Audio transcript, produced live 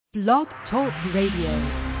Blog Talk Radio.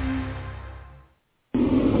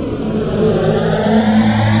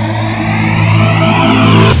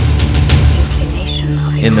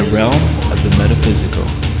 In the realm of the metaphysical,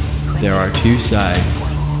 there are two sides.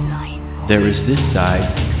 There is this side,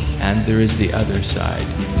 and there is the other side.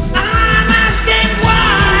 I'm asking why.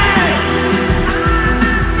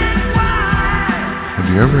 Have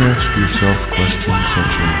you ever asked yourself questions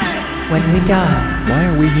such as, when we die, Why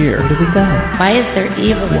are we here? where do we go? Why is there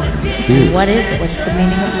evil? why do we fear? What is it? What's the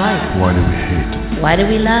meaning of life? Why do we hate? Why do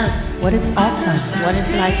we love? What is Alzheimer's? What is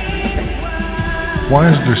life's purpose?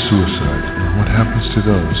 Why is there suicide? And what happens to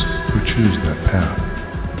those who choose that path?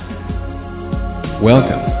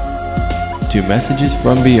 Welcome to Messages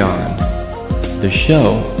from Beyond, the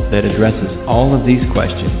show that addresses all of these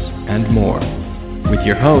questions and more, with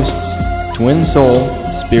your hosts, twin soul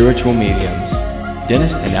spiritual mediums,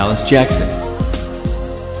 Dennis and Alice Jackson.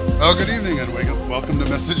 Well, good evening and welcome to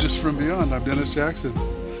Messages from Beyond. I'm Dennis Jackson.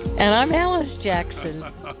 And I'm Alice Jackson.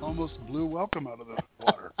 I almost blew welcome out of the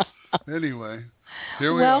water. Anyway,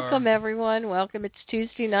 here we are. Welcome, everyone. Welcome. It's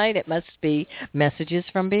Tuesday night. It must be Messages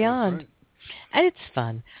from Beyond. Right. And it's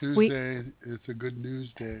fun. Tuesday, it's a good news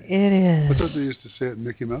day. It is. That's what they used to say at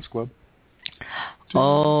Mickey Mouse Club.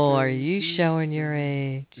 Oh, are you showing your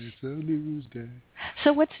age? It's a news day.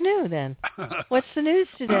 So what's new then? What's the news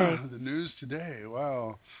today? The news today,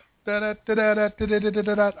 wow.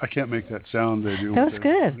 Da-da-da-da-da-da-da-da-da. I can't make that sound they do. That was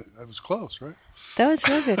good. That was close, right? That was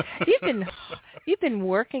real good. You've been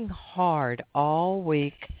working hard all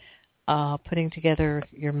week, putting together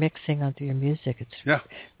your mixing onto your music. It's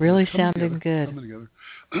really sounding good. Coming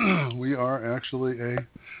together. We are actually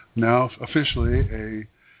now officially a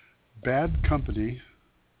Bad Company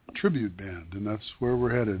tribute band, and that's where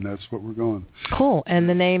we're headed, and that's what we're going. Cool. And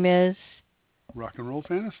the name is? Rock and Roll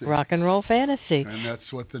Fantasy. Rock and Roll Fantasy. And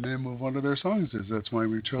that's what the name of one of their songs is. That's why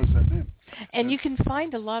we chose that name. And you can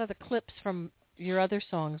find a lot of the clips from your other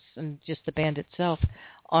songs and just the band itself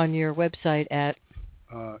on your website at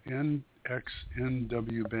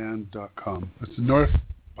nxnwband.com. It's the North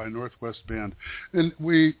by Northwest Band. And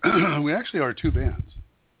we actually are two bands.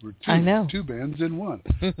 We're two bands in one.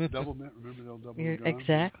 Double band. Remember the old double band?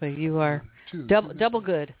 Exactly. You are double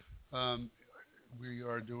good. We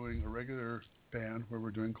are doing a regular band where we're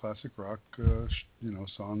doing classic rock,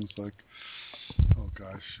 songs like,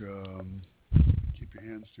 Keep Your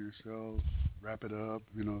Hands to Yourself, Wrap It Up,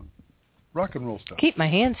 rock and roll stuff. Keep my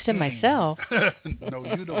hands to myself. No,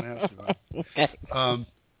 you don't have to. Okay.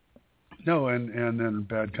 No, and then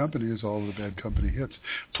Bad Company is all the Bad Company hits.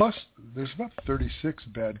 Plus, there's about 36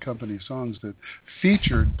 Bad Company songs that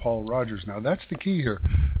featured Paul Rodgers. Now, that's the key here.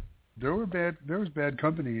 There was Bad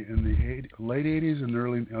Company in the late 80s and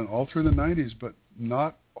early, all through the 90s, but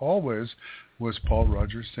not always was Paul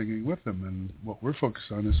Rodgers singing with them. And what we're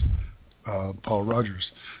focused on is Paul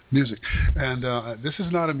Rodgers' music. And this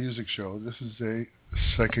is not a music show. This is a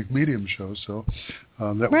psychic medium show. So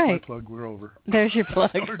that was my plug. We're over. There's your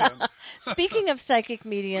plug. We're done. Speaking of psychic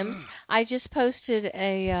mediums, I just posted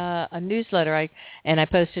a newsletter, I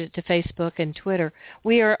posted it to Facebook and Twitter.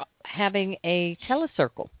 We are having a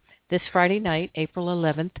telecircle this Friday night, April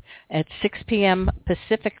 11th, at 6 p.m.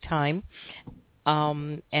 Pacific time,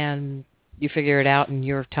 and you figure it out in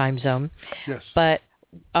your time zone. Yes. But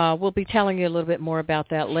we'll be telling you a little bit more about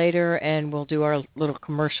that later, and we'll do our little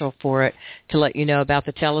commercial for it to let you know about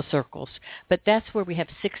the telecircles. But that's where we have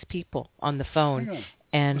 6 people on the phone. Hang on.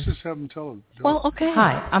 And let's just have them tell them. Well, okay.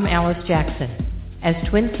 Hi, I'm Alice Jackson. As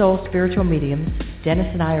twin soul spiritual mediums, Dennis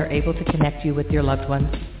and I are able to connect you with your loved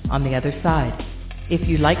ones on the other side. If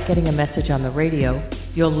you like getting a message on the radio,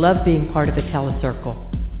 you'll love being part of a telecircle.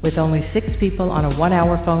 With only 6 people on a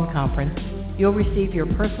 1-hour phone conference, you'll receive your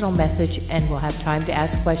personal message and will have time to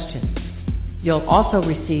ask questions. You'll also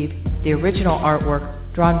receive the original artwork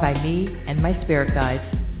drawn by me and my spirit guides,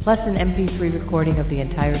 plus an MP3 recording of the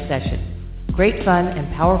entire session. Great fun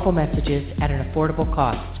and powerful messages at an affordable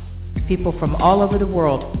cost. People from all over the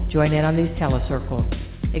world join in on these telecircles.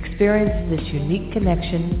 Experience this unique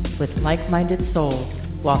connection with like-minded souls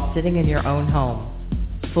while sitting in your own home.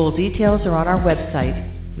 Full details are on our website,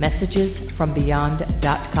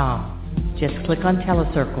 messagesfrombeyond.com. Just click on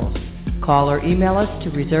telecircles. Call or email us to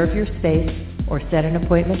reserve your space or set an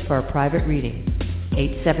appointment for a private reading.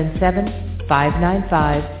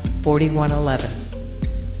 877-595-4111.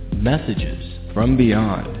 Messages from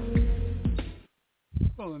Beyond.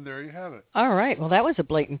 Well, and there you have it. All right. Well, that was a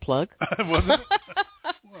blatant plug. Was it?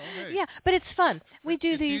 Well, hey. Yeah, but it's fun. It's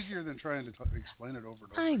easier than trying to explain it over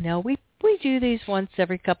and over. I know. We do these once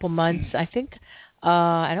every couple months. I think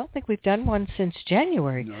I don't think we've done one since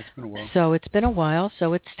January. No, it's been a while. So it's been a while,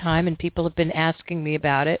 so it's time, and people have been asking me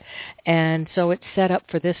about it. And so it's set up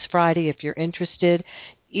for this Friday. If you're interested,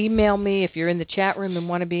 email me. If you're in the chat room and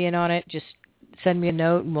want to be in on it, just send me a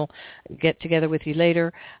note, and we'll get together with you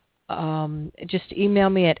later. Just email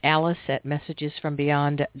me at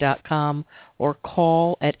alice@messagesfrombeyond.com or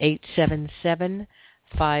call at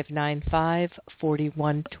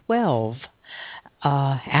 877-595-4112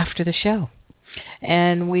 after the show.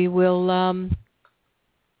 And we will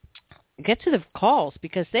get to the calls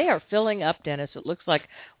because they are filling up, Dennis. It looks like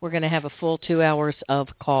we're going to have a full 2 hours of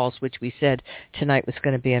calls, which we said tonight was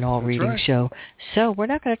going to be an all-reading show. So we're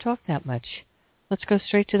not going to talk that much. Let's go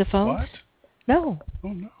straight to the phones. What? No. Oh,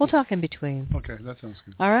 no. We'll talk in between. Okay, that sounds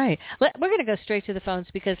good. All right. We're going to go straight to the phones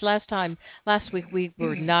because last week we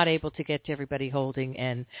were not able to get to everybody holding,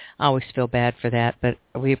 and I always feel bad for that. But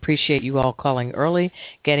we appreciate you all calling early,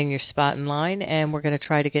 getting your spot in line, and we're going to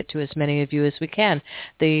try to get to as many of you as we can.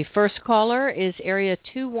 The first caller is area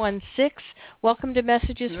 216. Welcome to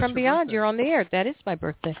Messages from Beyond. Birthday. You're on the air. That is my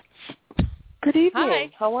birthday. Good evening.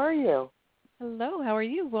 Hi. How are you? Hello. How are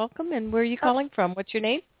you? Welcome. And where are you calling from? What's your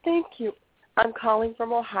name? Thank you. I'm calling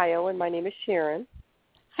from Ohio, and my name is Sharon.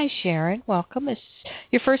 Hi, Sharon. Welcome. Is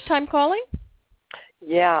your first time calling?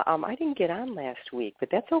 Yeah, I didn't get on last week, but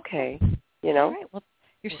that's okay. You know. All right. Well,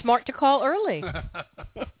 you're smart to call early.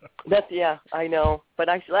 Yeah, I know, but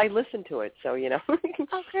I listened to it, so you know.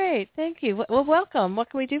 Oh, great. Thank you. Well, welcome. What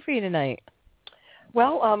can we do for you tonight?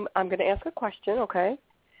 Well, I'm going to ask a question, okay?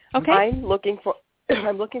 Okay. I'm looking for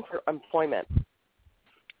employment.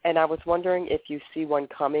 And I was wondering if you see one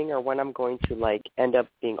coming or when I'm going to, end up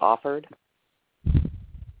being offered.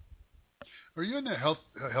 Are you in the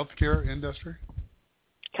healthcare industry?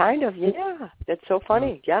 Kind of, yeah. That's so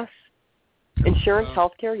funny, yes. Insurance,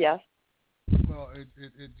 healthcare, yes. Well,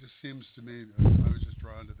 it just seems to me, I was just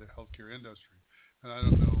drawn to the healthcare industry. And I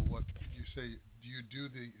don't know what you say. Do you do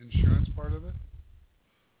the insurance part of it?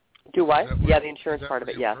 Do I? Yeah, the insurance part of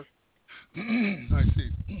it, yes. I see.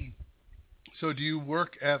 So do you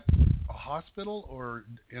work at a hospital or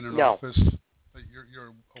in an office?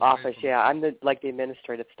 You're office, yeah. I'm the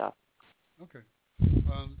administrative stuff. Okay.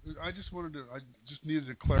 I just needed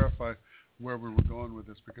to clarify where we were going with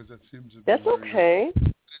this because that seems to be That's okay.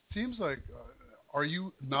 It seems like, are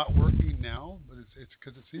you not working now? But it's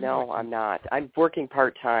because it seems No, like I'm not. I'm working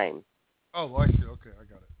part-time. Oh, I see. Okay, I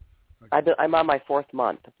got it. I'm on my 4th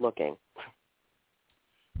month of looking.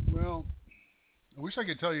 Well, I wish I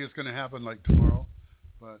could tell you it's going to happen tomorrow,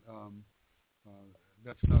 but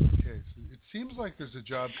that's not the case. It seems like there's a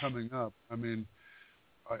job coming up. I mean,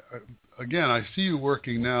 I see you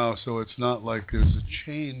working now, so it's not like there's a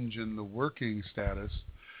change in the working status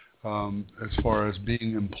as far as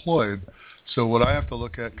being employed. So what I have to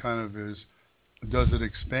look at kind of is, does it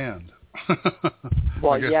expand?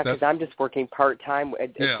 Well, yeah, because I'm just working part-time.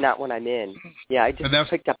 It's not when I'm in. Yeah, I just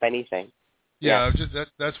picked up anything. Yeah,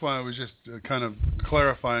 that's why I was just kind of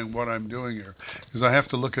clarifying what I'm doing here, because I have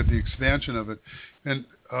to look at the expansion of it. And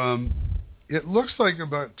it looks like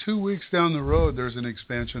about 2 weeks down the road there's an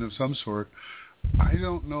expansion of some sort. I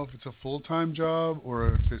don't know if it's a full-time job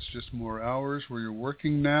or if it's just more hours where you're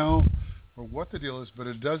working now or what the deal is, but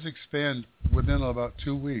it does expand within about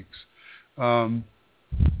 2 weeks. Well,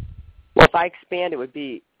 if I expand, it would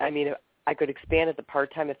be, I could expand at the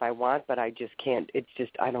part-time if I want, but I just can't. It's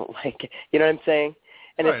just, I don't like it. You know what I'm saying?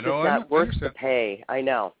 And it's just not worth the pay. I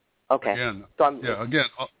know. Okay.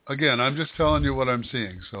 Again, I'm just telling you what I'm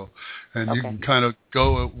seeing. So, and you can kind of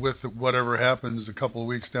go with whatever happens a couple of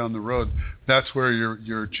weeks down the road. That's where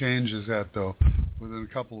your change is at, though, within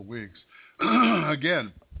a couple of weeks.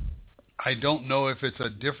 Again, I don't know if it's a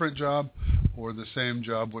different job or the same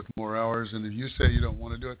job with more hours. And if you say you don't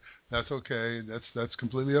want to do it, that's okay. That's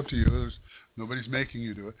completely up to you. Nobody's making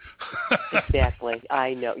you do it. Exactly.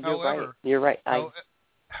 I know. You're right.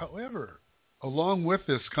 However, along with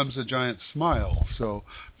this comes a giant smile. So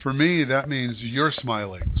for me, that means you're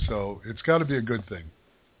smiling. So it's got to be a good thing.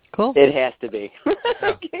 Cool. It has to be.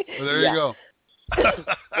 Okay. Well, there you go.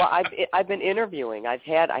 Well, I've been interviewing. I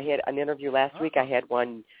had an interview last week. I had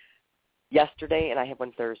one yesterday, and I have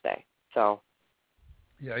one Thursday. So.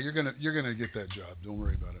 Yeah, you're gonna get that job. Don't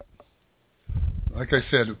worry about it. Like I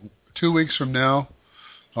said, 2 weeks from now,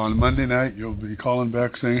 on Monday night, you'll be calling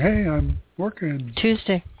back saying, "Hey, I'm working."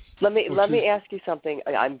 Tuesday. Let me ask you something.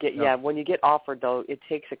 When you get offered though, it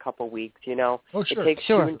takes a couple weeks. You know, it takes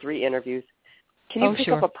 2 and 3 interviews. Can you pick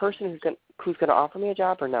up a person who's going to offer me a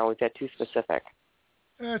job, or no? Is that too specific?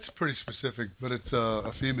 It's pretty specific, but it's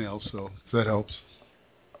a female, so if that helps.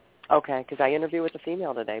 Okay, because I interviewed with a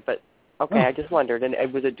female today, but okay, I just wondered, and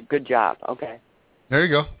it was a good job. Okay. There you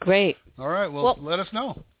go. Great. All right. Well, let us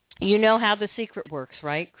know. You know how the secret works,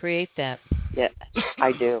 right? Create that. Yeah,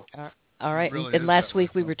 I do. All right. Really and last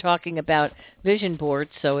week we were talking about vision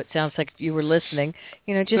boards, so it sounds like you were listening.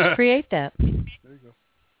 Just create that. There you go.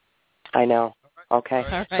 I know. Okay. All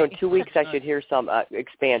right. So in 2 weeks I should hear some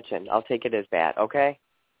expansion. I'll take it as that, okay?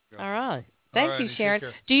 All right. Thank you, Take Sharon.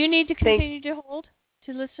 care. Do you need to continue to hold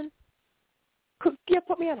to listen? Yeah,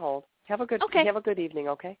 put me on hold. Have a good evening,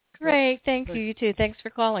 okay? Great. Thank you. You too. Thanks for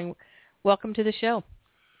calling. Welcome to the show.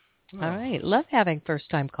 Oh. All right. Love having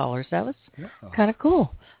first-time callers. That was kind of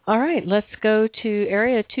cool. All right. Let's go to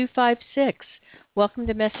area 256. Welcome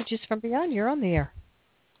to Messages from Beyond. You're on the air.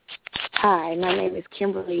 Hi, my name is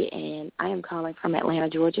Kimberly, and I am calling from Atlanta,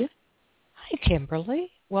 Georgia. Hi,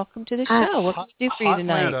 Kimberly. Welcome to the show. What can we do for you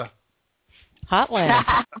tonight?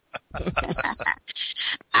 Hotlanta.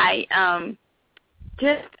 I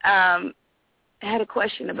just had a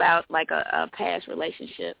question about like a past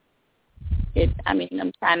relationship.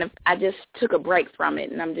 I just took a break from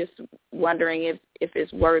it, and I'm just wondering if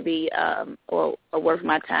it's worthy or worth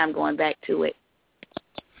my time going back to it.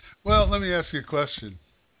 Well, let me ask you a question.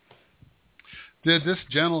 Did this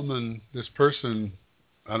gentleman, this person,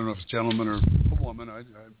 I don't know if it's a gentleman or a woman, I'm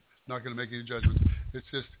not going to make any judgments. It's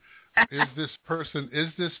just, does this person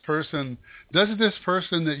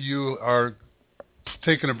that you are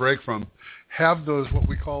taking a break from have those, what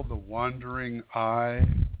we call the wandering eye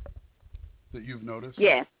that you've noticed?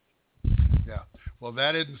 Yeah. Yeah. Well,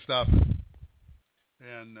 that didn't stop it.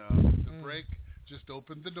 And the break just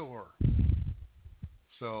opened the door.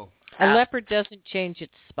 So a leopard doesn't change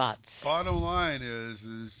its spots. Bottom line is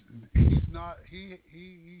he's not. He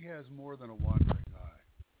has more than a wandering eye.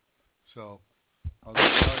 So I'll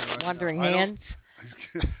just tell you right wandering now, hands.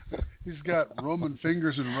 He's got Roman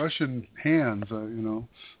fingers and Russian hands.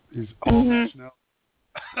 He's all national.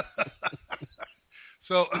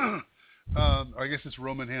 So I guess it's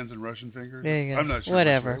Roman hands and Russian fingers. There you go. I'm not sure.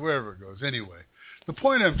 Whatever. Wherever it goes. Anyway, the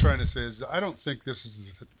point I'm trying to say is I don't think this is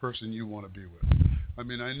the person you want to be with. I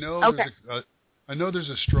mean, I know there's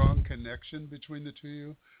a strong connection between the two of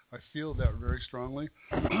you. I feel that very strongly,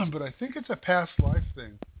 but I think it's a past life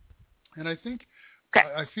thing, and I think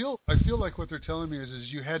I feel like what they're telling me is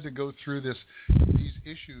you had to go through these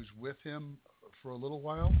issues with him for a little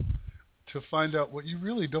while to find out what you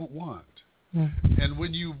really don't want, and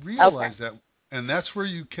when you realize that, and that's where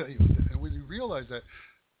when you realize that,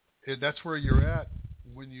 that's where you're at.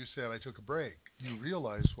 When you said I took a break, you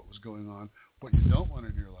realized what was going on, what you don't want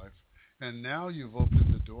in your life, and now you've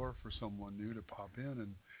opened the door for someone new to pop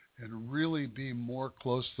in and really be more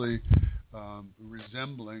closely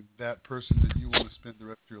resembling that person that you want to spend the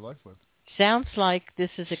rest of your life with. Sounds like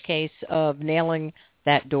this is a case of nailing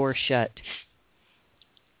that door shut.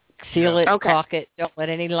 Seal it, caulk it, don't let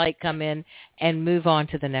any light come in, and move on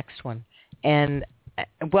to the next one. And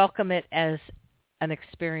welcome it as an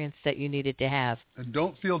experience that you needed to have. And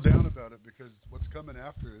don't feel down about it, because what's coming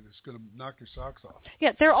after it is going to knock your socks off.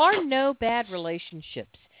 Yeah, there are no bad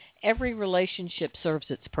relationships. Every relationship serves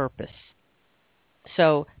its purpose.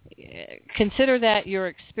 So consider that your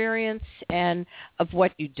experience and of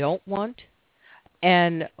what you don't want,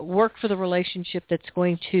 and work for the relationship that's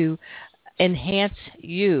going to enhance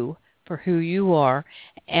you for who you are,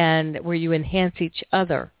 and where you enhance each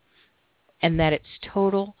other, and that it's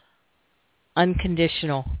total,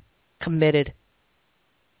 unconditional, committed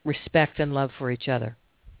respect and love for each other.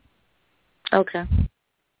 Okay.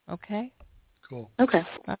 Okay? Cool. Okay.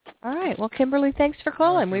 All right. Well, Kimberly, thanks for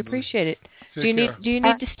calling. We appreciate it. Do you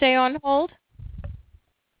need to stay on hold?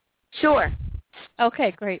 Sure.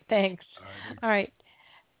 Okay, great. Thanks. All right.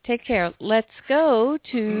 Take care. Let's go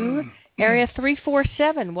to area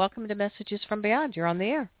 347. Welcome to Messages from Beyond. You're on the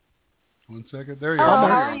air. 1 second. There you are.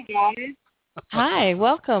 How are you guys? Hi.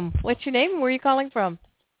 Welcome. What's your name? Where are you calling from?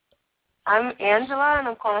 I'm Angela, and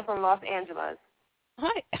I'm calling from Los Angeles.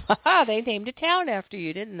 Hi. They named a town after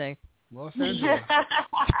you, didn't they? Los Angeles.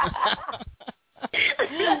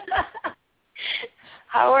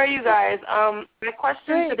 How are you guys? My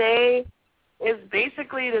question today is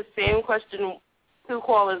basically the same question 2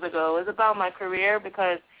 callers ago. It's about my career,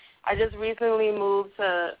 because I just recently moved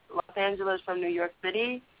to Los Angeles from New York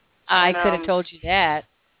City. I could have told you that.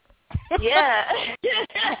 Yeah.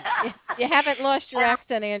 You haven't lost your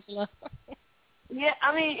accent, Angela. Yeah,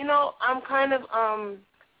 I mean, I'm kind of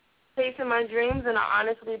chasing my dreams, and I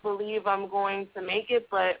honestly believe I'm going to make it,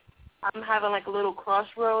 but I'm having like a little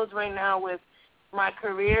crossroads right now with my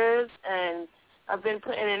careers, and I've been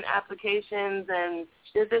putting in applications, and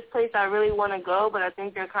there's this place I really want to go, but I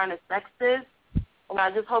think they're kind of sexist, and I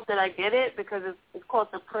just hope that I get it, because it's called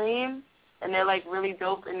Supreme, and they're like really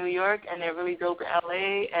dope in New York, and they're really dope in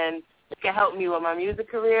LA, and it can help me with my music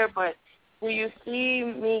career. But do you see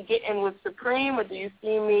me getting with Supreme, or do you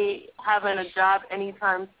see me having a job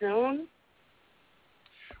anytime soon?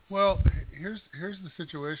 Well, here's the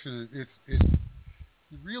situation. It's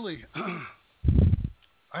really.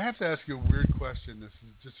 I have to ask you a weird question. This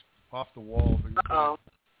is just off the wall. Uh-oh.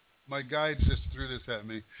 My guide just threw this at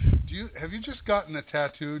me. Have you just gotten a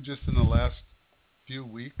tattoo just in the last few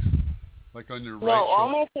weeks, like on your right shoulder?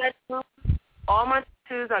 No, all my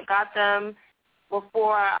tattoos, I got them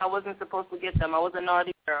before I wasn't supposed to get them. I was a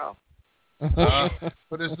naughty girl.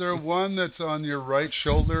 But is there one that's on your right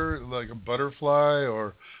shoulder, like a butterfly,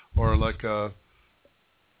 or like a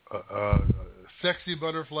sexy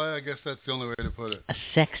butterfly? I guess that's the only way to put it. A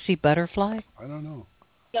sexy butterfly? I don't know.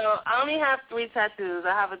 So I only have 3 tattoos.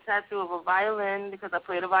 I have a tattoo of a violin because I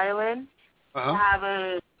play the violin. Uh-huh. I have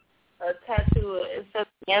a tattoo. It says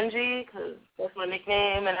Angie because that's my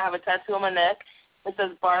nickname, and I have a tattoo on my neck. It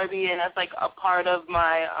says Barbie, and that's like a part of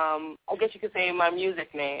my, I guess you could say my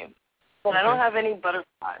music name. But okay. I don't have any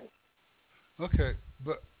butterflies. Okay,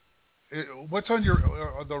 but what's on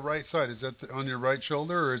the right side? Is that on your right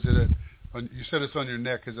shoulder, or is it you said it's on your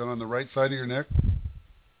neck. Is it on the right side of your neck?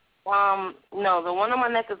 No, the one on my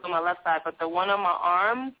neck is on my left side, but the one on my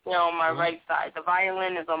arm, on my right side. The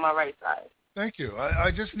violin is on my right side. Thank you.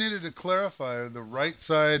 I just needed to clarify the right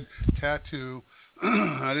side tattoo.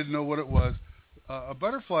 I didn't know what it was. A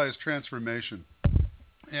butterfly is transformation,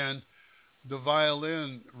 and the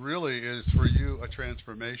violin really is for you a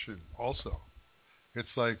transformation also. It's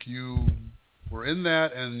like you were in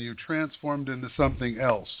that and you transformed into something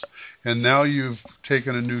else, and now you've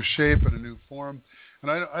taken a new shape and a new form. And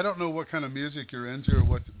I don't know what kind of music you're into or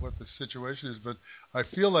what the situation is, but I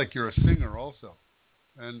feel like you're a singer also.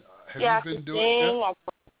 And have you been doing that?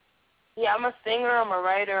 Yeah, I'm a singer, I'm a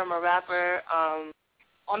writer, I'm a rapper.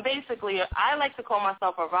 I'm basically, I like to call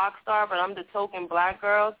myself a rock star, but I'm the token black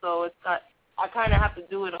girl, so it's not, I kind of have to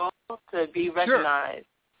do it all to be recognized.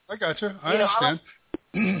 Sure. I gotcha. I understand.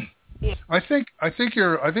 Yeah. I think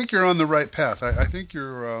you're on the right path. I think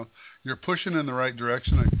you're pushing in the right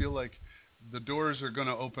direction. I feel like the doors are going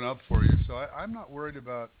to open up for you. So I'm not worried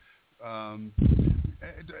about.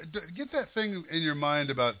 Get that thing in your mind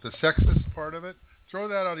about the sexist part of it. Throw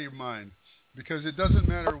that out of your mind, because it doesn't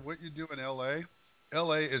matter what you do in L.A.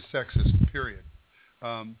 L.A. is sexist. Period.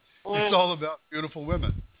 It's all about beautiful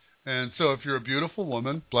women. And so if you're a beautiful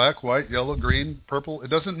woman, black, white, yellow, green, purple, it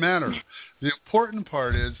doesn't matter. The important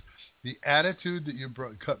part is the attitude that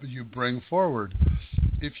you bring forward.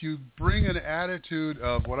 If you bring an attitude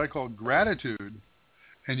of what I call gratitude,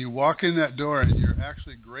 and you walk in that door and you're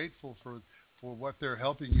actually grateful for what they're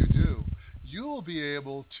helping you do, you will be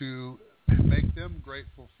able to make them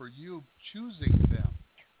grateful for you choosing them.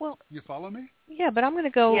 Well, you follow me? Yeah, but I'm going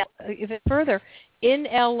to go even further. In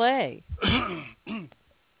L.A.,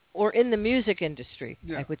 or in the music industry,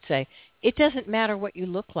 I would say, it doesn't matter what you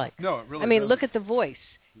look like. No, it really I mean, doesn't. Look at The Voice.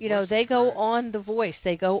 They go on The Voice.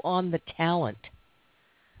 They go on the talent.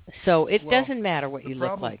 So it doesn't matter what you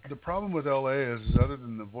look like. The problem with L.A. is, other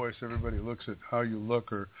than The Voice, everybody looks at how you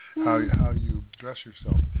look or how you dress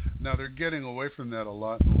yourself. Now they're getting away from that a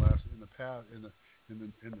lot in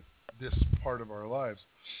this part of our lives,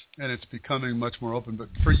 and it's becoming much more open. But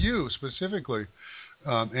for you specifically,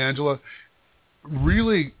 Angela,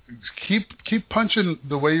 really keep punching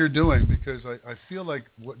the way you're doing, because I feel like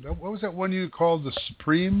what was that one you called the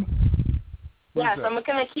Supreme? Yes, I'm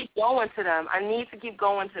going to keep going to them. I need to keep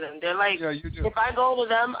going to them. They're like, you do. If I go to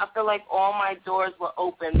them, I feel like all my doors will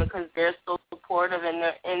open, because they're so supportive and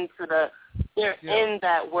they're in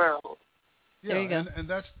that world. Yeah, there you go. And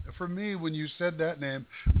that's, for me, when you said that name,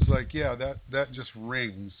 it's like, that just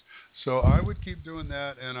rings. So I would keep doing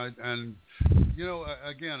that, and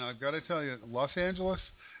again, I've got to tell you, Los Angeles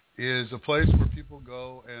is a place where people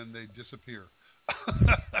go and they disappear.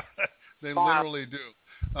 They literally do.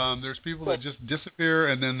 There's people that just disappear,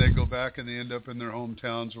 and then they go back and they end up in their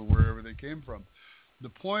hometowns or wherever they came from. The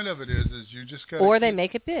point of it is you just got to... Or they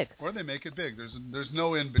make it big. There's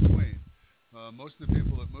no in between. Most of the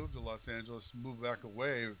people that move to Los Angeles move back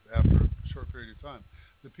away after a short period of time.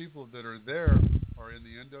 The people that are there are in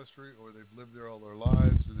the industry, or they've lived there all their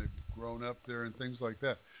lives and they've grown up there and things like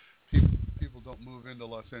that. People don't move into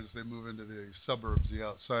Los Angeles; they move into the suburbs, the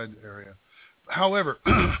outside area. However,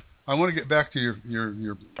 I want to get back to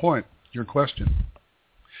your point, your question.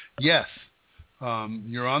 Yes,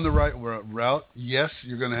 you're on the right route. Yes,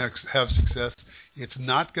 you're going to have success. It's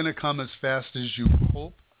not going to come as fast as you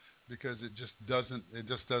hope, because it just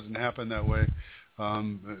doesn't happen that way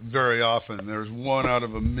very often. There's 1 out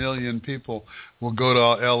of 1 million people will go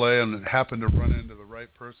to L.A. and happen to run into the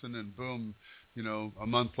right person, and boom, a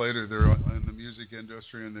month later they're in the music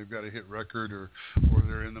industry and they've got a hit record, or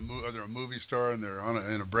they're they're a movie star and they're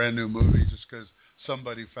in a brand new movie just because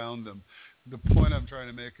somebody found them. The point I'm trying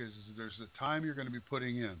to make is there's a time you're going to be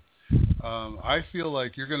putting in. I feel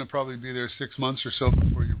like you're going to probably be there 6 months or so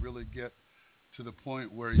before you really get to the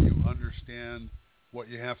point where you understand what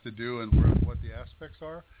you have to do and what the aspects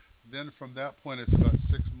are. Then from that point, it's about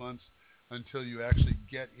 6 months until you actually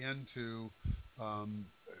get into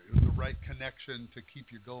the right connection to keep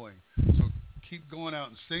you going. So keep going out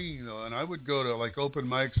and singing, though. And I would go to like open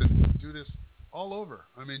mics and do this all over.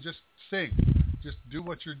 I mean, just sing. Just do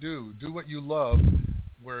what you do. Do what you love,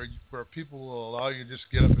 where people will allow you to just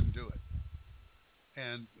get up and do it.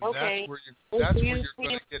 And okay. that's where you're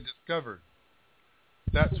going to get discovered.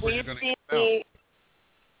 That's where you're going to get found.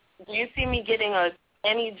 Do you see me getting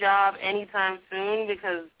any job anytime soon?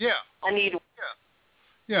 Because I need.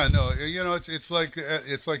 Yeah, no, it's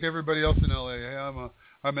like everybody else in LA. Hey,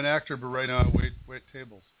 I'm an actor, but right now I wait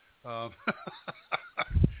tables.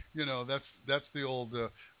 That's the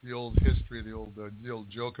old history, the old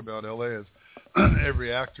joke about LA is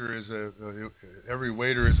every actor is every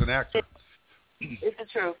waiter is an actor. It's the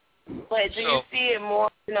truth. But do you see it more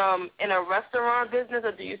in a restaurant business,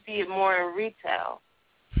 or do you see it more in retail?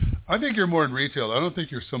 I think you're more in retail. I don't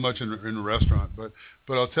think you're so much in a restaurant. But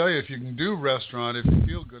I'll tell you, if you can do restaurant, if you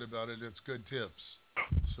feel good about it, it's good tips.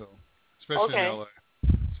 So, especially in LA.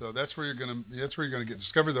 So that's where you're gonna get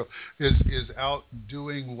discovered, though, is out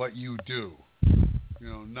doing what you do.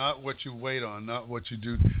 Not what you wait on, not what you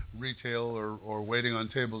do retail or waiting on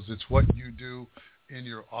tables. It's what you do in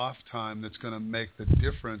your off time that's going to make the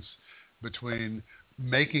difference between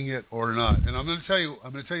making it or not. And I'm going to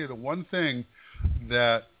tell you the one thing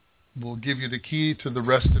that will give you the key to the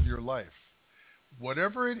rest of your life.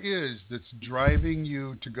 Whatever it is that's driving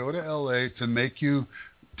you to go to LA, to make you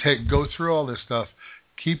go through all this stuff,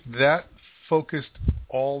 keep that focused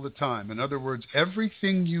all the time. In other words,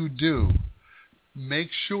 everything you do, make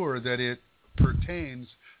sure that it pertains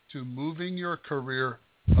to moving your career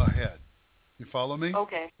ahead. You follow me?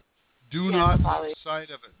 Okay. Do not lose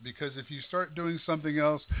sight of it, because if you start doing something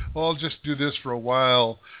else, I'll just do this for a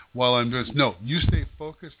while I'm doing this. No, you stay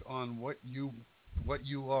focused on what you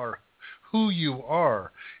are, who you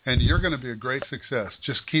are, and you're going to be a great success.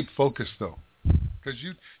 Just keep focused, though, because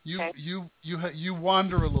you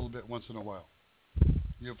wander a little bit once in a while.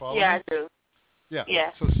 You follow me? I do.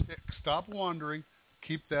 Yeah. So stop wandering.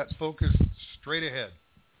 Keep that focus straight ahead.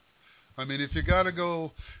 I mean, if you got to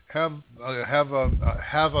go have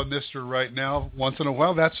a mister right now once in a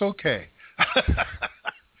while, that's okay.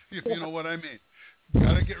 If you know what I mean. You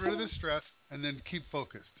got to get rid of the stress and then keep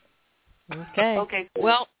focused. Okay. Okay.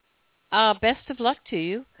 Well, best of luck to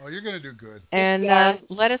you. Oh, you're going to do good. And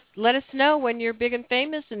let us know when you're big and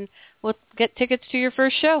famous, and we'll get tickets to your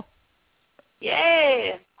first show.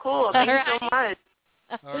 Yay! Cool. Thank you so much.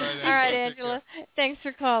 All right, Angela. Thanks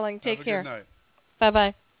for calling. Take care. Good night.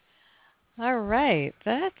 Bye-bye. All right.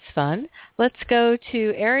 That's fun. Let's go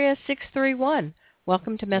to Area 631.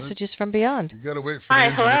 Welcome to Messages from Beyond. You got to wait for Hi,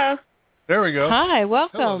 hello. There we go. Hi,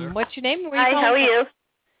 welcome. Hello. What's your name? Hi, how are you?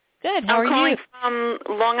 Good. How are you? I'm calling from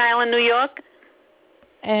Long Island, New York.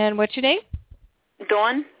 And what's your name?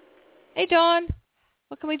 Dawn. Hey, Dawn.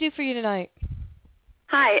 What can we do for you tonight?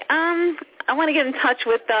 Hi. I want to get in touch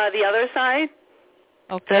with the other side.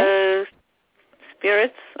 Okay. The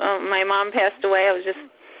spirits. My mom passed away. I was just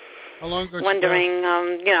wondering,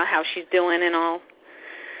 how she's doing and all.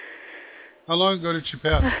 How long ago did she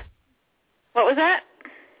pass? What was that?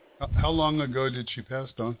 How long ago did she pass,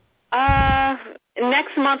 Dawn?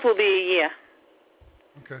 Next month will be a year.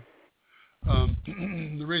 Okay.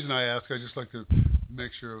 The reason I ask, I just like to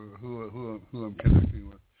make sure who I'm connecting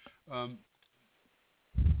with.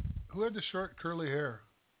 Who had the short curly hair?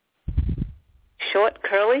 Short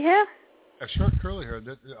curly hair? Short curly hair.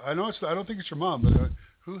 I don't think it's your mom, but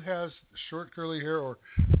who has short curly hair or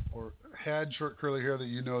had short curly hair that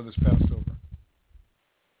you know that's passed over?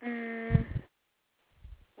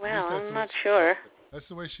 Well, I'm not sure. That's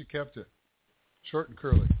the way she kept it. Short and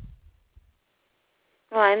curly.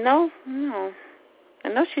 Well, I know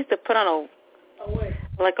she used to put on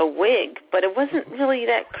a wig, but it wasn't really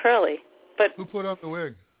that curly. But who put on the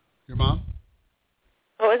wig? Your mom?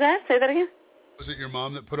 What was that? Say that again. Was it your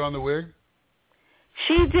mom that put on the wig?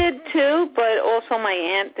 She did too, but also my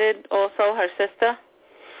aunt did. Also, her sister.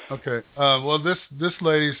 Okay. Well, this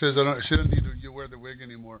lady says she doesn't need to wear the wig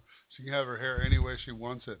anymore. She can have her hair any way she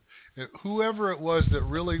wants it. And whoever it was that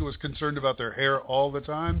really was concerned about their hair all the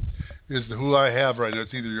time is who I have right now.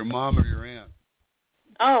 It's either your mom or your aunt.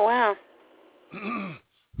 Oh wow. Who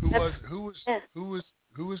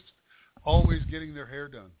was always getting their hair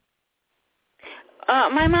done?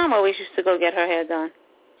 My mom always used to go get her hair done.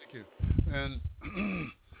 Thank you. And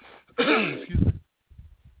excuse me.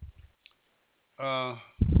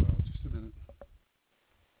 Just a minute.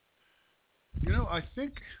 You know, I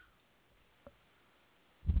think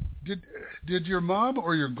did your mom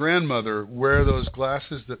or your grandmother wear those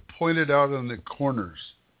glasses that pointed out on the corners?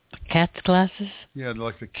 Cat's glasses? Yeah,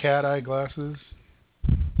 like the cat eye glasses.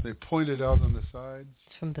 They pointed out on the sides.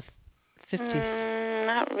 It's from the 50s.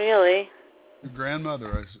 Not really. Your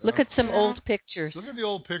grandmother. Look at some old pictures. Look at the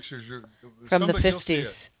old pictures. From the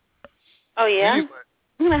 50s. Oh, yeah? Anyway,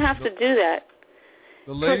 I'm going to have to do that.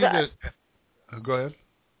 The lady that... go ahead.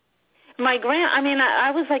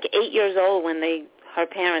 I was like 8 years old when her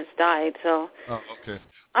parents died, so... Oh, okay.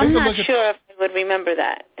 I'm not sure if I would remember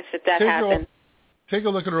that, if that happened. Take a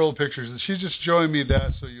look at her old pictures. She's just showing me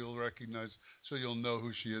that so you'll recognize, so you'll know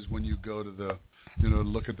who she is when you go to the,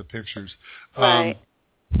 look at the pictures. Right.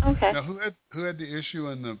 Okay. Now, who had the issue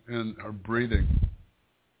in her breathing?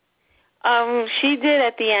 She did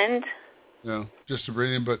at the end. Yeah, just the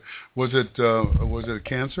breathing. But was it a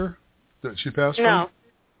cancer that she passed from? No.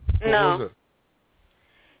 What was it?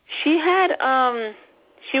 She had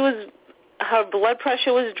her blood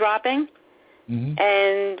pressure was dropping. Mm-hmm.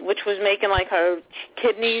 And which was making like her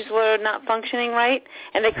kidneys were not functioning right,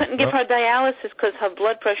 and they couldn't give her dialysis because her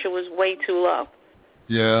blood pressure was way too low.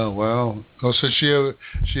 Yeah, wow. Oh, so she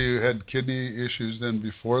had kidney issues then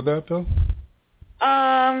before that, though?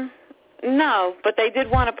 No, but they did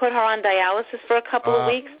want to put her on dialysis for a couple of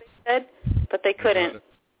weeks, they said, but they couldn't.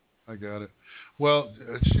 I got it. Well,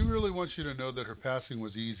 she really wants you to know that her passing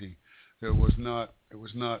was easy. It was not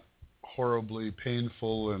horribly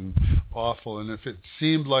painful and awful, and if it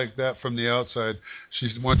seemed like that from the outside,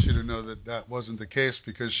 she wants you to know that wasn't the case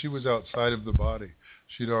because she was outside of the body.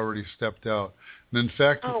 She'd already stepped out. And in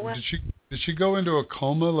fact, did she go into a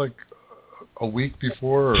coma like a week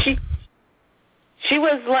before? Or? She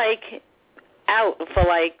was like out for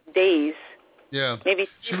like days. Yeah. Maybe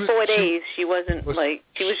 4 days. She wasn't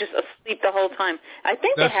she was just asleep the whole time. I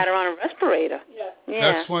think they had her on a respirator.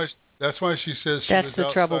 Yeah. That's why she says she was outside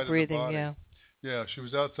the trouble of breathing, the body. yeah. Yeah, she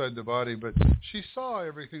was outside the body, but she saw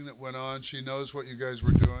everything that went on. She knows what you guys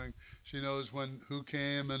were doing. She knows who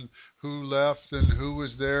came and who left and who was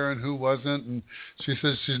there and who wasn't. And she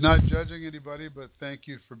says she's not judging anybody, but thank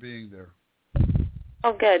you for being there.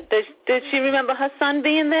 Oh, good. Did she remember her son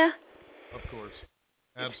being there? Of course.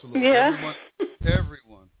 Absolutely. Yeah.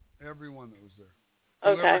 Everyone that was there.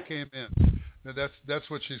 Okay. Whoever came in. Now that's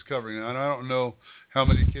what she's covering. And I don't know how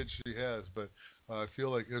many kids she has, but I feel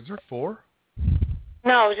like, is there 4?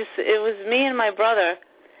 No, it was me and my brother.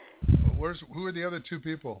 Who are the other 2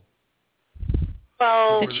 people?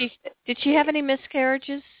 Well, did she have any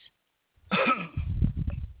miscarriages? Not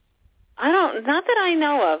that I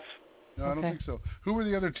know of. No, I don't think so. Who were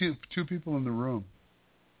the other two people in the room?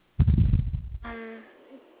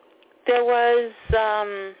 There was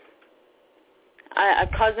a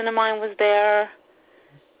cousin of mine was there.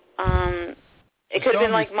 It could have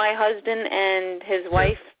been like my husband and his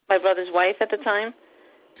wife, my brother's wife at the time.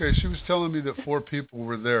 Okay, she was telling me that 4 people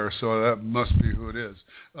were there, so that must be who it is.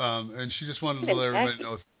 And she just wanted to let everybody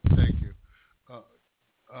know. Thank you.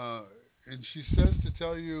 And she says to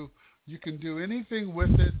tell you, you can do anything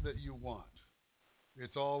with it that you want.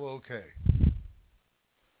 It's all okay.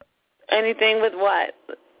 Anything with what?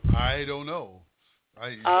 I don't know.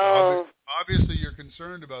 Obviously, you're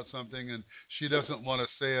concerned about something, and she doesn't want to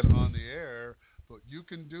say it on the air. But you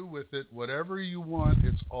can do with it whatever you want.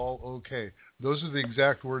 It's all okay. Those are the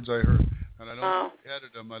exact words I heard, and I don't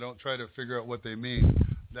edit them. I don't try to figure out what they mean.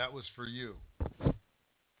 That was for you.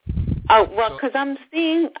 Oh well, because I'm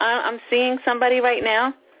seeing somebody right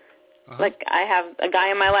now. Uh-huh. Like I have a guy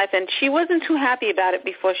in my life, and she wasn't too happy about it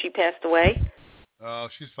before she passed away. Oh,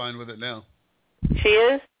 she's fine with it now. She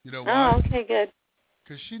is? You know why? Oh, okay, good.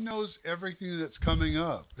 Because she knows everything that's coming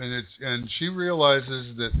up, and she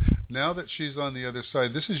realizes that now that she's on the other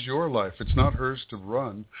side, this is your life. It's not hers to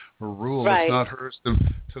run or rule. Right. It's not hers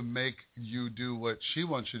to make you do what she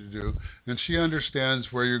wants you to do, and she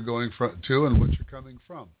understands where you're going to and what you're coming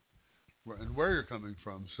from, and where you're coming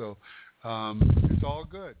from. So it's all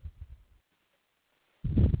good.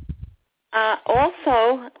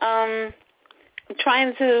 Also, I'm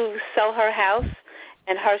trying to sell her house,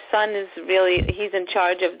 and her son is he's in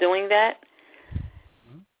charge of doing that.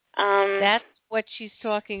 what she's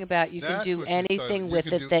talking about. You can do anything with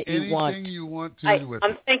it that you want. Anything you want to with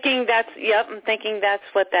I'm thinking that's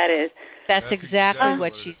what that is. That's exactly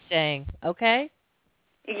what she's saying. Okay?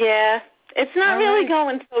 Yeah. It's not really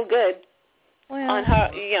going so good on her,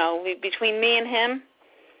 between me and him.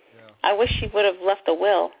 Yeah. I wish she would have left a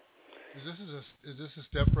will. Is this a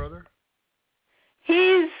stepbrother?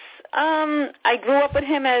 He's I grew up with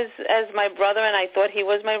him as my brother, and I thought he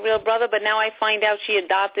was my real brother, but now I find out she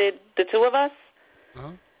adopted the two of us.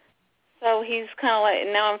 Uh-huh. So he's kind of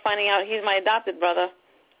like, now I'm finding out he's my adopted brother.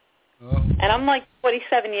 Oh. And I'm like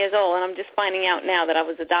 47 years old, and I'm just finding out now that I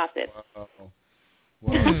was adopted. Wow.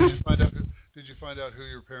 Did you find out who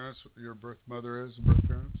your birth mother is, birth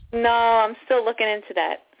parents? No, I'm still looking into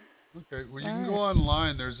that. Okay, well, you can go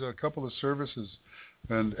online. There's a couple of services,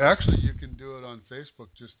 and actually you can do it on Facebook.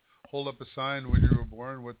 Just hold up a sign when you were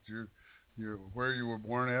born, what where you were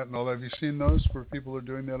born at, and all that. Have you seen those where people are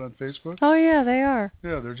doing that on Facebook? Oh yeah, they are.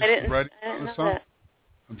 Yeah, they're just writing on the sign.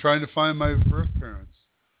 I'm trying to find my birth parents.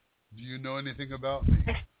 Do you know anything about me?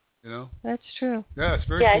 That's true. Yeah, it's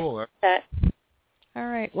very cool. All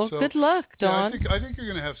right. Well, good luck, Dawn. I think you're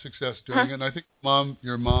going to have success doing it. And I think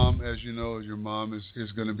your mom, as you know, your mom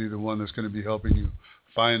is going to be the one that's going to be helping you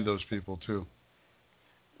find those people too.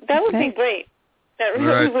 That would be great. That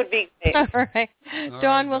really would be great. All right.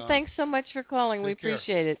 Dawn, well, thanks so much for calling. We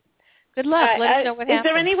appreciate it. Good luck. Let us know what happens. Is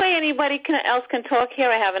there any way anybody else can talk here?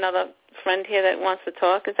 I have another friend here that wants to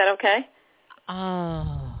talk. Is that okay?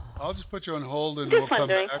 I'll just put you on hold, and we'll come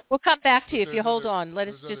back. We'll come back to you if you hold on. Let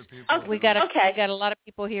us just. We got a lot of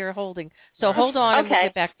people here holding, so hold on, and we'll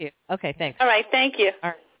get back to you. Okay, thanks. All right, thank you.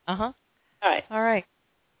 All right. All right.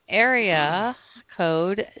 Area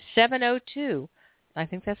code 702. I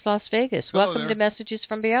think that's Las Vegas. Welcome to Messages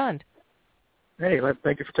from Beyond. Hey,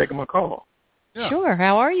 thank you for taking my call. Yeah. Sure.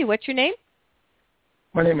 How are you? What's your name?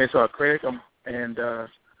 My name is Craig, and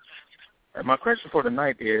my question for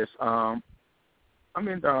tonight is, I've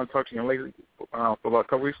been talking to you lately for about a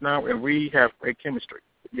couple weeks now, and we have great chemistry.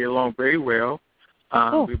 We get along very well.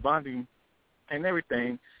 We're bonding and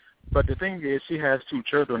everything. But the thing is, she has 2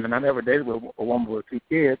 children, and I never dated with a woman with 2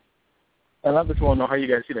 kids. And I just want to know how you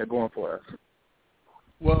guys see that going for us.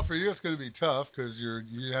 Well, for you, it's going to be tough because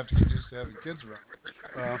you have to get used to having kids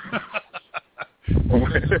around.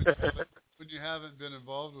 When you haven't been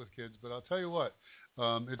involved with kids. But I'll tell you what,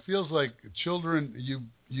 it feels like children,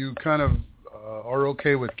 you kind of are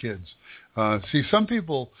okay with kids. See, some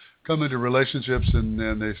people come into relationships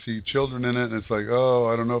and they see children in it, and it's like, oh,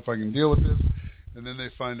 I don't know if I can deal with this. And then they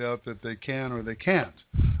find out that they can or they can't.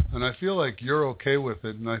 And I feel like you're okay with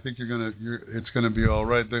it, and I think it's gonna be all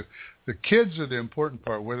right. The kids are the important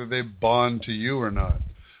part, whether they bond to you or not.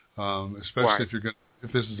 Especially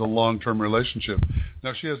if this is a long-term relationship.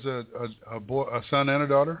 Now she has a son and a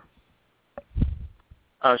daughter.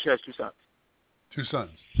 She has 2 sons. 2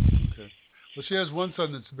 sons. Okay. Well, she has one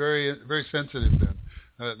son that's very, very sensitive. Then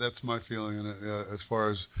that's my feeling as far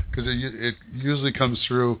as because it usually comes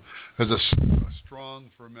through as a strong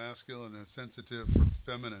for masculine and a sensitive for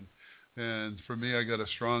feminine. And for me, I got a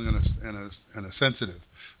strong and a sensitive.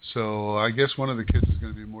 So I guess one of the kids is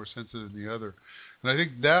going to be more sensitive than the other. And I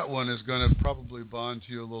think that one is going to probably bond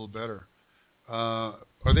to you a little better. Are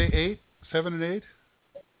they 7 and 8?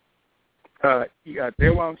 Yeah,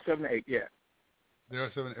 they're around 7 and 8. Yeah. They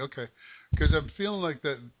are 7. Okay, because I'm feeling like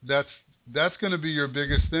that's going to be your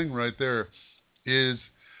biggest thing right there. Is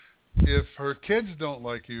if her kids don't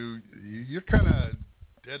like you, you're kind of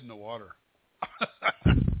dead in the water.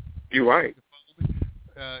 You're right.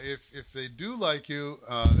 If they do like you,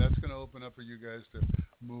 that's going to open up for you guys to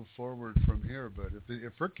move forward from here. But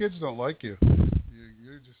if her kids don't like you,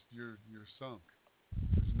 you're sunk.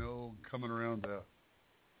 There's no coming around that.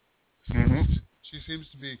 So she seems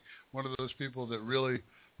to be one of those people that really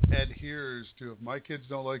adheres to, if my kids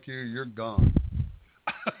don't like you, you're gone.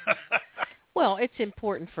 Well, it's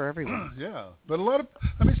important for everyone. Yeah, but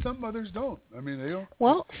some mothers don't. I mean, they don't.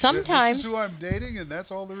 Well, sometimes this is who I'm dating, and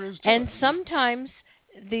that's all there is to it. And sometimes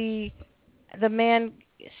the man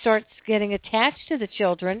starts getting attached to the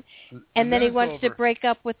children, and then he wants to break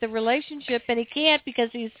up with the relationship, and he can't because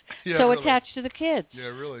he's attached to the kids. Yeah,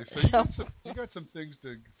 really. So you got some things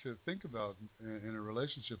to think about in a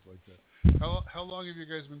relationship like that. How long have you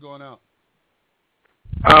guys been going out?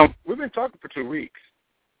 We've been talking for 2 weeks.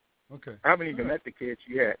 Okay. I haven't even met the kids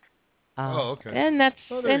yet. Okay. And that's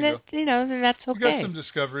and that's okay. You got some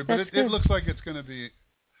discovery, but it looks like it's going to be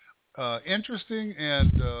interesting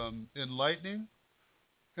and enlightening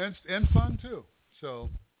and fun too. So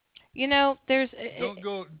there's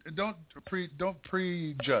don't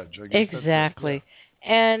prejudge. I guess exactly.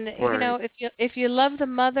 And if you love the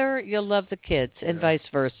mother, you'll love the kids, and vice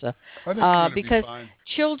versa. Because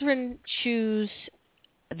children choose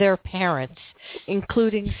their parents,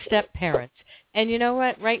 including step-parents. And you know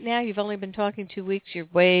what? Right now, you've only been talking 2 weeks. You're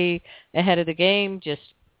way ahead of the game. Just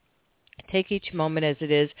take each moment as it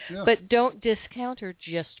is. Yeah. But don't discount her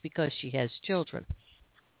just because she has children,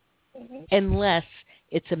 unless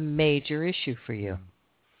it's a major issue for you.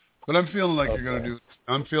 But I'm feeling like you're going to do.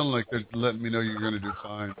 I'm feeling like they're letting me know you're going to do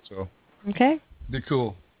fine. So okay, be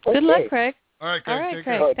cool. Good luck, Craig. All right, Craig. All right, take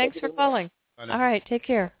Craig. care. Thanks for calling. All right, take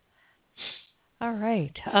care. All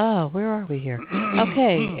right. Oh, where are we here?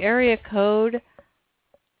 Okay, area code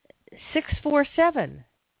 647.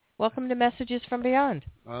 Welcome to Messages from Beyond.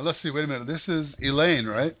 Let's see. Wait a minute. This is Elaine,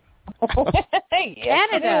 right?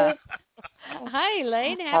 Canada. Hi,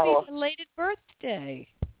 Elaine. Happy belated birthday.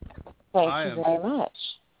 Thank you very much.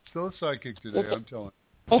 So psychic today, I'm telling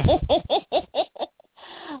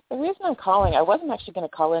The reason I'm calling, I wasn't actually going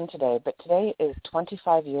to call in today, but today is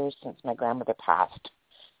 25 years since my grandmother passed.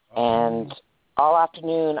 And all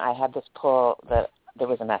afternoon I had this pull that there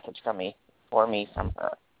was a message for me from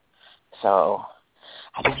her. So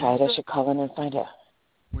I decided I should call in and find out.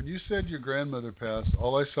 When you said your grandmother passed,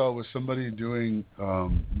 all I saw was somebody doing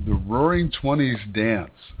the Roaring Twenties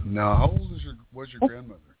dance. Now, how old was your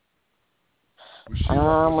grandmother?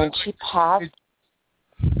 When she passed,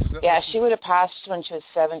 she would have passed when she was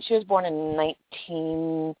 7. She was born in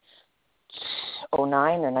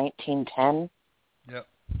 1909 or 1910. Yep.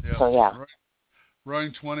 So, yeah.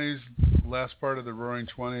 Roaring Twenties, last part of the Roaring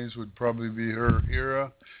Twenties would probably be her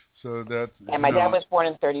era. So that. And my dad was born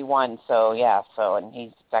in 31, so yeah. So, and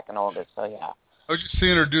he's second oldest, so yeah. I was just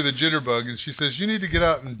seeing her do the jitterbug, and she says, "You need to get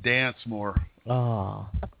out and dance more." Oh.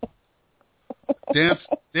 Dance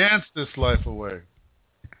this life away.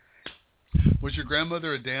 Was your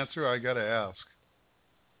grandmother a dancer? I got to ask.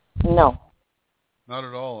 No. Not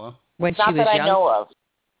at all, huh? When Not she was that young? I know of.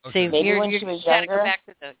 Okay. See, maybe when she was younger. Go back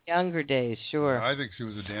to the younger days, sure. Yeah, I think she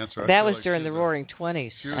was a dancer. That was during the Roaring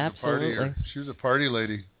 20s. She was Absolutely. a partier. She was a party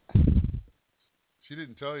lady. She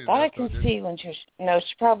didn't tell you that. I can see when she was... No,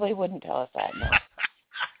 she probably wouldn't tell us that, no.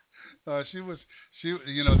 She that was the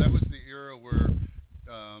era where...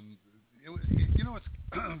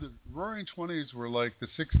 the Roaring 20s were like the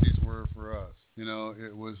 60s were for us.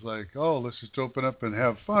 It was like, let's just open up and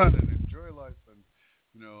have fun and enjoy life and,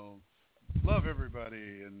 love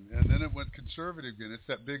everybody. And then it went conservative again. It's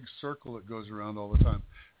that big circle that goes around all the time.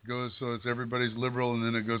 It goes, so it's everybody's liberal, and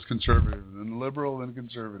then it goes conservative, and then liberal, and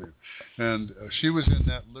conservative. And she was in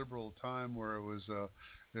that liberal time where it was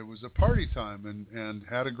a party time and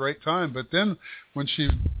had a great time. But then when she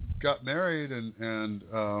got married and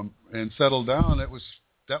settled down, that was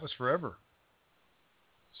forever.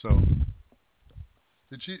 So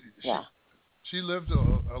did she? Yeah. She lived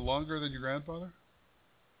a longer than your grandfather?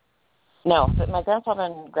 No, but my grandfather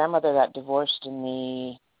and grandmother got divorced in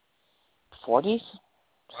the 40s,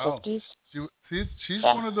 50s. She's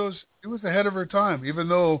one of those. She was ahead of her time, even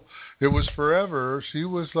though it was forever. She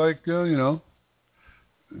was like, people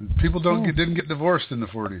didn't get divorced in the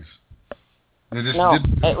 40s. They just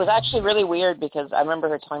didn't. It was actually really weird because I remember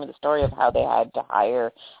her telling me the story of how they had to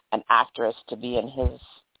hire an actress to be in his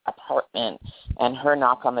apartment and her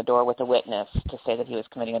knock on the door with a witness to say that he was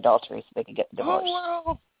committing adultery so they could get the divorce. Oh,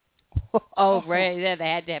 wow. Oh, right. Yeah, they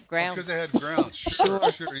had to have grounds. Because they had grounds. Sure.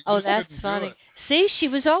 Oh, that's funny. See, she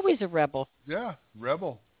was always a rebel. Yeah,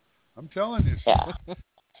 rebel. I'm telling you. Yeah.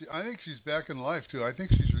 I think she's back in life, too. I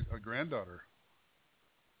think she's a granddaughter.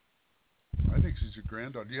 I think she's a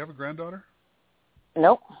granddaughter. Do you have a granddaughter?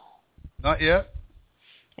 Nope. Not yet?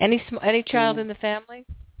 Any child in the family?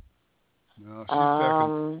 No, she's back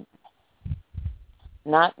in...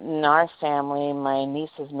 Not in our family. My niece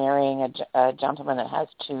is marrying a gentleman that has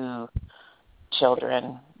 2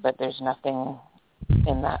 children, but there's nothing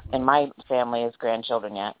in my family as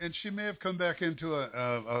grandchildren yet. And she may have come back into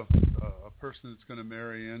a person that's going to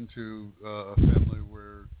marry into a family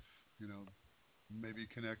where, maybe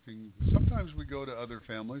connecting. Sometimes we go to other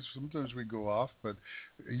families. Sometimes we go off, but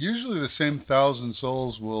usually the same 1,000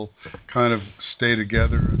 souls will kind of stay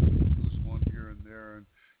together and lose one here and there. And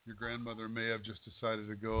your grandmother may have just decided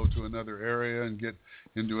to go to another area and get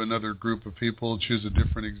into another group of people, choose a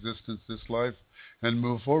different existence this life, and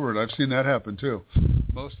move forward. I've seen that happen too.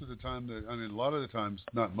 Most of the time, a lot of the times,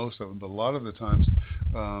 not most of them, but a lot of the times,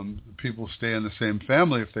 people stay in the same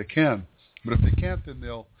family if they can. But if they can't, then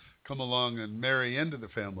they'll come along and marry into the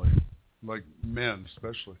family, like men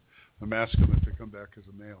especially, the masculine, to come back as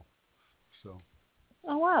a male. So.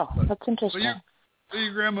 Oh, wow. That's interesting.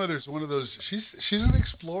 Your grandmother's one of those. She's an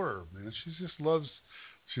explorer, man.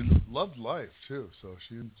 She loved life too, so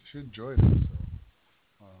she enjoyed it.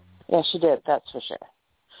 So, yeah, she did. That's for sure.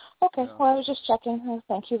 Okay, well, I was just checking. Well,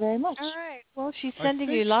 thank you very much. All right. Well, she's sending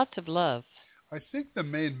you lots of love. I think the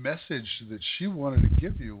main message that she wanted to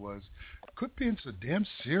give you was, quit being so damn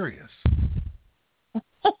serious.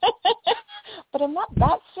 But I'm not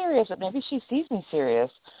that serious, but maybe she sees me serious.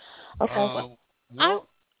 Okay. Well,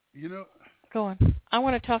 Go on. I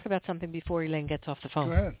want to talk about something before Elaine gets off the phone.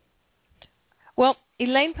 Go ahead. Well,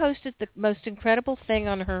 Elaine posted the most incredible thing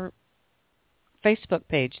on her Facebook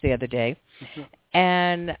page the other day.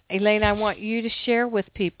 And, Elaine, I want you to share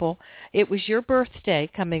with people, it was your birthday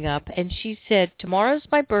coming up, and she said, tomorrow's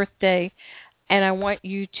my birthday, and I want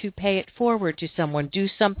you to pay it forward to someone. Do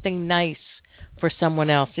something nice for someone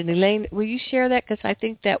else. And, Elaine, will you share that? Because I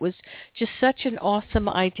think that was just such an awesome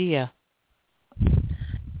idea.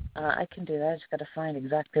 I can do that. I just got to find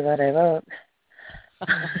exactly what I wrote.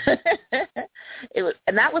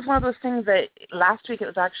 And that was one of those things that last week it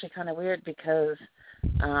was actually kind of weird because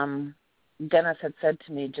Dennis had said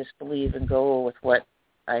to me, just believe and go with what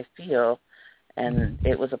I feel, and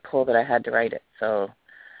it was a pull that I had to write it, so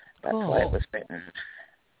that's why it was written.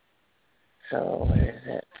 So where is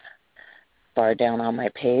it? Far down on my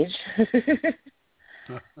page. It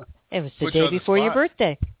was the day before your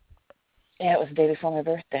birthday. Yeah, it was the day before my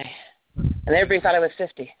birthday. And everybody thought I was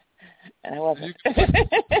 50. And I wasn't.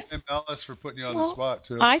 And Alice for putting you on the spot,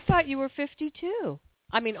 too. I thought you were 52.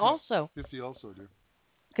 I mean, also. 50 also, dear.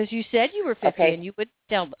 Because you said you were 50 and you would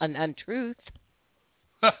tell an untruth.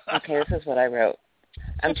 Okay, this is what I wrote.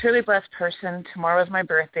 I'm a truly blessed person. Tomorrow is my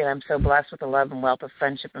birthday, and I'm so blessed with the love and wealth of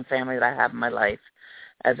friendship and family that I have in my life.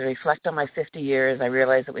 As I reflect on my 50 years, I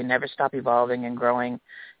realize that we never stop evolving and growing,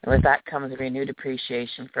 and with that comes a renewed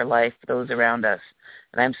appreciation for life, for those around us,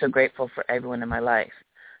 and I'm so grateful for everyone in my life.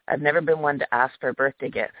 I've never been one to ask for a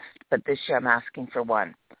birthday gift, but this year I'm asking for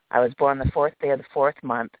one. I was born the 4th day of the 4th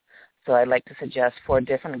month, so I'd like to suggest 4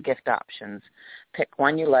 different gift options. Pick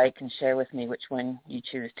one you like and share with me which one you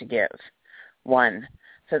choose to give. 1.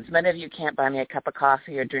 Since many of you can't buy me a cup of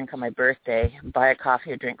coffee or drink on my birthday, buy a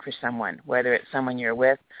coffee or drink for someone, whether it's someone you're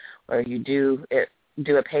with or you do a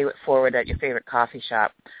pay it forward at your favorite coffee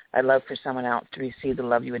shop. I'd love for someone else to receive the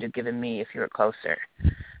love you would have given me if you were closer.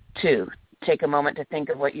 2. Take a moment to think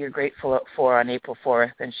of what you're grateful for on April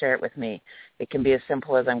 4th and share it with me. It can be as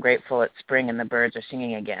simple as I'm grateful it's spring and the birds are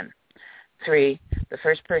singing again. 3. The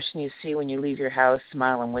first person you see when you leave your house,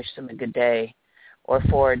 smile and wish them a good day. Or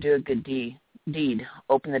 4. Do a good deed.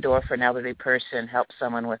 Open the door for an elderly person. Help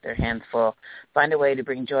someone with their hands full. Find a way to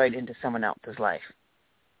bring joy into someone else's life.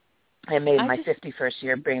 I made my 51st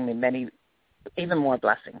year bring me many, even more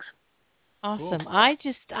blessings. Awesome. Cool. I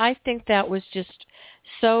think that was just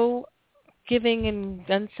so giving and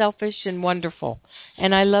unselfish and wonderful.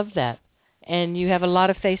 And I love that. And you have a lot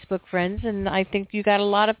of Facebook friends, and I think you got a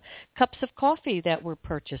lot of cups of coffee that were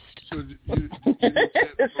purchased. So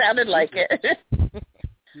it sounded like it.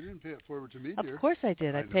 You didn't pay it forward to me, dear. Of course I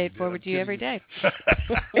did. I pay it forward to you every day.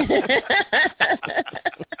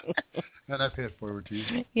 And I pay it forward to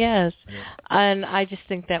you. Yes. Yeah. And I just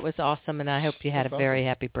think that was awesome, and I hope you had a very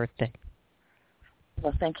happy birthday.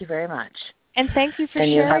 Well, thank you very much. And thank you for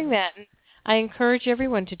sharing that. I encourage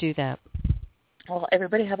everyone to do that. Well,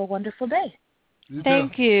 everybody have a wonderful day.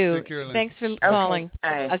 Thank you. Take care, thanks for calling.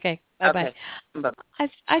 Okay. Bye-bye. Bye-bye.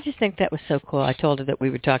 I just think that was so cool. I told her that we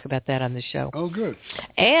would talk about that on the show. Oh, good.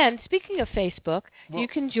 And speaking of Facebook, you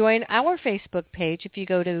can join our Facebook page if you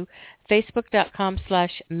go to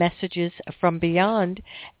facebook.com/messagesfrombeyond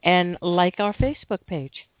and like our Facebook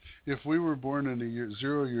page. If we were born in a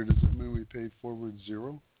 0 year, does that mean we pay forward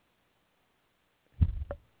 0?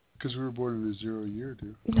 Because we were born in a 0 year,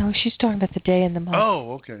 dude. No, she's talking about the day and the month.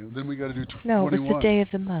 Oh, okay. Then we got to do 21. No, it's the day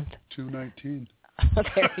of the month. 2/19.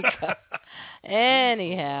 There you go.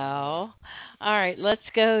 Anyhow, all right, let's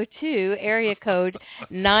go to area code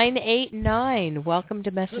 989. Welcome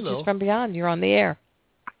to Messages from Beyond. You're on the air.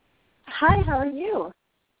 Hi, how are you?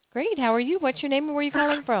 Great. How are you? What's your name and where are you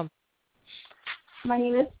calling from? My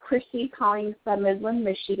name is Chrissy, calling from Midland,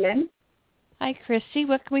 Michigan. Hi, Chrissy.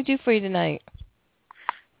 What can we do for you tonight?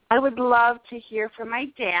 I would love to hear from my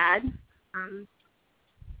dad.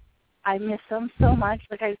 I miss him so much.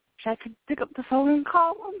 Like I could pick up the phone and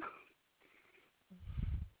call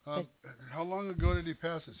him. How long ago did he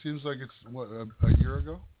pass? It seems like it's, what, a year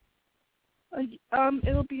ago?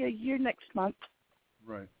 It'll be a year next month.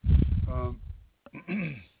 Right. Well,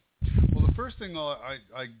 the first thing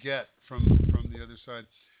I get from the other side,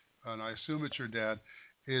 and I assume it's your dad,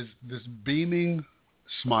 is this beaming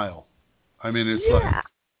smile. I mean, it's like,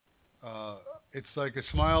 it's like a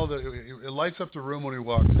smile that it lights up the room when he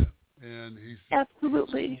walks in, and he's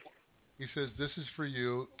absolutely. He says, "This is for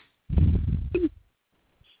you."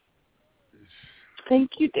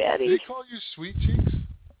 Thank you, Daddy. Did he call you Sweet Cheeks?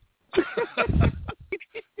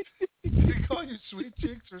 Did he call you Sweet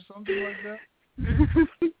Cheeks or something like that?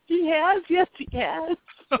 He has. Yes, he has.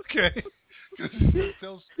 Okay.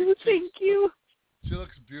 Thank you. She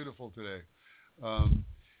looks beautiful today.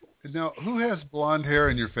 Now, who has blonde hair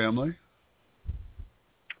in your family?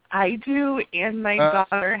 I do, and my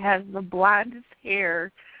daughter has the blondest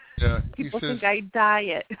hair. Yeah, People think I dye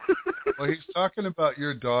it. Well, he's talking about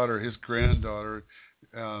your daughter, his granddaughter.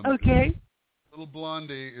 Okay. Little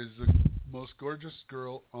Blondie is the most gorgeous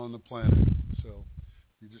girl on the planet, so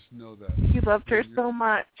you just know that. He loved her so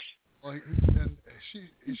much. Well, and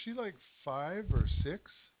is she like 5 or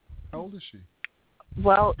 6? How old is she?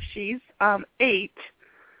 Well, she's 8.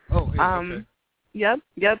 Oh, 8, okay.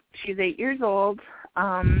 Yep. She's 8 years old.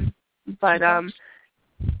 But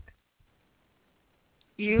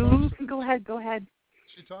you can go ahead.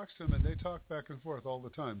 She talks to him, and they talk back and forth all the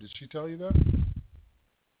time. Did she tell you that?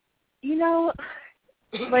 You know,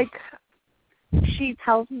 like, she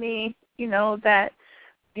tells me, that,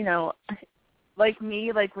 like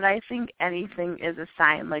me, like when I think anything is a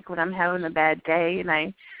sign, like when I'm having a bad day and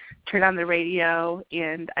I turn on the radio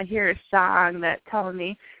and I hear a song that's telling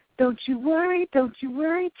me, don't you worry,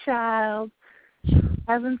 child.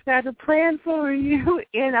 Heaven's got a plan for you.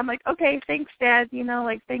 And I'm like, okay, thanks, Dad.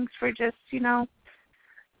 Thanks for just,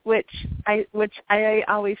 which I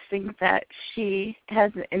always think that she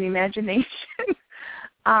has an imagination.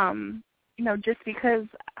 Just because,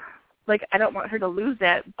 like, I don't want her to lose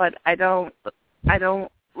that, but I don't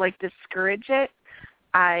like discourage it.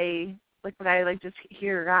 When I just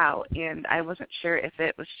hear her out, and I wasn't sure if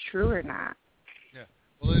it was true or not. Yeah,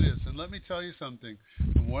 well, it is. And let me tell you something.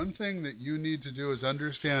 The one thing that you need to do is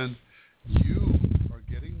understand you are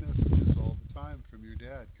getting messages all the time from your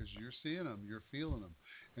dad because you're seeing them, you're feeling them.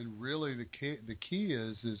 And really the key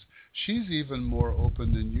is she's even more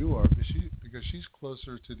open than you are because she's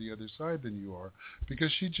closer to the other side than you are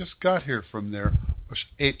because she just got here from there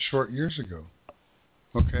 8 short years ago.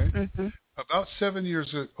 Okay? Mm-hmm. About 7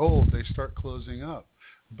 years old, they start closing up.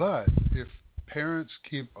 But if parents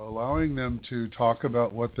keep allowing them to talk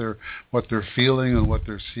about what they're feeling and what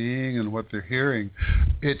they're seeing and what they're hearing,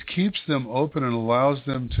 it keeps them open and allows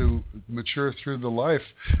them to mature through the life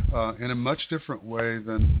in a much different way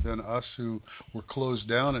than us who were closed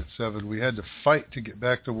down at 7. We had to fight to get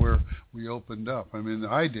back to where we opened up. I mean,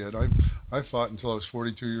 I did. I fought until I was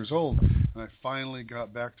 42 years old, and I finally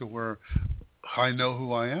got back to where I know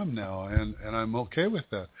who I am now, and I'm okay with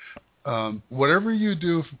that. Whatever you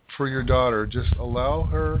do for your daughter, just allow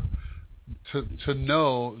her to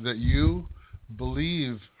know that you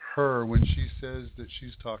believe her when she says that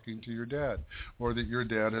she's talking to your dad, or that your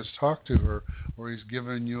dad has talked to her, or he's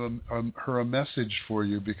given you her a message for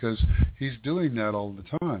you, because he's doing that all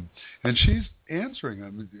the time, and she's answering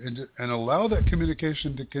them, and allow that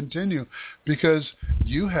communication to continue, because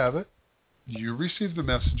you have it. You receive the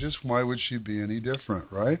messages. Why would she be any different,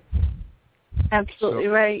 right? Absolutely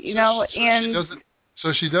right.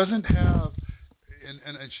 So she doesn't have,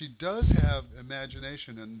 and she does have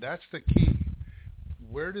imagination, and that's the key.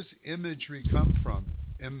 Where does imagery come from?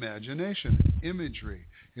 Imagination, imagery.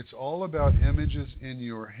 It's all about images in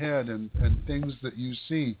your head and things that you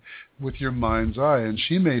see with your mind's eye. And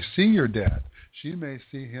she may see your dad. She may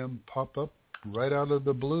see him pop up right out of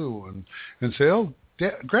the blue and say, "Oh,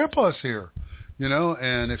 Grandpa's here,"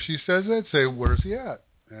 and if she says that, say, "Where's he at?"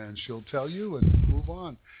 And she'll tell you and move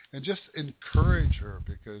on. And just encourage her,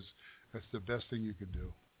 because that's the best thing you can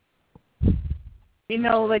do.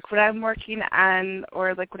 Like what I'm working on,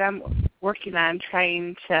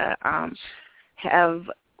 trying to have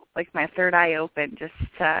like my third eye open, just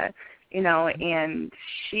to, and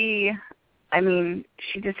she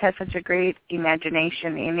just has such a great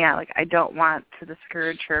imagination, and I don't want to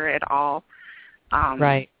discourage her at all.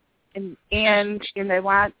 Right. And I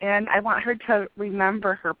want her to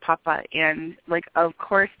remember her papa, and of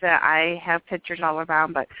course that I have pictures all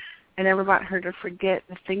around, but I never want her to forget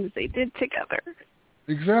the things they did together.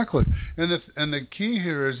 Exactly. And the key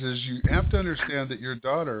here is you have to understand that your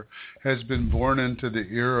daughter has been born into the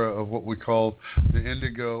era of what we call the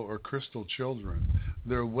indigo or crystal children.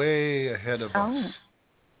 They're way ahead of us.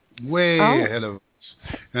 Way ahead of us.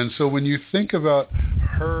 And so when you think about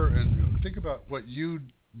her and think about what you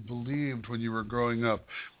believed when you were growing up,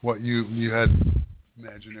 what you had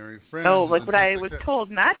imaginary friends. Oh, what I was told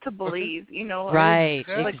not to believe, Right,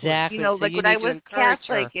 exactly. When I was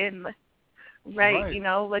Catholic, and right? You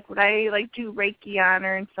know, like would I like do Reiki on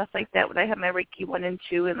her and stuff like that? Would I have my Reiki 1 and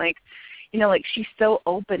 2 and like, you know, like she's so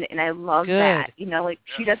open and I love that. You know, like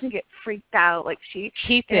she doesn't get freaked out. Like she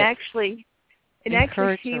actually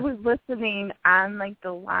she was listening on like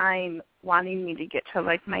the line wanting me to get to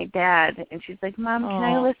like my dad, and she's like, Mom, can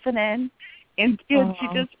I listen in? And she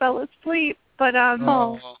just fell asleep. But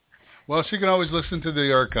well, she can always listen to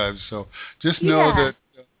the archives, so just know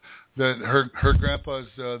that her grandpa's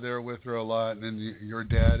there with her a lot, and your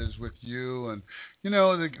dad is with you, and you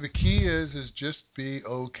know the key is just be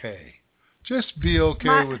okay. Just be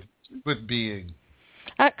okay with being.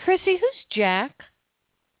 Chrissy, who's Jack?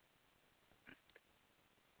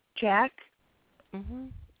 Jack? Mm-hmm.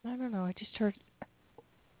 I don't know. I just heard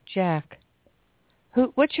Jack.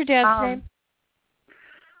 What's your dad's name?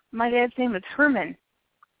 My dad's name is Herman.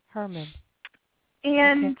 Herman.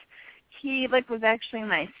 And he was actually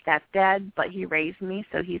my stepdad, but he raised me,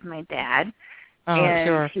 so he's my dad. Oh, and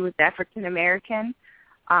sure. He was African American.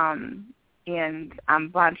 And I'm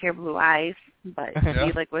blonde hair, blue eyes, but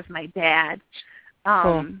he was my dad.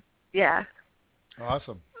 Cool. Yeah.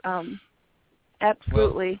 Awesome.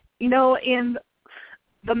 Absolutely. Well, you know, and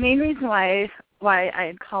the main reason why I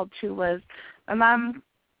had called too was my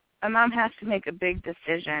mom has to make a big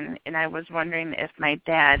decision, and I was wondering if my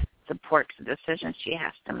dad supports the decision she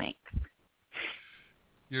has to make.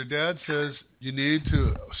 Your dad says you need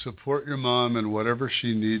to support your mom in whatever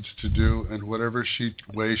she needs to do and whatever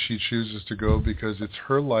way she chooses to go, because it's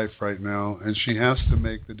her life right now, and she has to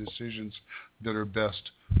make the decisions that are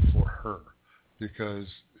best for her, because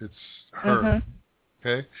it's her. Mm-hmm.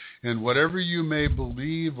 Okay? And whatever you may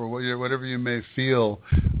believe or whatever you may feel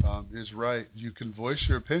is right, you can voice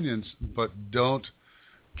your opinions, but don't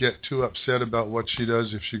get too upset about what she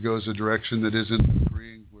does if she goes a direction that isn't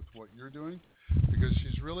agreeing with what you're doing, because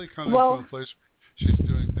she's really coming from a place where she's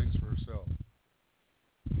doing things for herself.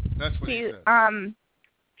 That's what he said.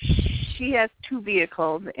 She has 2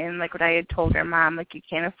 vehicles, and like what I had told her, Mom, like you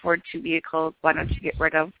can't afford 2 vehicles. Why don't you get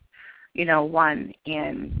rid of, you know, 1?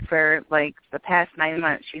 And for like the past 9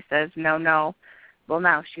 months, she says no. Well,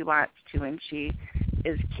 now she wants to, and she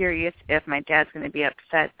is curious if my dad's going to be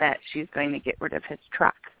upset that she's going to get rid of his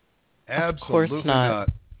truck. Absolutely of course not.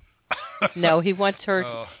 No, he wants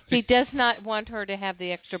her. He does not want her to have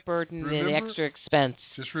the extra burden and the extra expense.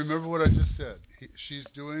 Just remember what I just said. She's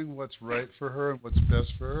doing what's right for her and what's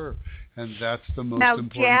best for her, and that's the most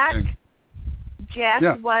important thing. Jack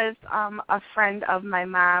was a friend of my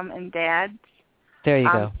mom and dad's. There you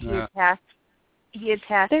go. He had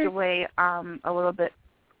passed away a little bit,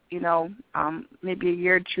 you know, maybe a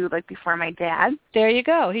year or 2 like before my dad. There you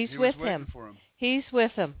go. He's with him. He's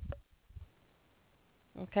with him.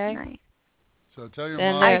 Okay. Nice. So tell your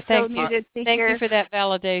mom. Thank you for that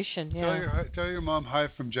validation. Yeah. Tell your mom hi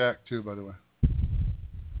from Jack too, by the way.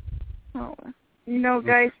 Oh, you know,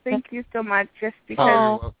 guys, thank you so much. Just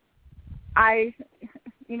because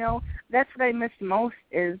you know, that's what I miss most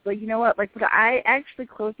is, like, you know what, like, when I actually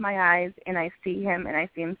close my eyes and I see him and I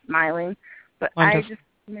see him smiling, but I just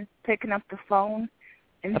miss picking up the phone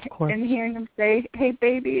and hearing him say, hey,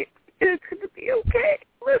 baby, it's going to be okay.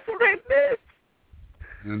 That's what I miss.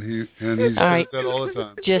 And he says that all the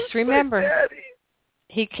time. Just remember,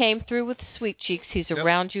 he came through with Sweet Cheeks. He's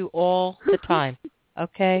around you all the time,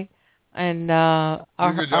 okay? And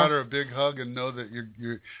give your daughter a big hug and know that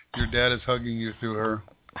your dad is hugging you through her.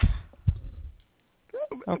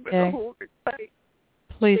 Okay.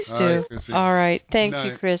 Please do. All right. Thank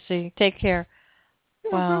you, Chrissy. Take care.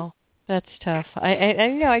 Wow. That's tough. I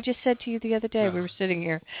know. I just said to you the other day, we were sitting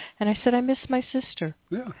here, and I said, I miss my sister.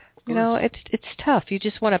 Yeah. You know, it's tough. You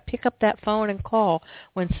just want to pick up that phone and call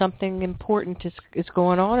when something important is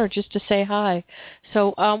going on, or just to say hi.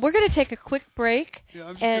 So we're going to take a quick break,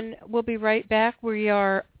 and we'll be right back. We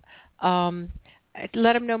are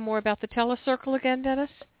let them know more about the telecircle again,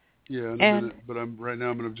 Dennis. Yeah, in a minute, but right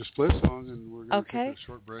now I'm going to just play a song, and we're going to take a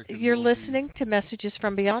short break. You're listening to Messages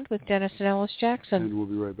from Beyond with Dennis and Ellis Jackson. And we'll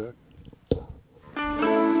be right back.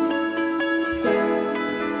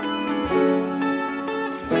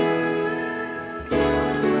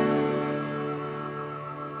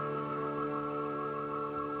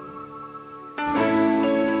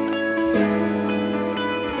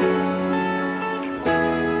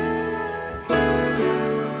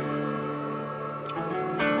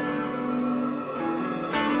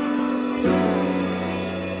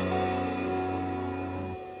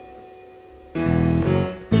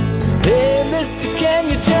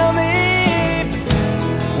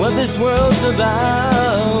 This world's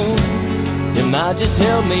about, you might just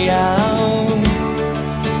help me out.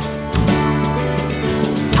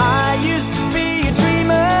 I used to be a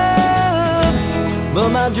dreamer,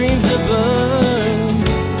 dreams to burn.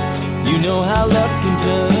 You know how love can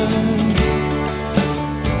turn.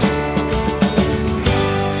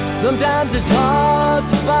 Sometimes it's hard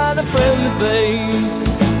to find a friendly face.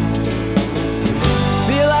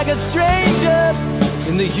 Feel like a stranger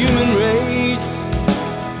in the human race.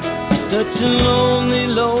 Such a lonely,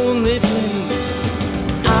 lonely place.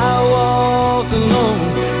 I walk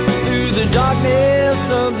alone through the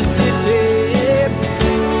darkness of the city.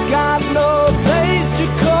 Got no place to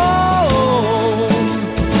call,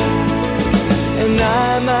 and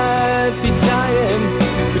I might be dying,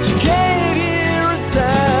 but you can't hear a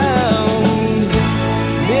sound.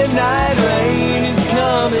 Midnight rain is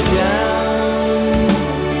coming down.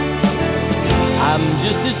 I'm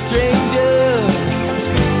just a stranger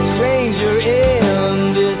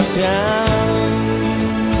in this town.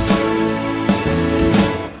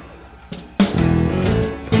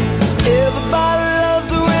 Everybody loves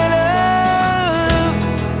the winners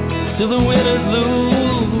till the winners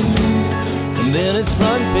lose, and then it's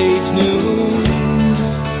front page news.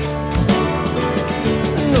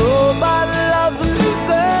 Nobody loves the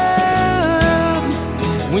losers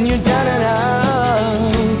when you're down and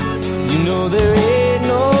out. You know there ain't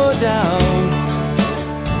no doubt.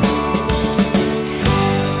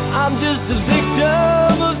 I'm just a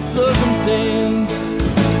victim of circumstance.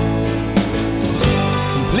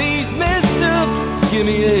 Please, mister, give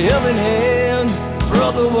me a helping hand.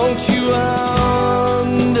 Brother, won't you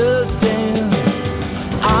understand?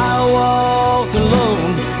 I walk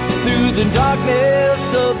alone through the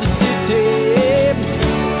darkness of the city.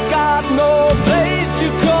 Got no place to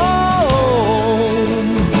call,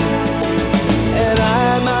 and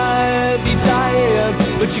I might be dying,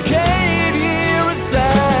 but you can't hear a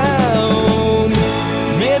sound.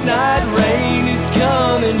 Midnight rain is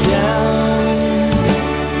coming down.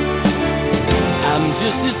 I'm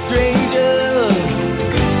just a stranger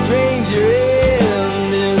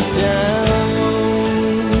in this town.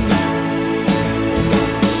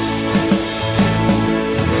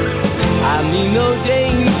 I mean no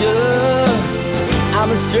danger,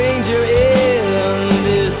 I'm a stranger in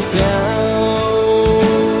this town.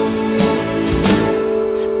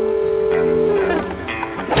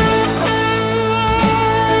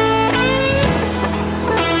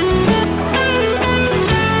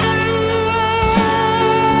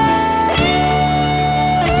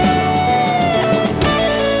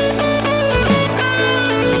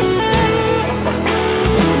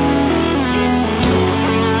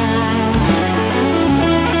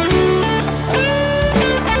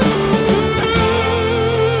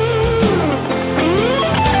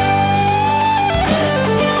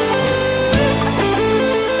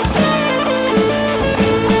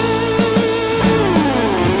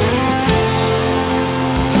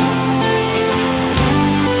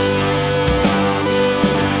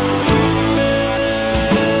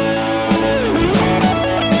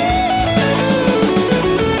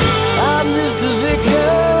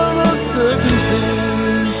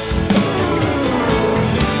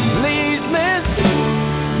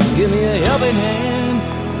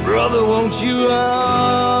 Brother, won't you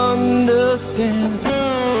understand?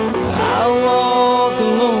 I walk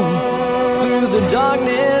alone through the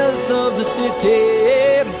darkness of the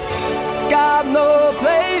city. Got no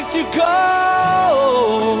place to go,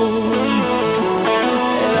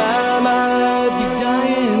 and I might be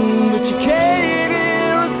dying, but you can't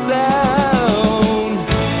hear a sound.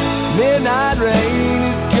 Midnight rain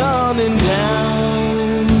is coming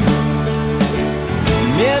down.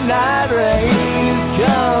 Midnight rain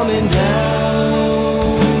coming down.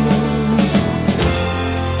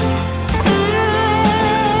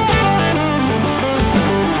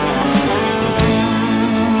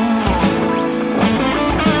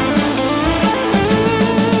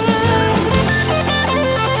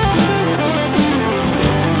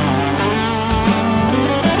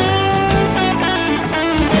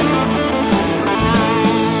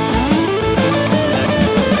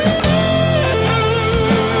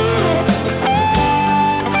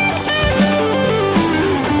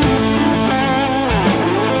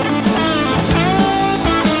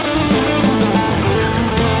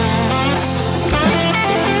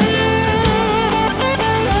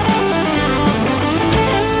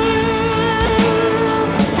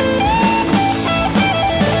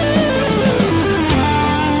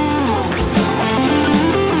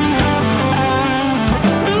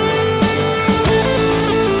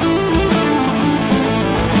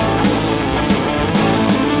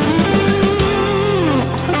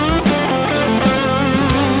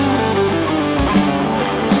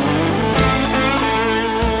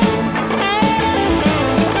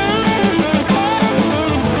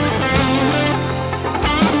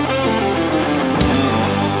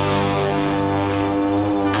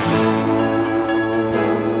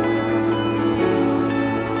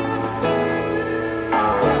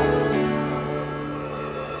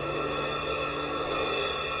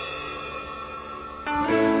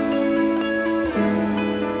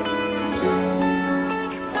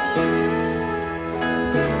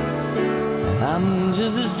 I'm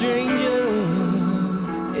just a stranger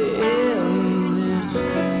in this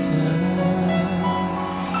town.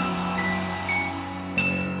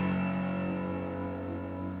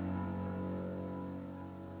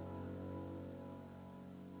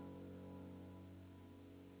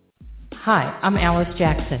 Hi, I'm Alice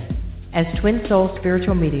Jackson. As Twin Soul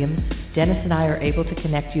spiritual mediums, Dennis and I are able to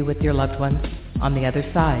connect you with your loved ones on the other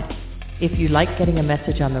side. If you like getting a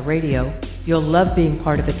message on the radio, you'll love being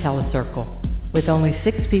part of a telecircle. With only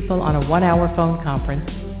 6 people on a 1-hour phone conference,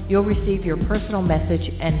 you'll receive your personal message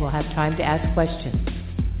and will have time to ask questions.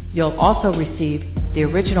 You'll also receive the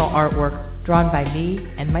original artwork drawn by me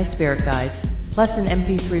and my spirit guides, plus an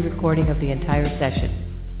MP3 recording of the entire session.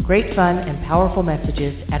 Great fun and powerful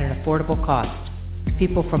messages at an affordable cost.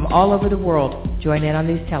 People from all over the world join in on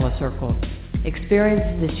these telecircles.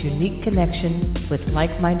 Experience this unique connection with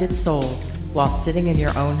like-minded souls while sitting in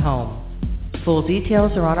your own home. Full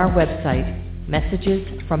details are on our website,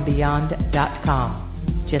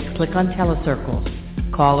 messagesfrombeyond.com. Just click on telecircles.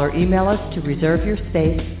 Call or email us to reserve your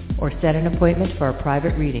space or set an appointment for a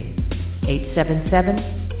private reading.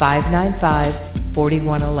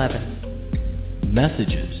 877-595-4111.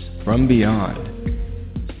 Messages from Beyond.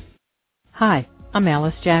 Hi, I'm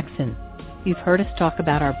Alice Jackson. You've heard us talk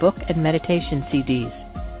about our book and meditation CDs.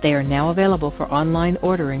 They are now available for online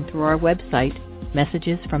ordering through our website,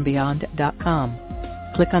 messagesfrombeyond.com.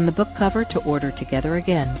 Click on the book cover to order Together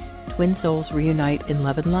Again, Twin Souls Reunite in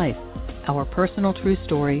Love and Life, our personal true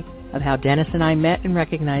story of how Dennis and I met and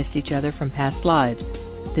recognized each other from past lives.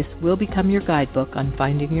 This will become your guidebook on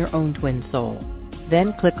finding your own twin soul.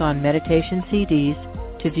 Then click on Meditation CDs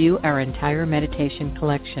to view our entire meditation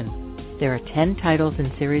collection. There are 10 titles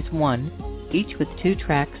in Series 1, each with 2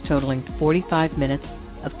 tracks totaling 45 minutes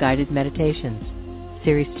of guided meditations.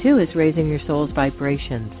 Series 2 is Raising Your Soul's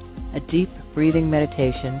Vibrations, a deep breathing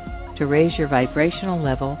meditation to raise your vibrational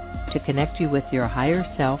level to connect you with your higher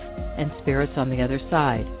self and spirits on the other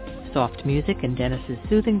side. Soft music and Dennis's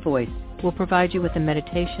soothing voice will provide you with a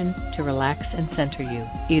meditation to relax and center you,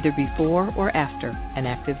 either before or after an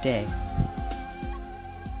active day.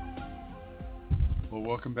 Well,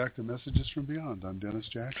 welcome back to Messages from Beyond. I'm Dennis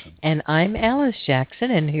Jackson. And I'm Alice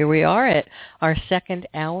Jackson, and here we are at our second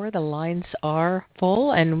hour. The lines are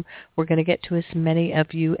full, and we're going to get to as many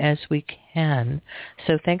of you as we can.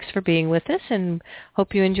 So thanks for being with us, and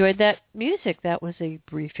hope you enjoyed that music. That was a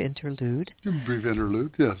brief interlude. Brief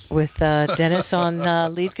interlude, yes. With Dennis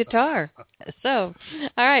on lead guitar. So,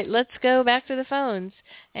 all right, let's go back to the phones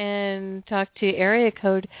and talk to area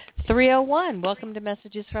code 301. Welcome to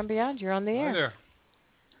Messages from Beyond. You're on the air. Hi there.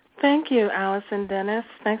 Thank you, Alice and Dennis.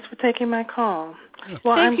 Thanks for taking my call.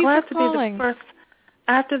 Well, I'm glad to be the first.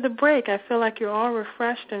 After the break, I feel like you're all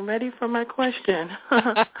refreshed and ready for my question.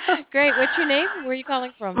 Great. What's your name? Where are you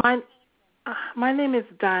calling from? My name is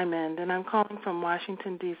Diamond, and I'm calling from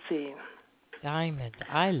Washington, D.C. Diamond.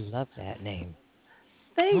 I love that name.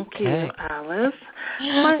 Thank you, Alice.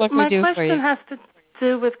 What can we do my for you? question has to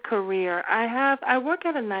do with career. I work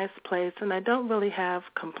at a nice place, and I don't really have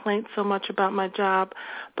complaints so much about my job,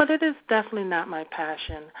 but it is definitely not my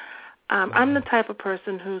passion. I'm the type of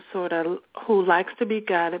person who likes to be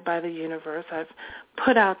guided by the universe. I've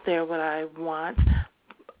put out there what I want.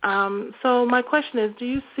 So my question is, do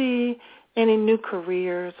you see any new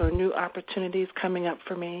careers or new opportunities coming up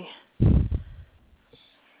for me?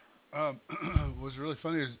 What was really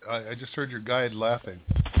funny is I just heard your guide laughing.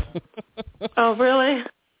 Oh, really?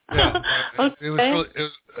 Yeah, okay.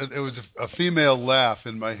 It was a female laugh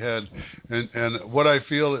in my head, and what I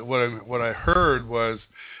heard was,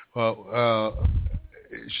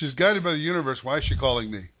 she's guided by the universe. Why is she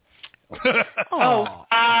calling me? Oh,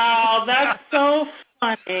 wow, that's so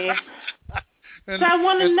funny. So I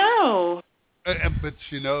want to know. But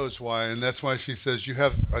she knows why, and that's why she says you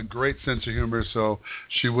have a great sense of humor. So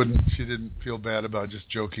she didn't feel bad about just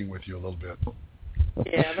joking with you a little bit.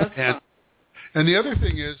 Yeah, that's fun. And the other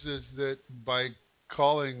thing is that by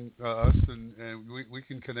calling us, and we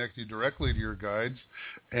can connect you directly to your guides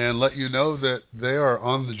and let you know that they are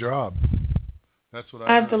on the job. That's what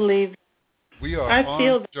I believe. We are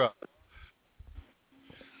on the job.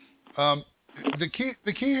 The key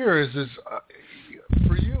here is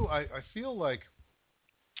for you. I feel like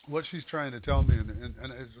what she's trying to tell me, and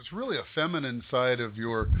it's really a feminine side of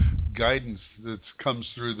your guidance that comes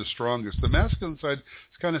through the strongest. The masculine side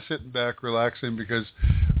is kind of sitting back, relaxing, because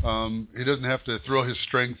he doesn't have to throw his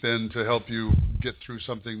strength in to help you get through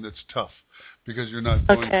something that's tough, because you're not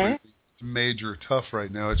going through major tough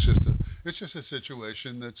right now. It's just a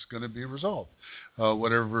situation that's going to be resolved,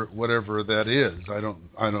 whatever that is.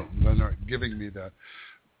 They're not giving me that.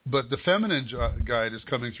 But the feminine guide is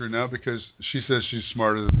coming through now because she says she's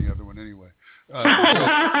smarter than the other one anyway.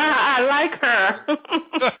 I like her.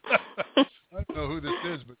 I don't know who this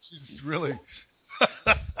is, but she's really...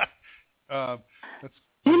 that's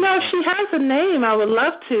you know, she has a name. I would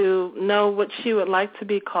love to know what she would like to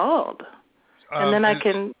be called. And then I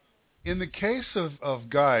can... In the case of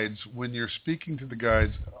guides, when you're speaking to the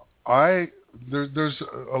guides, there's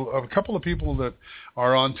a couple of people that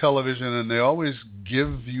are on television, and they always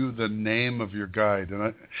give you the name of your guide,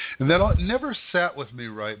 and that never sat with me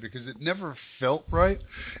right because it never felt right.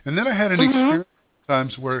 And then I had an experience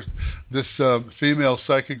times where this female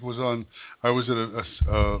psychic was on. I was at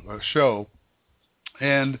a show,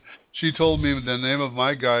 and she told me the name of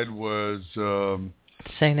my guide was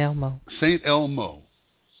Saint Elmo. Saint Elmo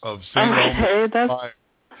of Saint Elmo. That's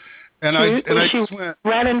and I just went,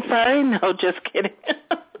 red and furry? No, just kidding.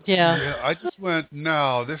 Yeah, I just went,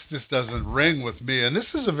 no, this just doesn't ring with me. And this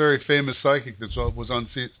is a very famous psychic that was on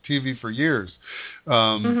TV for years.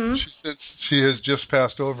 She has just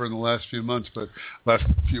passed over in the last few weeks, but last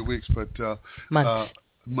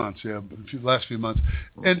few months.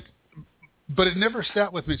 But it never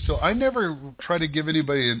sat with me, so I never try to give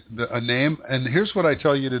anybody a name. And here's what I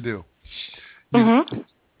tell you to do: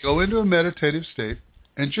 go into a meditative state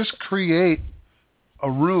and just create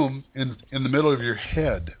a room in the middle of your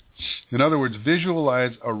head. In other words,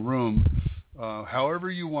 visualize a room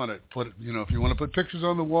however you want it. Put, if you want to put pictures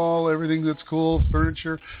on the wall, everything that's cool,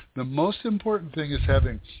 furniture. The most important thing is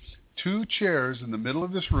having 2 chairs in the middle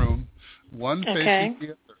of this room, one facing the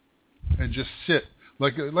other, and just sit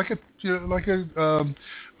like a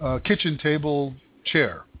kitchen table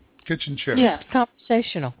chair. Kitchen chair. Yeah,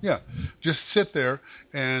 conversational. Yeah, just sit there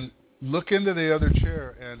and look into the other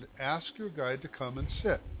chair and ask your guide to come and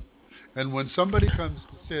sit. And when somebody comes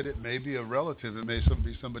to sit, it may be a relative, it may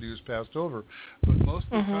be somebody who's passed over, but most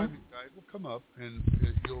of the time your guide will come up and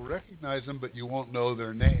you'll recognize them, but you won't know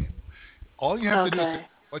their name. All you have to do is say,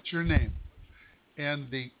 what's your name? And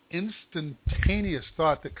the instantaneous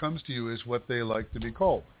thought that comes to you is what they like to be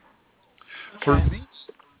called. Okay. For me,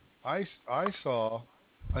 I saw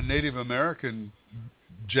a Native American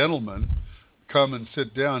gentleman come and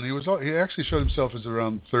sit down. He actually showed himself as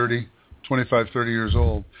around 30 years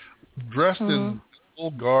old, dressed in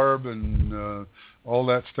full garb and all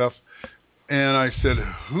that stuff. And I said,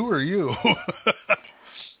 "Who are you?"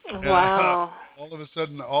 Wow. All of a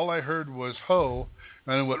sudden, all I heard was "ho,"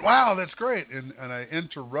 and I went, "Wow, that's great!" And I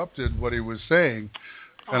interrupted what he was saying,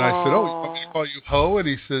 and I said, "Oh, you want me to call you Ho?" And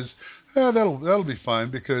he says, "Yeah, that'll be fine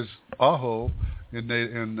because Aho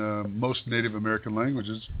in most Native American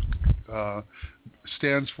languages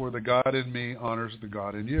stands for the God in me honors the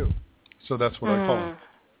God in you." So that's what I call him.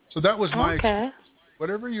 So that was my experience.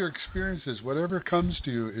 Whatever your experience is, whatever comes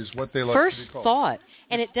to you is what they like First to be called. First thought.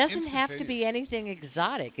 And it doesn't have to be anything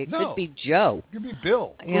exotic. It could be Joe. It could be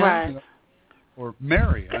Bill. Yeah. Right. Or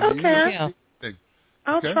Mary. I'll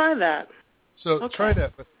try that. So try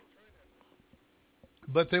that.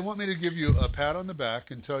 But they want me to give you a pat on the back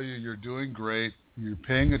and tell you you're doing great, you're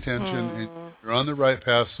paying attention, and you're on the right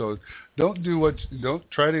path. So don't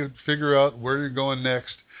try to figure out where you're going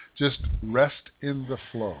next. Just rest in the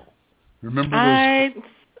flow. Remember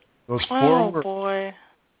those 4 words. Boy.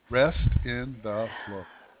 Rest in the flow.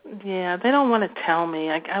 Yeah, they don't want to tell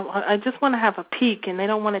me. I just want to have a peek, and they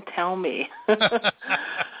don't want to tell me.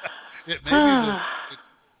 It may be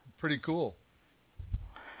pretty cool.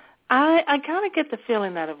 I kind of get the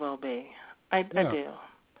feeling that it will be. I do.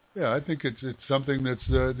 Yeah, I think it's something that's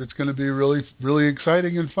going to be really, really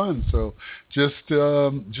exciting and fun. So just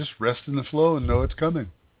rest in the flow and know it's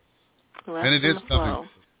coming. And it is coming.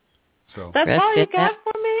 So that's all you got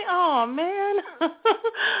for me? Oh man.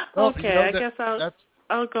 Okay, I guess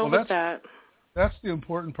I'll go with that. That's the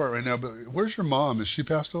important part right now. But where's your mom? Is she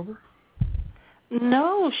passed over?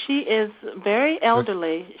 No, she is very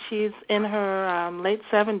elderly. She's in her late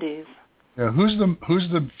 70s. Yeah, who's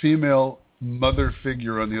the female mother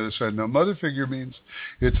figure on the other side? Now, mother figure means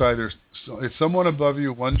it's someone above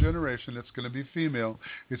you, one generation. It's going to be female.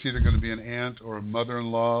 It's either going to be an aunt or a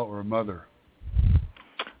mother-in-law or a mother.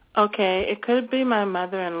 Okay, it could be my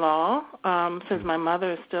mother-in-law, since my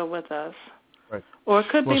mother is still with us. Right. Or it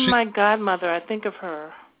could be my godmother. I think of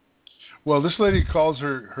her. Well, this lady calls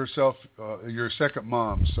herself your second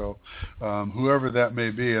mom, so whoever that may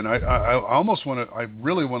be. And I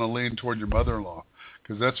really want to lean toward your mother-in-law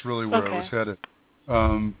because that's really where I was headed.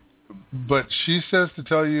 But she says to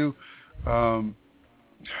tell you,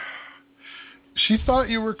 she thought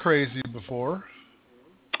you were crazy before.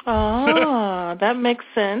 Oh, that makes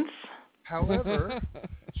sense. However,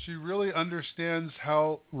 she really understands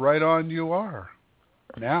how right on you are.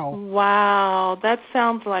 now. Wow, that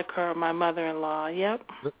sounds like her, my mother-in-law. Yep.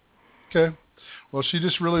 Okay. Well, she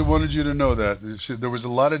just really wanted you to know that. There was a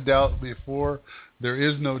lot of doubt before. There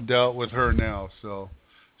is no doubt with her now. So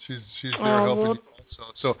she's there helping you.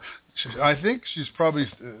 So I think she's probably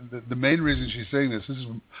the main reason she's saying this. This is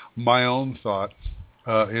my own thought.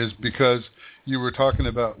 Is because we were talking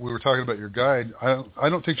about your guide. I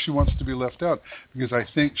don't think she wants to be left out because I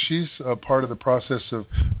think she's a part of the process of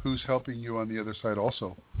who's helping you on the other side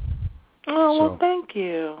also. Oh, well, thank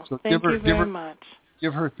you. So thank you very much.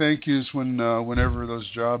 Give her thank yous whenever those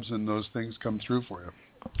jobs and those things come through for you.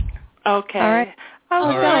 Okay.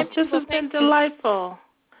 All right. This has been delightful.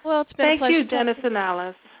 Well, it's been a pleasure. Thank you, Dennis and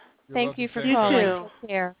Alice. Thank you for calling. You too. Take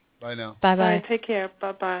care. Bye now. Bye-bye. Take care.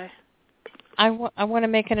 Bye-bye. I want to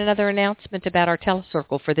make another announcement about our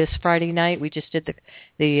telecircle for this Friday night. We just did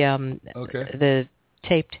the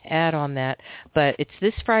taped ad on that, but it's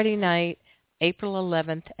this Friday night, April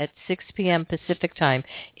 11th at 6 p.m. Pacific time.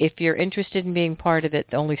 If you're interested in being part of it,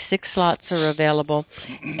 only 6 slots are available,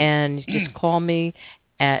 and just call me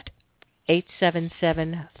at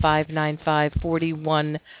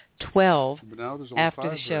 877-595-4112 after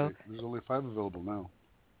the show. There's only 5 available now.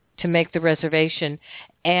 To make the reservation.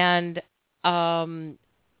 And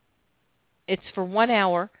it's for 1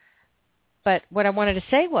 hour. But what I wanted to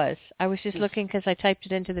say was, I was just looking because I typed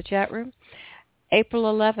it into the chat room. April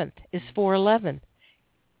 11th is 4/11.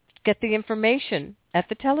 Get the information at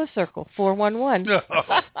the telecircle, 411.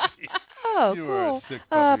 Oh, you cool. Are a sick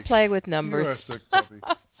puppy. Play with numbers. You are a sick puppy.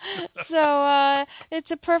 So it's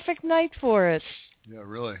a perfect night for it. Yeah,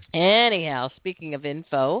 really. Anyhow, speaking of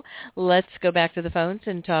info, let's go back to the phones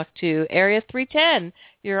and talk to Area 310.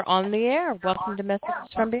 You're on the air. Welcome to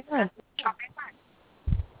Messages from Beyond.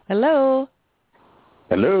 Hello.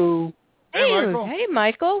 Hello. Hey,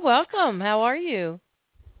 Michael. Welcome. How are you?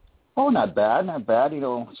 Oh, not bad, not bad.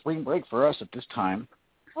 Spring break for us at this time.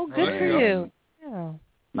 Oh, good for you. Yeah.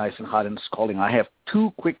 Nice and hot and scalding. I have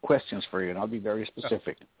 2 quick questions for you, and I'll be very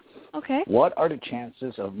specific. Okay. What are the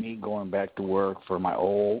chances of me going back to work for my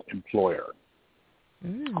old employer?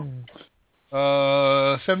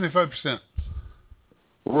 75%.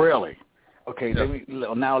 Really? Okay. Yeah. Let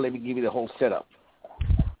me give you the whole setup.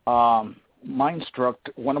 One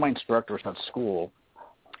of my instructors at school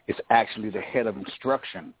is actually the head of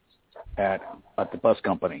instruction at the bus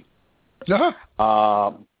company.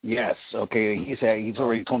 Uh-huh. Yes. Okay. He's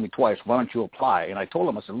already told me twice, why don't you apply? And I told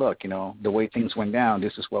him, I said, look, the way things went down,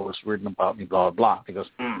 this is what was written about me, blah, blah, blah. He goes,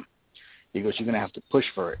 you're going to have to push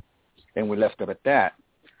for it. And we left it at that.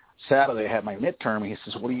 Saturday, I had my midterm, and he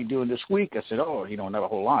says, what are you doing this week? I said, not a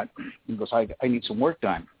whole lot. He goes, I need some work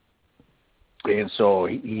done. And so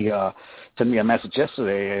he sent me a message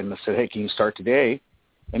yesterday and said, hey, can you start today?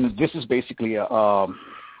 And this is basically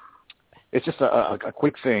it's just a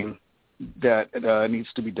quick thing that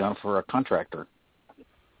needs to be done for a contractor.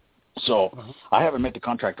 So I haven't met the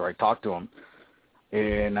contractor. I talked to him,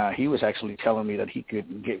 and he was actually telling me that he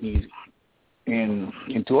could get me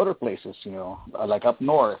into other places, like up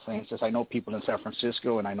north. And he says, I know people in San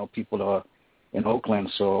Francisco, and I know people in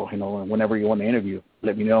Oakland. So, whenever you want to interview,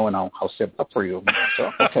 let me know, and I'll step up for you.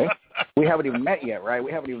 So, okay. We haven't even met yet, right?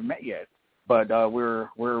 We haven't even met yet. But we're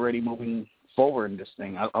already moving forward in this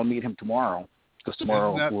thing. I'll meet him tomorrow. Because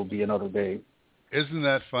tomorrow will be another day. Isn't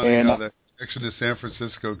that funny how that connection to San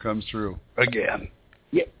Francisco comes through again?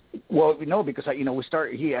 Yeah. Well, because he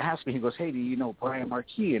asked me, he goes, hey, do you know Brian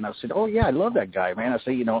Marquis? And I said, oh, yeah, I love that guy, man. I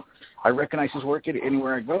said, I recognize his work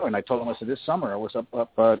anywhere I go. And I told him, I said, this summer I was up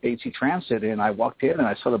at AC Transit, and I walked in and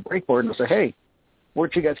I saw the brake board, and I said, hey,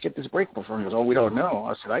 where'd you guys get this brake board from? He goes, oh, we don't know.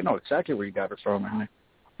 I said, I know exactly where you got it from. And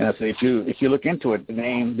I said, if you look into it,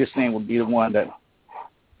 this name would be the one that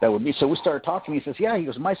would be. So we started talking. He says, yeah. He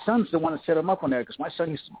goes, my son's the one that set him up on that because my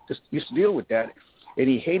son used to deal with that, and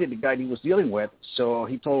he hated the guy he was dealing with. So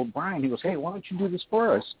he told Brian, he goes, hey, why don't you do this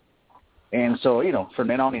for us? And so, from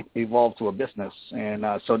then on, it evolved to a business. And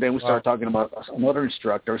so then we started talking about another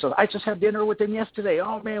instructor. So I just had dinner with him yesterday.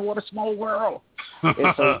 Oh, man, what a small world.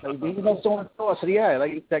 And so you know so-and-so? I said, yeah,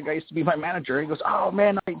 that guy used to be my manager. He goes, oh,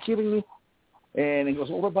 man, are you kidding me? And he goes,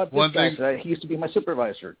 well, what about this guy? I said, he used to be my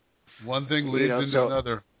supervisor. One thing leads into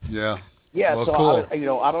another. Yeah. Yeah, well, so cool. I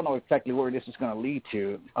don't know exactly where this is going to lead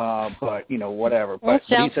to, but whatever. But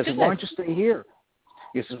he says, why don't you stay here?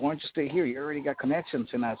 He says, why don't you stay here? You already got connections.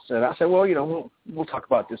 And I said, well, we'll talk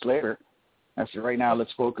about this later. I said, right now,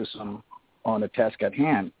 let's focus on the task at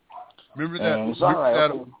hand. Remember that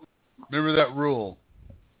rule.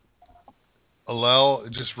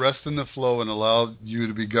 Just rest in the flow and allow you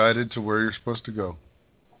to be guided to where you're supposed to go.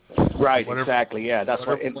 Right, exactly. Yeah, that's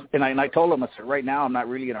right. And I told him, I said, right now I'm not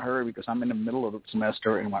really in a hurry because I'm in the middle of the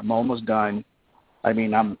semester and I'm almost done. I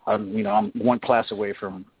mean, I'm one class away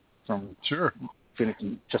from sure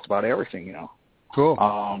finishing just about everything, you know. Cool.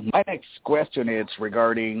 My next question is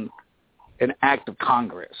regarding an act of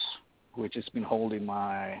Congress, which has been holding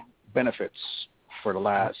my benefits for the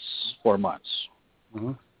last 4 months.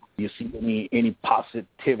 Mm-hmm. Do you see any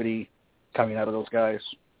positivity coming out of those guys?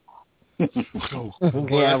 Well,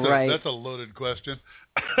 yeah, right. That's a loaded question.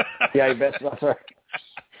 Yeah, I bet that's right.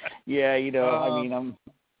 Yeah, you know, I mean,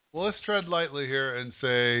 well, let's tread lightly here and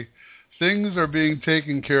say things are being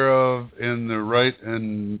taken care of in the right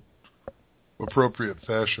and appropriate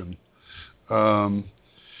fashion.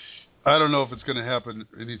 I don't know if it's going to happen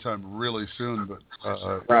anytime really soon, but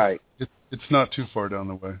right, it's not too far down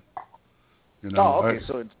the way. You know, oh, okay.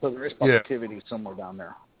 So there is positivity somewhere down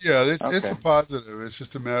there. Yeah, it's a positive. It's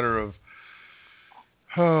just a matter of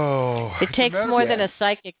it takes more than a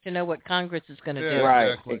psychic to know what Congress is going to do.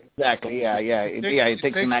 Right, exactly. Yeah. It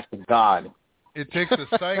takes an act of God. It takes a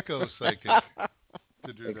psychic to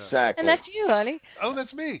do that. Exactly. And that's you, honey. Oh,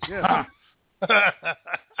 that's me. Yeah.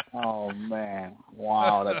 Oh man!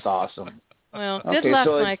 Wow, that's awesome. Well, good luck,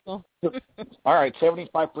 Michael. All right,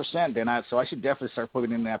 75%. Then so I should definitely start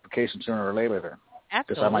putting in the application sooner or later.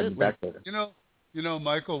 Absolutely. Because I might be back later. You know,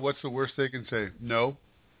 Michael. What's the worst they can say? No.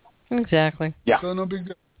 Exactly. Yeah. So no big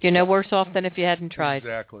deal. You're no worse off than if you hadn't tried.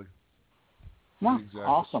 Exactly. Well, exactly.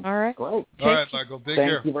 Awesome. All right. Great. All right, Michael. Take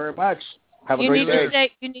care. Thank you very much. Have a great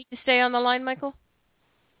day. You need to stay on the line, Michael?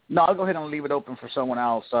 No, I'll go ahead and leave it open for someone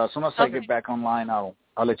else. As soon as I get back online, I'll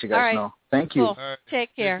let you guys know. Thank you. Cool. All right.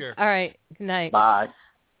 Take care. All right. Good night. Bye.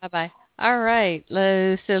 Bye-bye. All right.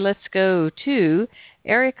 So let's go to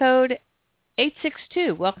area code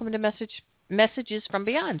 862. Welcome to Messages from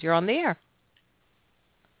Beyond. You're on the air.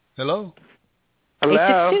 Hello. Hello.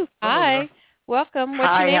 862. Hi. Welcome.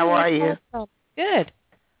 What's your name? How are you? Good.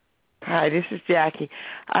 Hi, this is Jackie.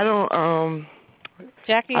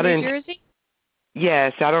 Jackie in New Jersey?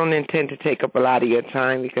 Yes, I don't intend to take up a lot of your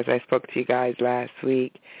time because I spoke to you guys last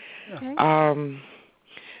week. Okay.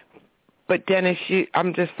 But Dennis,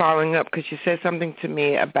 I'm just following up because you said something to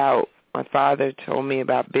me about my father told me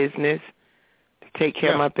about business, to take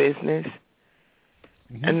care of my business.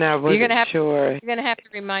 Mm-hmm. And I wasn't sure. You're going to have to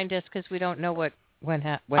remind us because we don't know what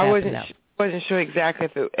happened. I wasn't sure exactly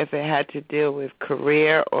if it had to deal with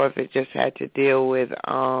career or if it just had to deal with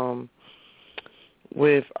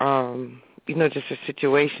just a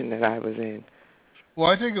situation that I was in. Well,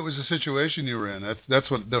 I think it was the situation you were in. That's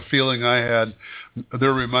what the feeling I had.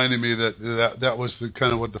 They're reminding me that was the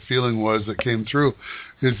kind of what the feeling was that came through,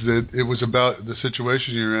 is that it was about the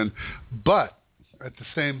situation you're in. But at the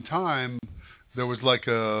same time, there was like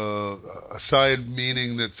a side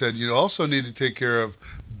meaning that said you also need to take care of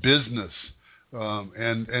business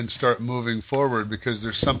and start moving forward because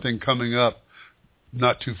there's something coming up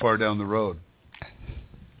not too far down the road.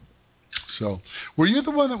 So, were you the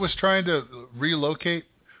one that was trying to relocate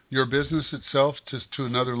your business itself to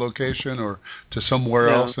another location or to somewhere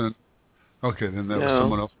else? Okay, then that was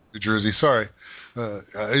someone else in New Jersey. Sorry.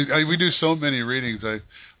 We do so many readings.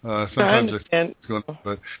 Sometimes it's going on,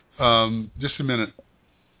 but just a minute.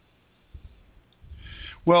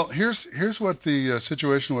 Well, here's what the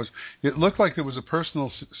situation was. It looked like there was a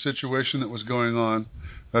personal situation that was going on.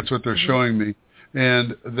 That's what they're showing me.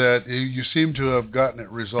 And that you seem to have gotten it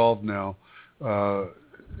resolved now,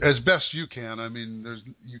 as best you can. I mean,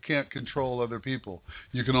 you can't control other people.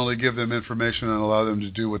 You can only give them information and allow them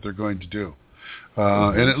to do what they're going to do.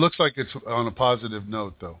 And it looks like it's on a positive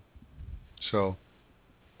note, though. So.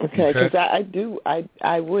 Okay, because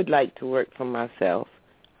I would like to work for myself.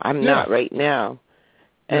 I'm not right now,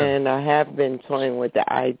 and I have been toying with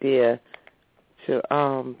the idea to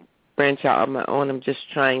branch out on my own. I'm just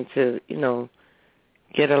trying to,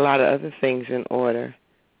 get a lot of other things in order.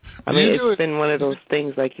 I mean, it's been one of those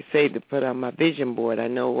things, like you say, to put on my vision board. I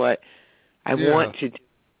know what I want to do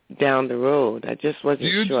down the road. I just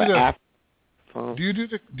wasn't sure after. Do you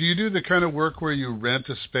do the kind of work where you rent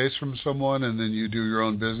a space from someone and then you do your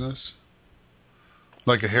own business,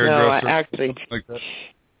 like a hairdresser? No, I actually like that.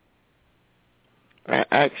 I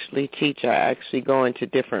actually teach. I actually go into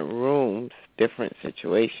different rooms, different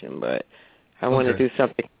situation, but I want to do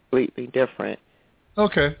something completely different.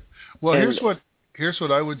 Okay. Well, here's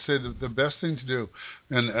what I would say the best thing to do,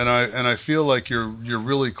 and I feel like you're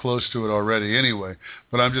really close to it already anyway,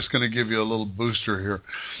 but I'm just going to give you a little booster here.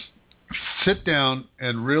 Sit down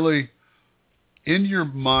and really, in your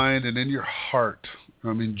mind and in your heart,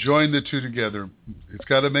 I mean, join the two together. It's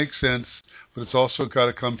got to make sense, but it's also got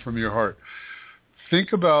to come from your heart.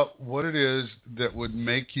 think about what it is that would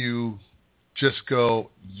make you just go,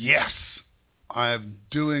 yes, I'm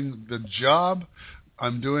doing the job,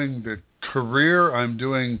 I'm doing the career, I'm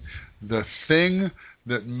doing the thing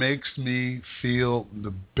that makes me feel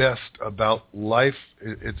the best about life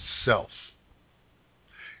itself.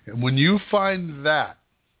 And when you find that,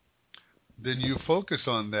 then you focus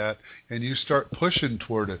on that and you start pushing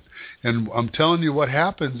toward it. And I'm telling you, what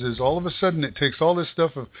happens is all of a sudden it takes all this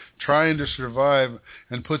stuff of trying to survive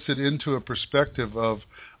and puts it into a perspective of,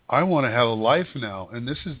 I want to have a life now, and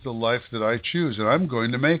this is the life that I choose, and I'm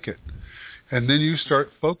going to make it. And then you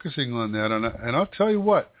start focusing on that, and I'll tell you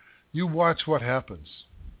what, you watch what happens.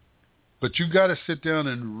 But you got to sit down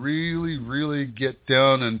and really, really get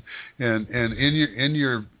down and in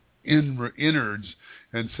your innards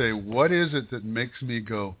and say, what is it that makes me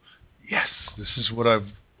go, yes, this is what I've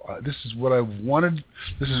wanted.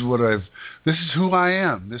 This is who I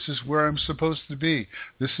am. This is where I'm supposed to be.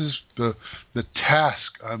 This is the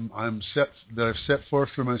task that I've set forth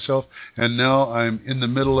for myself, and now I'm in the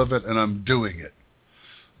middle of it and I'm doing it.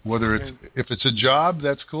 Whether if it's a job,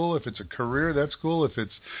 that's cool. If it's a career, that's cool. If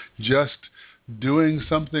it's just doing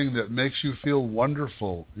something that makes you feel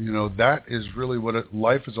wonderful, that is really what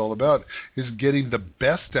life is all about, is getting the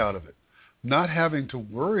best out of it. Not having to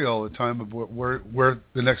worry all the time about where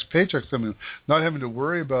the next paycheck's coming. Not having to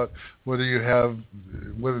worry about whether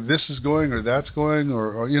this is going or that's going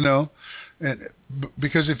or and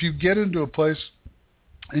because if you get into a place,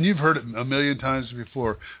 and you've heard it a million times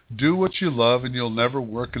before, do what you love and you'll never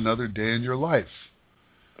work another day in your life.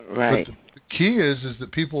 Right. But the key is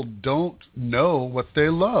that people don't know what they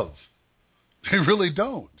love. They really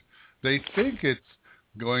don't. They think it's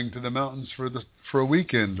going to the mountains for a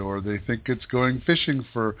weekend, or they think it's going fishing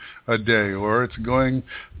for a day, or it's going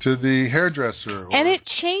to the hairdresser. And it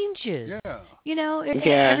changes. Yeah.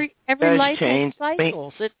 Every life has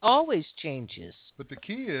cycles. It always changes. But the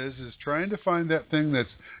key is trying to find that thing that's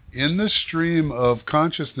in the stream of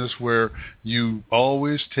consciousness where you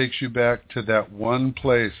always takes you back to that one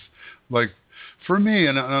place. Like for me,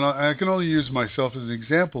 and I can only use myself as an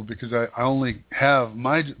example because I only have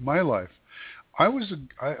my life.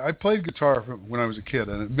 I played guitar when I was a kid,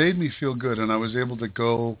 and it made me feel good, and I was able to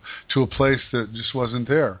go to a place that just wasn't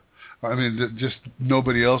there. I mean, that just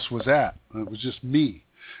nobody else was at. It was just me.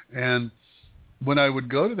 And when I would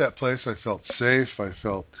go to that place, I felt safe, I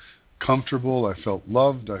felt comfortable, I felt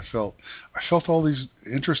loved, I felt all these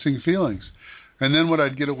interesting feelings. And then when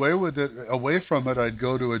I'd get away from it, I'd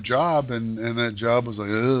go to a job, and that job was like,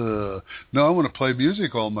 ugh. No, I want to play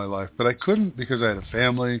music all my life. But I couldn't because I had a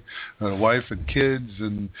family, a wife and kids,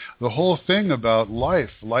 and the whole thing about life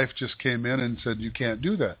just came in and said, you can't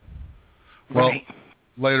do that. Well, right.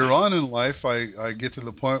 Later on in life, I get to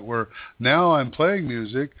the point where now I'm playing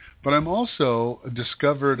music, but I'm also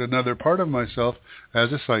discovered another part of myself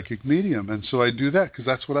as a psychic medium. And so I do that because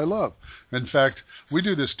that's what I love. In fact, we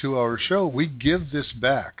do this 2-hour show. We give this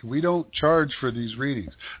back. We don't charge for these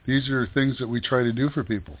readings. These are things that we try to do for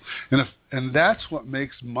people. And that's what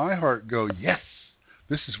makes my heart go, yes,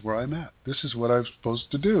 this is where I'm at. This is what I'm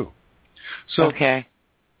supposed to do. So okay.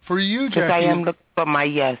 For you, Jackie. Because I am looking for my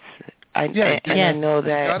yes. I know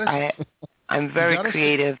that I'm very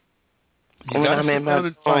creative. And when I'm in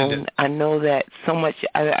my phone, I know that so much.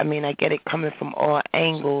 I mean, I get it coming from all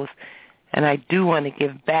angles, and I do want to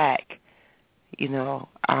give back. The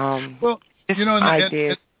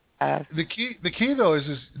key though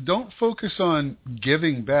is don't focus on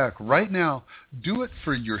giving back right now. Do it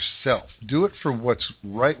for yourself. Do it for what's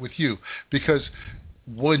right with you, because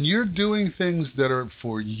when you're doing things that are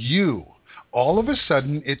for you, all of a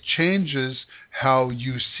sudden it changes how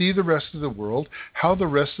you see the rest of the world, how the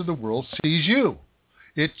rest of the world sees you.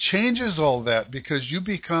 It changes all that because you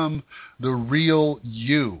become the real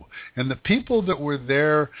you. And the people that were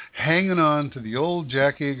there hanging on to the old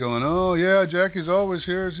Jackie going, oh yeah, Jackie's always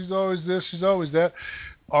here, she's always this, she's always that,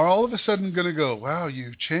 are all of a sudden going to go, wow,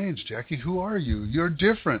 you've changed, Jackie. Who are you? You're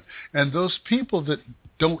different. And those people that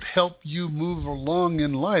don't help you move along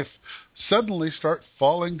in life suddenly start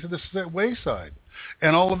falling to the wayside.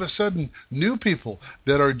 And all of a sudden, new people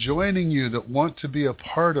that are joining you that want to be a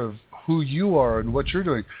part of who you are and what you're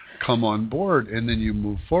doing come on board, and then you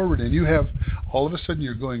move forward, and you have, all of a sudden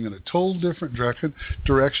you're going in a total different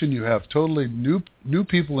direction. You have totally new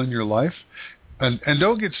people in your life. And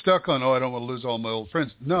don't get stuck on, I don't want to lose all my old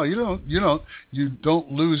friends. No, you don't. You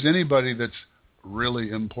don't lose anybody that's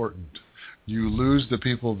really important. You lose the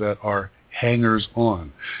people that are hangers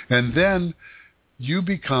on. And then you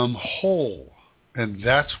become whole. And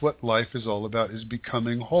that's what life is all about, is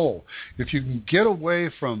becoming whole. If you can get away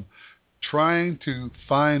from trying to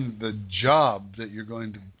find the job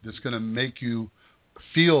that's going to make you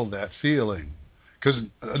feel that feeling. Because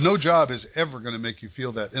no job is ever going to make you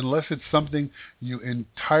feel that unless it's something you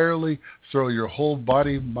entirely throw your whole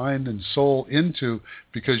body, mind, and soul into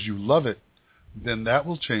because you love it, then that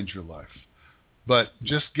will change your life. But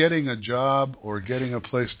just getting a job or getting a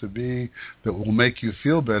place to be that will make you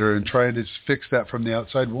feel better and trying to fix that from the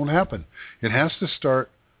outside won't happen. It has to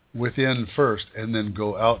start within first and then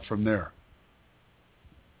go out from there.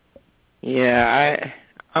 Yeah,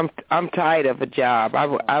 I'm tired of a job. I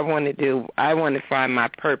want to find my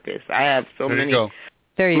purpose. I have so many.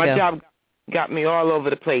 There you go. My job got me all over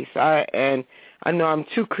the place. And I know I'm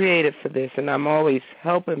too creative for this, and I'm always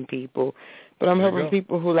helping people, but I'm helping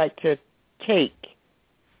people who like to take.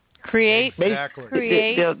 Create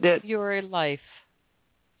your life.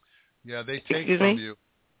 Yeah, they take from you.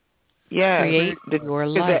 Yeah, create your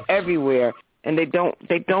life. They're everywhere. And they don't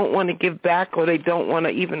want to give back, or they don't want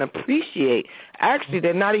to even appreciate. Actually,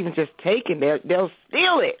 they're not even just taking; they'll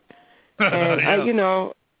steal it. And I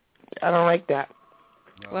don't like that.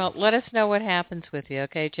 Well, let us know what happens with you,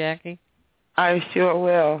 okay, Jackie? I sure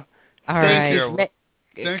will. All right.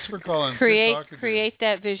 Thanks for calling. Create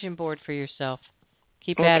that vision board for yourself.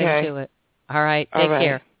 Keep adding to it. All right. Take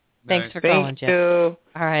care. Thanks for calling, Jackie. All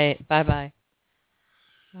right. Bye.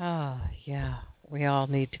 Oh yeah. We all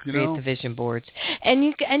need to create the vision boards, and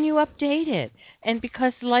you update it, and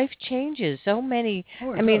because life changes, so many.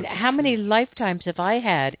 I mean, how many lifetimes have I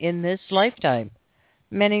had in this lifetime?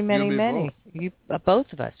 Many. Both. You,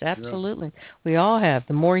 both of us, absolutely. Yeah. We all have.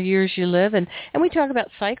 The more years you live, and we talk about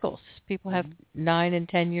cycles. People have 9 and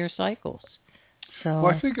 10 year cycles. So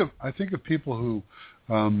well, I think of people who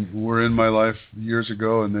were in my life years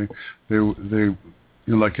ago, and they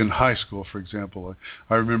like in high school, for example,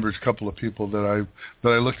 I remember a couple of people that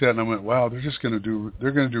I looked at and I went, wow, they're going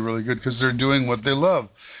to do really good because they're doing what they love.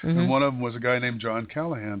 Mm-hmm. And one of them was a guy named John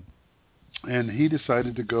Callahan, and he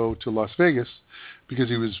decided to go to Las Vegas because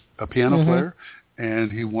he was a piano player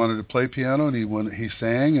and he wanted to play piano, and he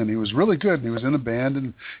sang, and he was really good, and he was in a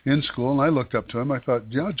band in school, and I looked up to him. I thought,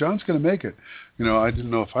 John's going to make it. I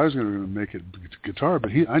didn't know if I was going to make it guitar,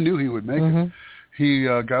 but I knew he would make it. He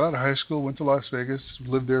got out of high school, went to Las Vegas,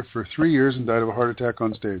 lived there for 3 years, and died of a heart attack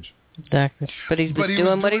on stage. Exactly. But he was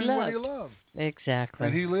doing what he loved. Exactly.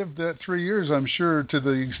 And he lived that 3 years, I'm sure, to the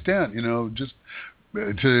extent, just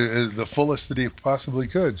to the fullest that he possibly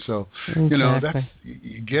could. So, that's,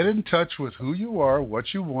 you get in touch with who you are,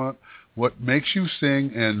 what you want, what makes you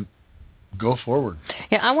sing, and go forward.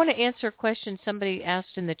 Yeah, I want to answer a question somebody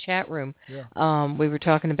asked in the chat room. Yeah. We were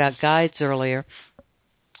talking about guides earlier.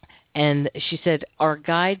 And she said, are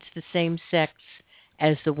guides the same sex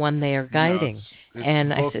as the one they are guiding? No,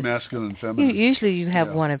 it's both I said, masculine and feminine. Usually you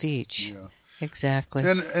have one of each. Yeah. Exactly.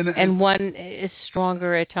 And one is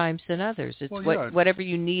stronger at times than others. It's whatever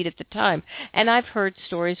you need at the time. And I've heard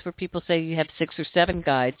stories where people say you have 6 or 7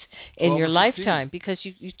 guides in your lifetime because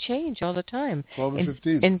you change all the time 12 or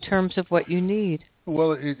 15. In terms of what you need.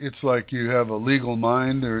 Well, it's like you have a legal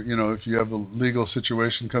mind, or if you have a legal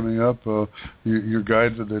situation coming up, your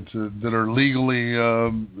guides that are legally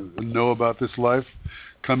know about this life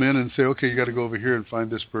come in and say, okay, you got to go over here and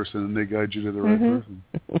find this person, and they guide you to the right person.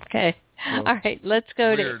 Okay. So, all right, let's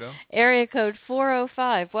go to area code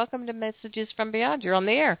 405. Welcome to Messages from Beyond. You're on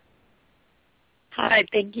the air. Hi,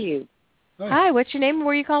 thank you. Hi, what's your name and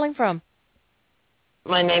where are you calling from?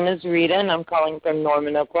 My name is Rita, and I'm calling from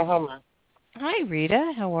Norman, Oklahoma. Hi,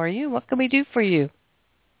 Rita. How are you? What can we do for you?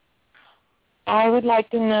 I would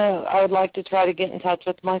like to try to get in touch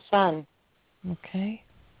with my son. Okay.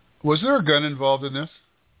 Was there a gun involved in this?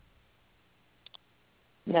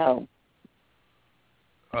 No.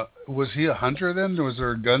 Was he a hunter then? Was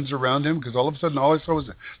there guns around him? Because all of a sudden, all I saw was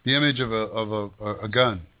the image of a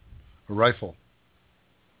gun, a rifle.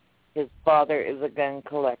 His father is a gun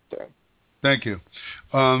collector. Thank you.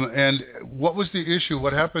 And what was the issue?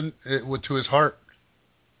 What happened to his heart?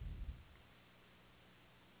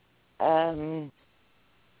 He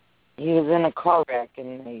was in a car wreck,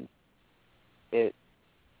 and Did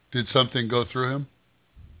something go through him?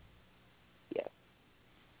 Yes.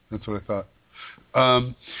 That's what I thought.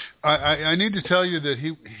 I need to tell you that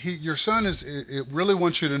your son it really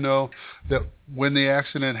wants you to know that when the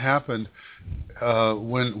accident happened,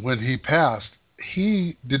 when he passed,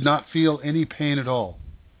 he did not feel any pain at all.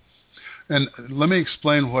 And let me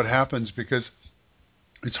explain what happens, because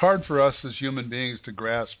it's hard for us as human beings to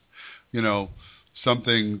grasp,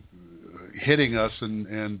 something hitting us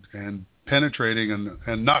and penetrating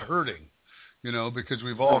and not hurting, because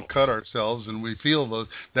we've all cut ourselves and we feel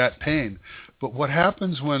that pain. But what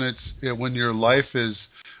happens when your life is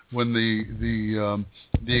when the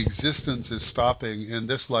existence is stopping in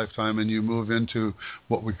this lifetime and you move into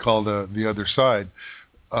what we call the other side.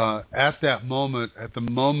 At that moment, at the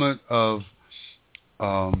moment of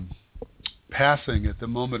passing, at the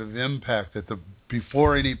moment of impact,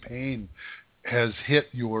 before any pain has hit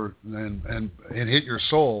and hit your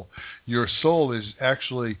soul is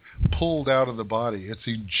actually pulled out of the body. It's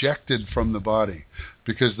ejected from the body,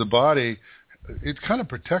 because the body, it kind of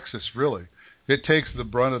protects us, really. It takes the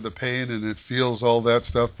brunt of the pain and it feels all that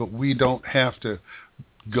stuff, but we don't have to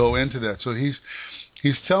go into that. So he's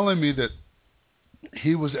telling me that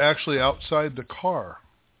he was actually outside the car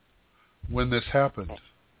when this happened.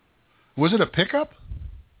 Was it a pickup?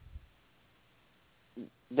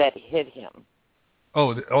 That hit him.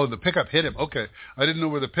 Oh, the pickup hit him. Okay. I didn't know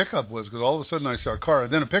where the pickup was, because all of a sudden I saw a car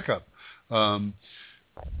and then a pickup.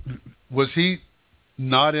 Was he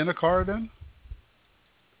not in a car then?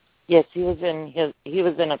 Yes, he was in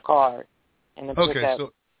a car, and the pickup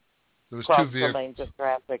so there was crossed two vehicles. the lanes of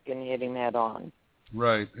traffic and hit him head on.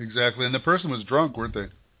 Right, exactly. And the person was drunk, weren't they?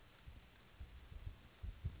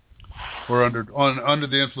 Or under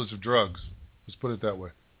the influence of drugs. Let's put it that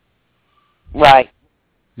way. Right.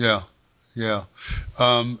 Yeah.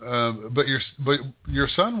 But your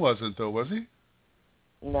son wasn't, though, was he?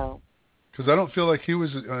 No. Because I don't feel like he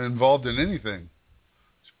was involved in anything.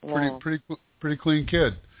 Pretty clean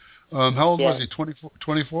kid. How old was he?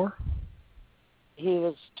 24? He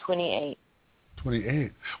was 28.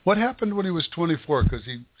 28. What happened when he was 24? Because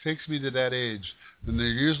he takes me to that age, and there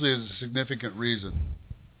usually is a significant reason.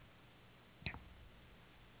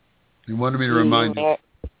 He wanted me to remind you.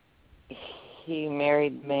 He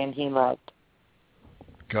married the man he loved.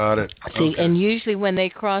 Got it. See, okay. And usually when they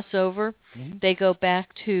cross over, they go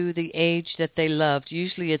back to the age that they loved.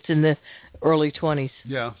 Usually it's in the early 20s.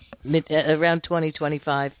 Yeah. Around 20,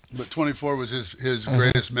 25. But 24 was his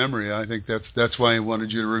greatest memory. I think that's why he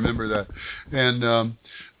wanted you to remember that. And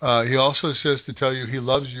he also says to tell you he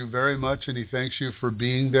loves you very much, and he thanks you for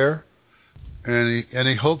being there, and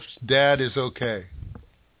he hopes Dad is okay.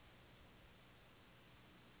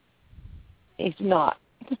 He's not.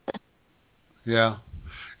 Yeah.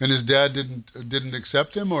 And his dad didn't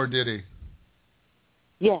accept him, or did he?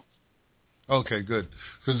 Yes. Okay, good.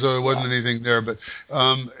 Because there wasn't anything there, but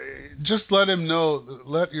just let him know.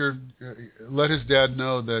 Let his dad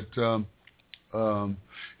know that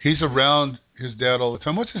he's around his dad all the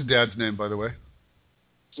time. What's his dad's name, by the way?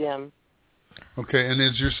 Jim. Okay, and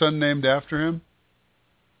is your son named after him?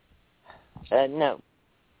 No.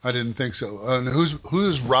 I didn't think so.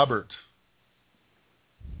 Who's Robert?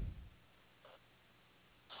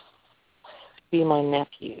 Be my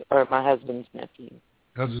nephew, or my husband's nephew.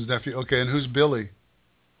 Husband's nephew. Okay, and who's Billy?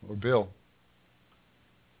 Or Bill?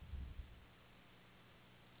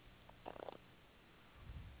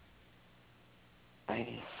 I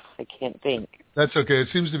can't think. That's okay. It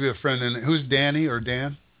seems to be a friend. And who's Danny or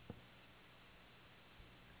Dan?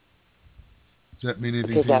 Does that mean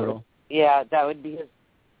anything to you at all? Yeah, that would be his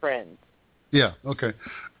friend. Yeah, okay.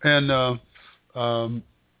 And what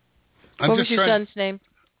was your son's name?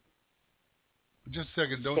 Just a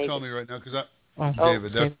second. Don't David. tell me right now, because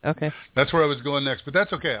David. Okay. That's where I was going next, but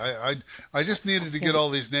that's okay. I just needed to get all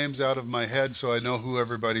these names out of my head so I know who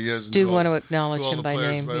everybody is. Do want to acknowledge him by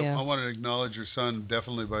name. Yeah. I want to acknowledge your son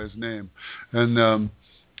definitely by his name. And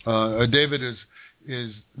David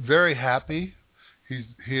is very happy.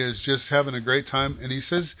 He is just having a great time, and he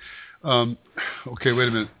says, okay, wait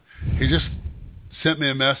a minute. He just sent me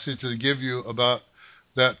a message to give you about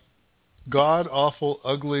that god-awful,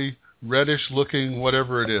 ugly, reddish-looking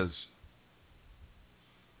whatever it is.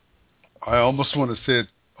 I almost want to sit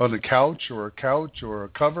on a couch or a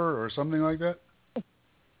cover or something like that.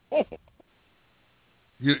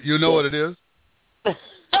 You know what it is?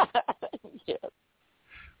 Yes.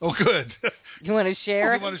 Oh, good. You want to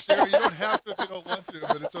share? You want to share? You don't have to if you don't want to,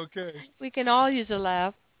 but it's okay. We can all use a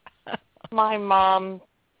laugh. My mom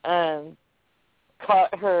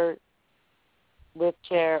caught her lift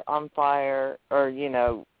chair on fire, or,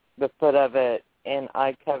 the foot of it, and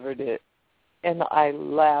I covered it. And I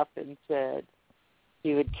laughed and said,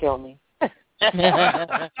 he would kill me.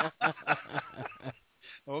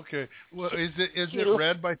 Okay. Well, is it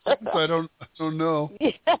red by chance? I don't know.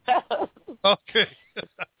 Yes. Okay.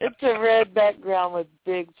 It's a red background with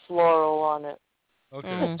big floral on it.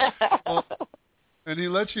 Okay. Well, and he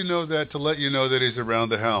lets you know that to let you know that he's around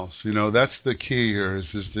the house. That's the key here is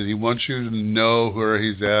that he wants you to know where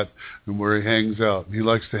he's at and where he hangs out. He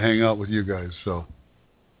likes to hang out with you guys, so.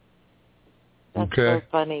 That's okay. so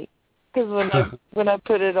funny. Because when I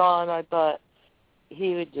put it on, I thought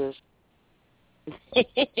he would just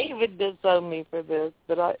He would disown me for this,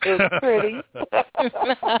 but it's pretty.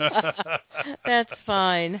 That's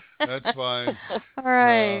fine. That's fine. All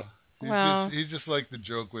right. He just liked to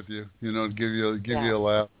joke with you, give you a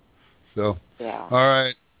laugh. So. Yeah. All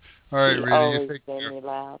right, Rita. Always you take made care. me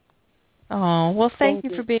laugh. Oh, well, thank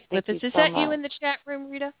you for being with us. Is that so you in the chat room,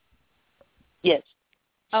 Rita? Yes.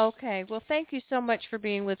 Okay. Well, thank you so much for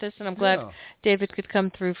being with us, and I'm glad David could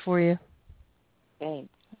come through for you. Thanks.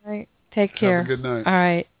 All right. Take care. Have a good night. All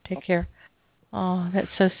right. Take care. Oh, that's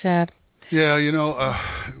so sad. Yeah,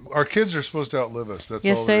 our kids are supposed to outlive us. That's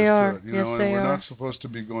yes, all they there are. is to it. Yes, and they we're are. not supposed to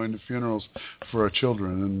be going to funerals for our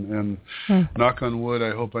children. And knock on wood,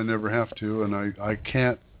 I hope I never have to. And I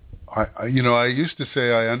can't. I used to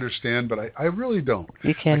say I understand, but I really don't.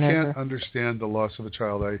 You can I can't understand the loss of a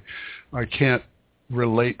child. I can't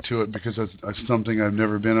relate to it because it's something I've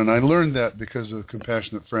never been. And I learned that because of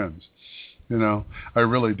Compassionate Friends. I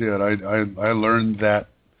really did. I learned that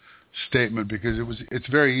statement because it's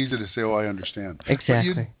very easy to say, I understand.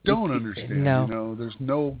 Exactly. But you don't understand. No. There's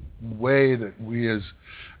no way that we as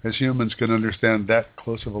humans can understand that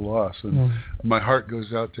close of a loss. And my heart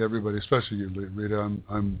goes out to everybody, especially you, Rita.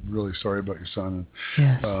 I'm really sorry about your son.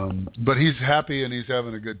 Yes. But he's happy and he's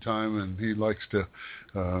having a good time, and he likes to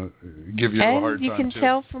give you a hard time. And you can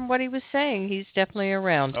tell from what he was saying, he's definitely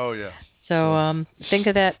around. Oh yeah. So think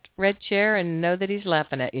of that red chair and know that he's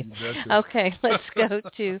laughing at you. Okay, let's go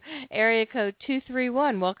to area code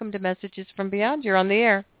 231. Welcome to Messages from Beyond. You're on the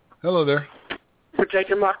air. Hello there. For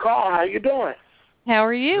taking my call. How you doing? How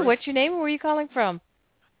are you? Good. What's your name and where are you calling from?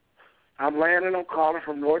 I'm Landon. I'm calling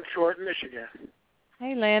from North Shore, Michigan.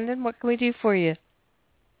 Hey, Landon. What can we do for you?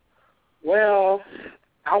 Well,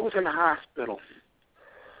 I was in the hospital,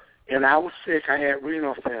 and I was sick. I had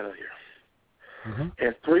renal failure. Mm-hmm.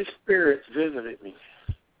 And 3 spirits visited me.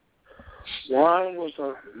 One was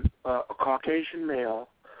a Caucasian male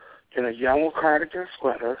in a yellow cardigan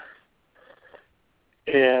sweater,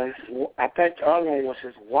 and I think the other one was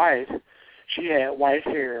his wife. She had white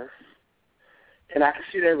hair, and I could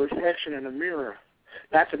see their reflection in the mirror.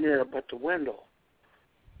 Not the mirror, but the window.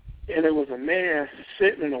 And there was a man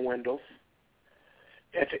sitting in the window,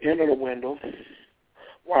 at the end of the window,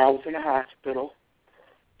 while I was in the hospital.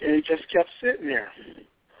 And he just kept sitting there.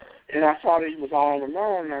 And I thought he was all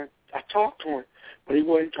alone. And I talked to him, but he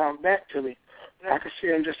wouldn't talk back to me. And I could see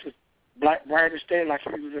him just as bright as day, like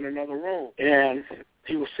he was in another room. And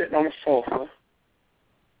he was sitting on the sofa.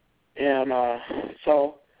 And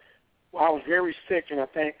so I was very sick, and I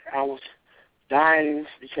think I was dying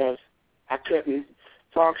because I couldn't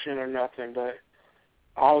function or nothing. But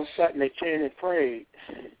all of a sudden they came and prayed.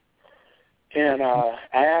 And I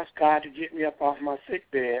asked God to get me up off my sick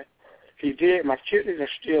bed. He did. My kidneys are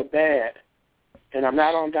still bad, and I'm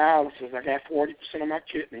not on dialysis. I got 40% of my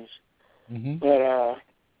kidneys. Mm-hmm. But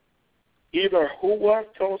either who was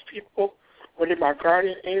those people, were they my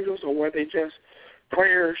guardian angels, or were they just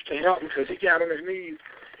prayers to help me? Because he got on his knees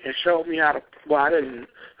and showed me how to, I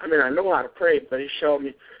know how to pray, but he showed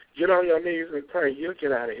me, get on your knees and pray. You'll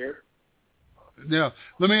get out of here. Now,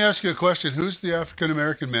 let me ask you a question. Who's the African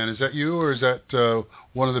American man? Is that you, or is that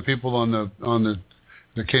one of the people on the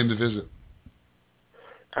that came to visit?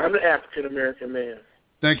 I'm the African American man.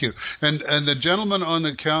 Thank you. And the gentleman on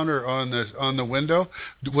the counter on the window,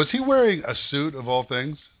 was he wearing a suit of all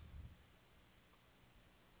things?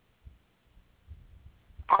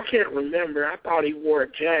 I can't remember. I thought he wore a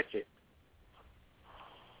jacket.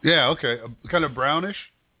 Yeah. Okay. Kind of brownish.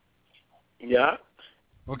 Yeah.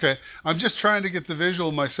 Okay, I'm just trying to get the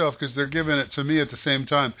visual myself because they're giving it to me at the same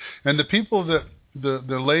time. And the people that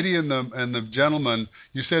the lady and the gentleman,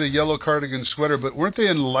 you said a yellow cardigan sweater, but weren't they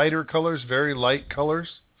in lighter colors, very light colors,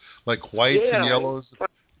 like whites and yellows?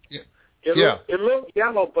 It looked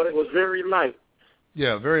yellow, but it was very light.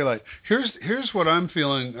 Yeah, very light. Here's what I'm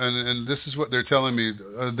feeling, and this is what they're telling me,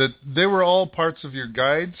 that they were all parts of your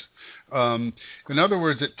guides. In other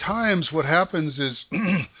words, at times what happens is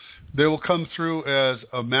they will come through as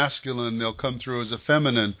a masculine, they'll come through as a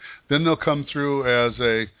feminine, then they'll come through as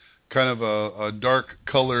a kind of a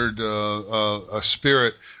dark-colored a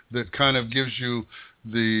spirit that kind of gives you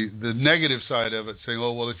the negative side of it, saying,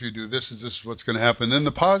 oh, well, if you do this is what's going to happen. Then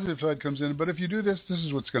the positive side comes in, but if you do this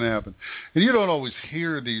is what's going to happen. And you don't always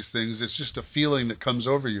hear these things. It's just a feeling that comes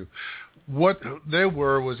over you. What they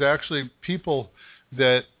were was actually people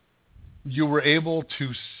that you were able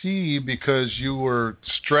to see because you were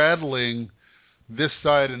straddling this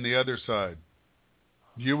side and the other side.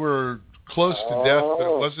 You were close to death,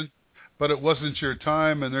 but it wasn't your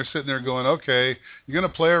time, and they're sitting there going, okay, you're going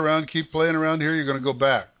to play around, keep playing around here, you're going to go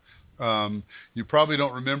back. You probably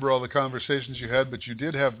don't remember all the conversations you had, but you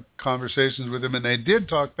did have conversations with him, and they did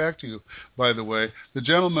talk back to you. By the way, the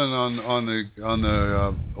gentleman on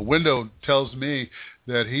the window tells me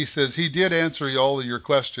that he says he did answer all of your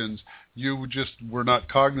questions. You just were not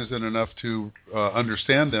cognizant enough to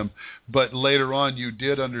understand them, but later on you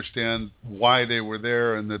did understand why they were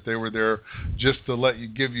there, and that they were there just to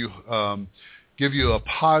give you a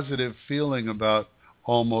positive feeling about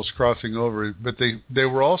almost crossing over. But they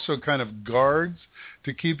were also kind of guards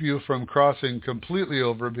to keep you from crossing completely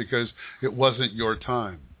over because it wasn't your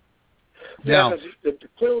time. Yeah, now,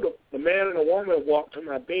 the man and the woman walked to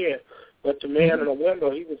my bed, but the man in the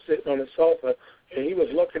window, he was sitting on the sofa, and he was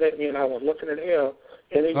looking at me, and I was looking at him,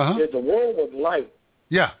 and the room was light.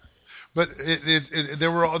 Yeah, but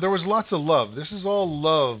there was lots of love. This is all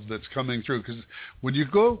love that's coming through, because when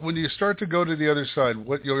you start to go to the other side,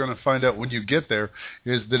 what you're going to find out when you get there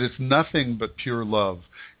is that it's nothing but pure love.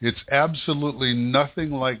 It's absolutely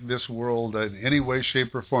nothing like this world in any way,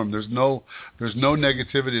 shape, or form. There's no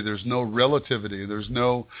negativity. There's no relativity. It is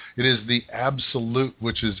the absolute,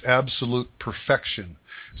 which is absolute perfection.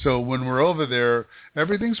 So when we're over there,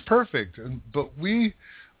 everything's perfect. But we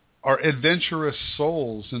are adventurous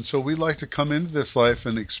souls, and so we like to come into this life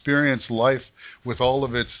and experience life with all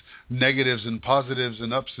of its negatives and positives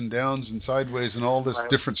and ups and downs and sideways and all this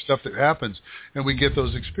different stuff that happens, and we get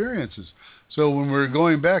those experiences. So when we're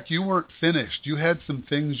going back, you weren't finished. You had some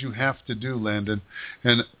things you have to do, Landon,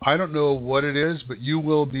 and I don't know what it is, but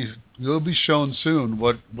you'll be shown soon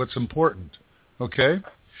what's important. Okay?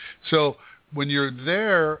 So when you're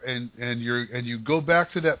there and you go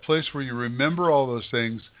back to that place where you remember all those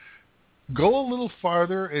things, go a little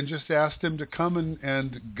farther and just ask them to come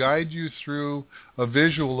and guide you through a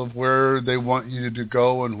visual of where they want you to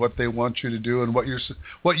go and what they want you to do and what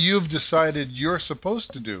you've decided you're supposed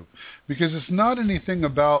to do. Because it's not anything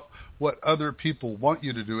about what other people want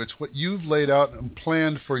you to do. It's what you've laid out and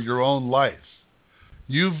planned for your own life.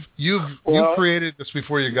 You created this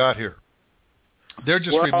before you got here. They're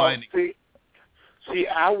just reminding you. See,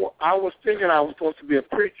 I was thinking I was supposed to be a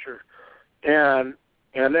preacher, and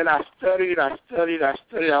then I studied. I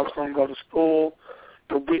was going to go to school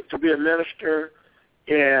to be a minister,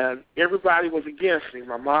 and everybody was against me.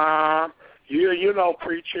 My mom, you know,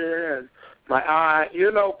 preacher, and my aunt,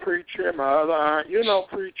 you know, preacher, and my other aunt, you know,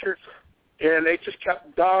 preacher, and they just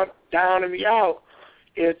kept downing me out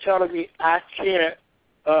and telling me I can't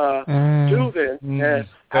do this. And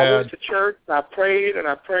I went to church, and I prayed,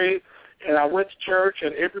 and I went to church,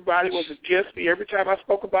 and everybody was against me. Every time I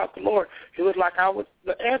spoke about the Lord, it was like I was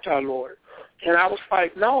the anti-Lord. And I was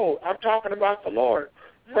like, no, I'm talking about the Lord.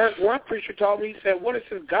 One preacher told me, he said, what is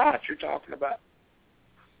this God you're talking about?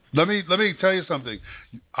 Let me tell you something.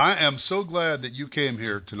 I am so glad that you came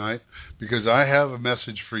here tonight, because I have a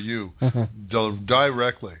message for you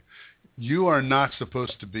directly. You are not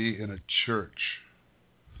supposed to be in a church.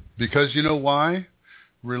 Because you know why?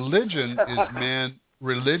 Religion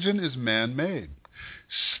is man-made.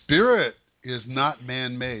 Spirit is not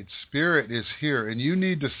man-made. Spirit is here, and you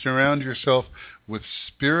need to surround yourself with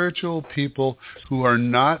spiritual people who are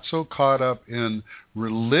not so caught up in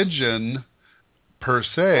religion per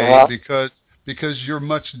se, because you're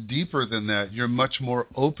much deeper than that. You're much more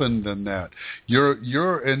open than that.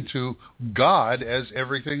 You're into God as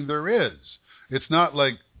everything there is. It's not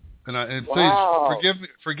like, and please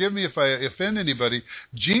forgive me if I offend anybody.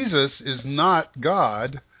 Jesus is not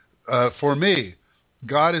God for me.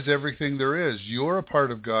 God is everything there is. You're a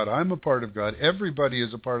part of God. I'm a part of God. Everybody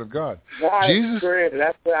is a part of God. God is the creator.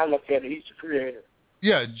 That's the way I look at it. He's the creator.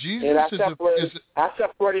 Yeah, Jesus I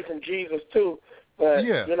separated from Jesus too, but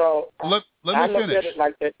you know, let me I look finish. at it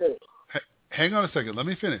like that too. Hang on a second. Let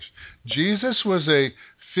me finish. Jesus was a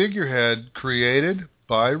figurehead created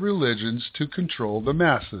by religions to control the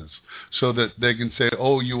masses so that they can say,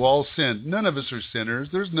 oh, you all sinned. None of us are sinners.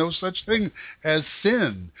 There's no such thing as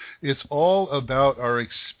sin. It's all about our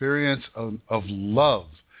experience of love.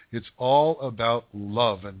 It's all about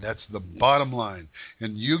love, and that's the bottom line.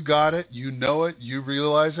 And you got it. You know it. You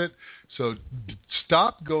realize it. So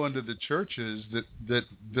stop going to the churches that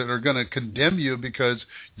are going to condemn you because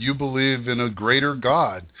you believe in a greater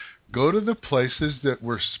God. Go to the places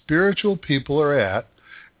where spiritual people are at.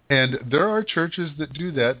 And there are churches that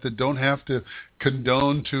do that don't have to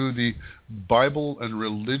condone to the Bible and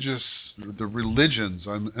the religions.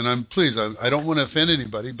 I don't want to offend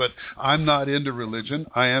anybody, but I'm not into religion.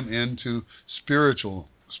 I am into spiritual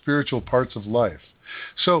parts of life.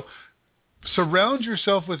 So surround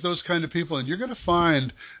yourself with those kind of people, and you're going to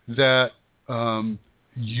find that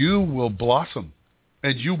you will blossom,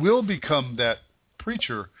 and you will become that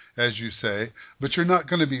preacher as you say, but you're not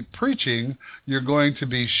going to be preaching. You're going to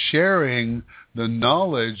be sharing the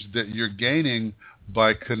knowledge that you're gaining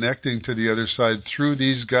by connecting to the other side through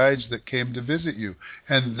these guides that came to visit you.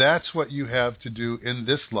 And that's what you have to do in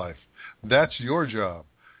this life. That's your job.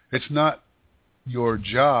 It's not your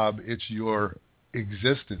job, it's your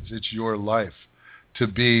existence, it's your life, to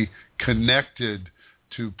be connected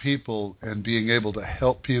to people and being able to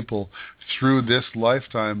help people through this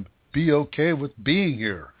lifetime be okay with being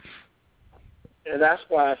here. And that's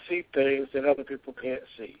why I see things that other people can't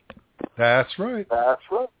see. That's right. That's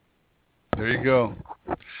right. There you go.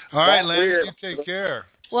 All right, Landon, you take care.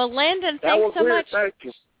 Well, Landon, thanks so much. Thank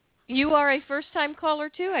you. You are a first-time caller,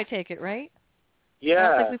 too, I take it, right? Yeah. I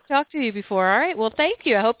don't think we've talked to you before. All right. Well, thank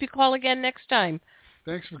you. I hope you call again next time.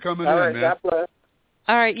 Thanks for coming All in, right, man. God bless.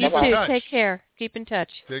 All right, you Bye-bye. too. Take care. Keep in touch.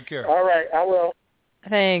 Take care. All right, I will.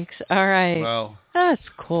 Thanks. All right. Well, that's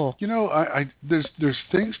cool. You know, there's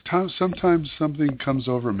things. Sometimes something comes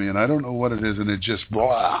over me, and I don't know what it is, and it just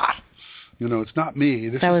blah. You know, it's not me.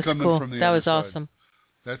 This that is was coming cool. from the that other was side. awesome.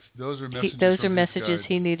 Those are messages. Those from are these messages guys.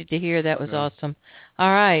 he needed to hear. That was Yeah. awesome.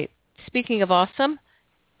 All right. Speaking of awesome,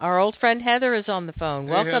 our old friend Heather is on the phone.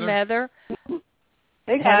 Hey, Welcome, Heather.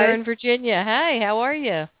 Hey, guys. Heather in Virginia. Hi, how are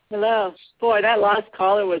you? Hello. Boy, that last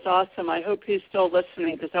caller was awesome. I hope he's still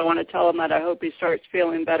listening because I want to tell him that I hope he starts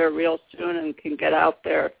feeling better real soon and can get out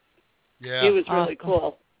there. Yeah. He was really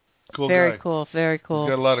cool. Cool Very guy. cool. Very cool.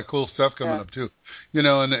 He's got a lot of cool stuff coming up too. You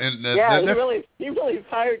know, and yeah, he really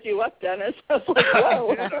fired you up, Dennis. I was like,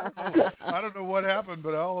 whoa. I don't know what happened,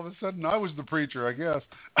 but all of a sudden I was the preacher, I guess.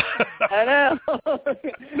 I know.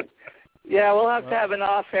 Yeah, we'll have to have an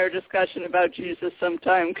off-air discussion about Jesus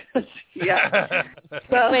sometime. Cause, yeah.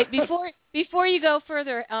 So, wait, before you go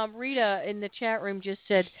further, Rita in the chat room just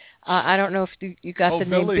said, I don't know if you got the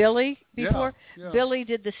name Billy before. Yeah. Billy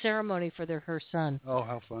did the ceremony for her son. Oh,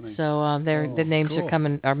 how funny! So the names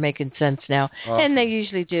cool. are making sense now, and they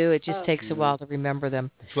usually do. It just takes a while to remember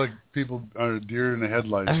them. It's like people are deer in the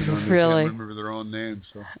headlights. You know, really? They can't remember their own names.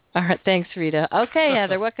 So. All right, thanks, Rita. Okay,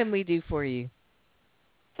 Heather, what can we do for you?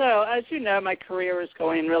 So, as you know, my career is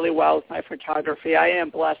going really well with my photography. I am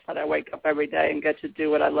blessed that I wake up every day and get to do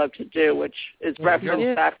what I love to do, which is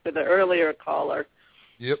reference back to the earlier caller.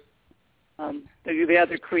 Yep. The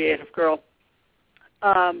other creative girl.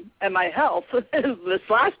 And my health, this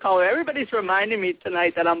last caller, everybody's reminding me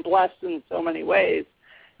tonight that I'm blessed in so many ways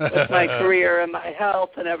with my career and my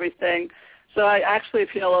health and everything. So I actually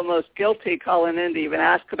feel almost guilty calling in to even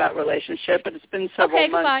ask about relationship, but it's been several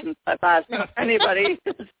months since I've asked anybody.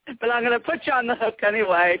 But I'm going to put you on the hook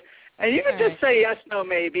anyway. And you can just say yes, no,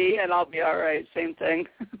 maybe, and I'll be all right. Same thing.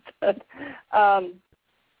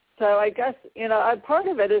 So I guess, part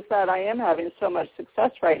of it is that I am having so much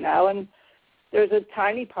success right now, and there's a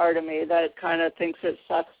tiny part of me that kind of thinks it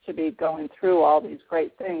sucks to be going through all these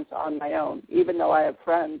great things on my own, even though I have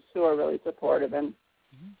friends who are really supportive and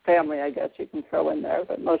family, I guess you can throw in there,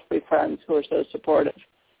 but mostly friends who are so supportive.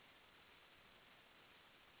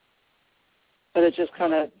 But it just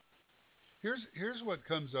kind of here's what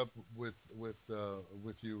comes up with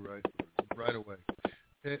you right away.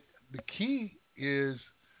 The key is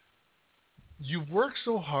you've worked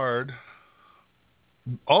so hard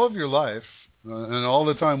all of your life, and all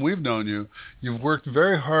the time we've known you. You've worked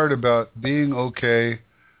very hard about being okay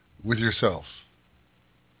with yourself.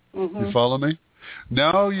 Mm-hmm. You follow me?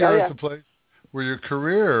 Now you're at the place where your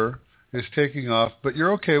career is taking off, but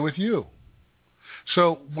you're okay with you.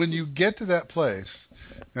 So when you get to that place,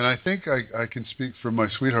 and I think I can speak for my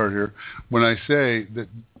sweetheart here, when I say that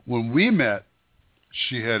when we met,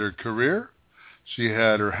 she had her career, she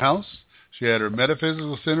had her house, she had her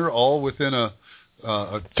metaphysical center, all within a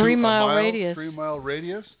 3 mile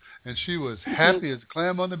radius. And she was happy as a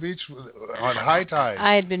clam on the beach on high tide.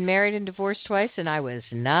 I had been married and divorced twice, and I was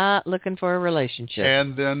not looking for a relationship.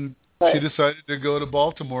 And then she decided to go to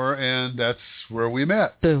Baltimore, and that's where we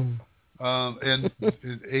met. Boom. And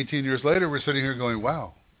 18 years later, we're sitting here going,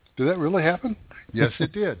 wow, did that really happen? Yes,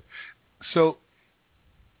 it did. So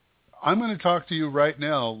I'm going to talk to you right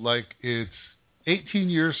now like it's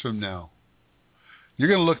 18 years from now. You're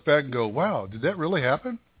going to look back and go, wow, did that really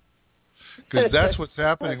happen? Because that's what's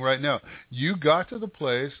happening right now. You got to the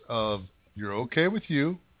place of you're okay with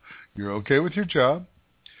you, you're okay with your job,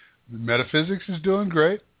 metaphysics is doing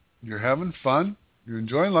great, you're having fun, you're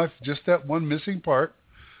enjoying life, just that one missing part,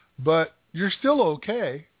 but you're still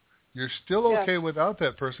okay. You're still okay without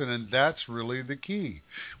that person, and that's really the key.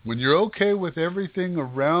 When you're okay with everything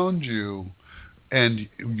around you and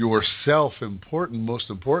yourself most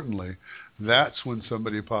importantly, that's when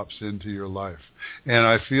somebody pops into your life. And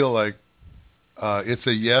I feel like it's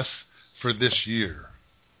a yes for this year.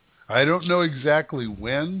 I don't know exactly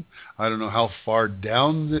when. I don't know how far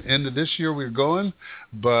down the end of this year we're going,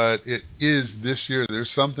 but it is this year. There's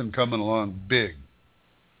something coming along big.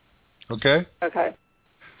 Okay? Okay.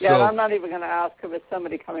 Yeah, and I'm not even going to ask if it's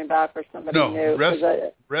somebody coming back or somebody new.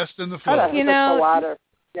 Rest in the flow.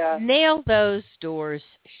 Nail those doors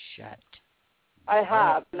shut. I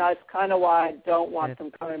have, and that's kind of why I don't want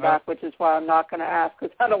them coming back, which is why I'm not going to ask,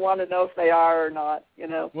 because I don't want to know if they are or not, you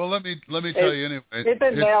know. Well, let me tell you anyway. They've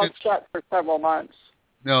been nailed shut for several months.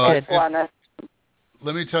 No,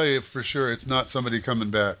 let me tell you for sure, it's not somebody coming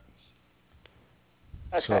back.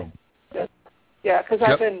 Okay. So. Yeah, because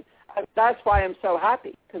that's why I'm so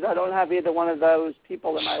happy, because I don't have either one of those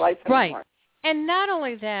people in my life anymore. Right. And not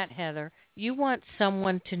only that, Heather, you want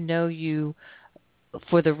someone to know you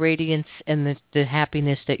for the radiance and the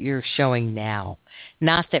happiness that you're showing now,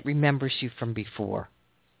 not that remembers you from before.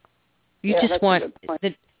 You just want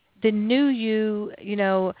the new you, you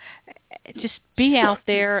know, just be out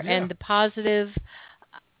there and the positive,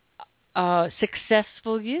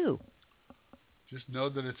 successful you. Just know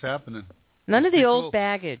that it's happening. None of the old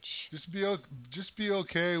baggage. Just be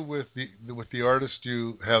okay with the artist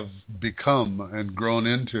you have become and grown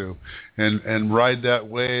into, and ride that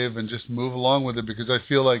wave and just move along with it, because I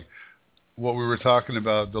feel like what we were talking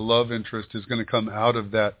about, the love interest, is going to come out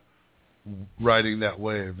of that, riding that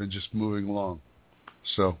wave and just moving along.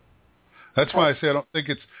 So that's why I say I don't think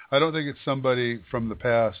it's somebody from the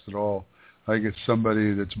past at all. I think it's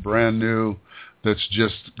somebody that's brand new, that's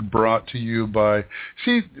just brought to you by...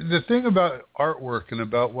 See, the thing about artwork and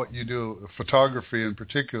about what you do, photography in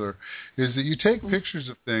particular, is that you take pictures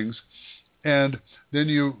of things and then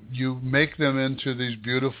you make them into these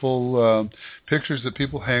beautiful pictures that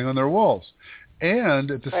people hang on their walls. And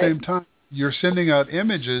at the same time, you're sending out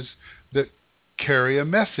images that carry a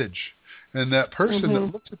message. And that person that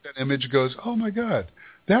looks at that image goes, oh, my God,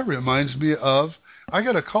 that reminds me of... I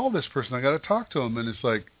got to call this person. I got to talk to him. And it's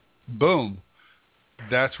like, boom.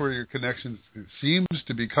 That's where your connection seems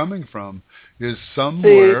to be coming from, is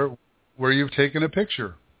somewhere where you've taken a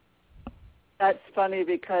picture. That's funny,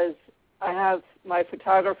 because I have my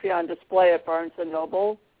photography on display at Barnes &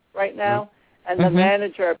 Noble right now, and the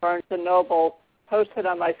manager at Barnes & Noble posted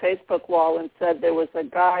on my Facebook wall and said there was a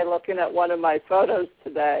guy looking at one of my photos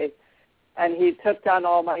today, and he took down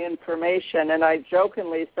all my information, and I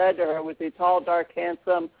jokingly said to her, was he tall, dark,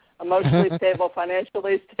 handsome, emotionally stable,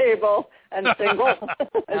 financially stable, and single?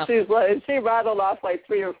 And she rattled off like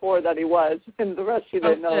 3 or 4 that he was, and the rest she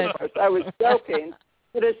didn't know, of course. I was joking,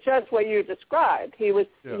 but it's just what you described. He was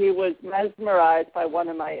mesmerized by one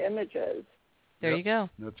of my images. There you go.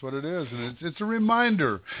 That's what it is, and it's a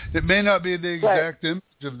reminder. It may not be the exact image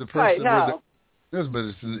of the person is, but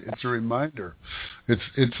it's a reminder.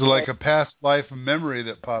 It's like a past life memory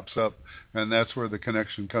that pops up, and that's where the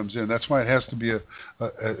connection comes in. That's why it has to be a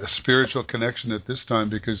spiritual connection at this time,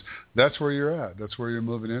 because that's where you're at. That's where you're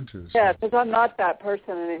moving into. So. Yeah, because I'm not that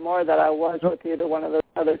person anymore that I was with either one of those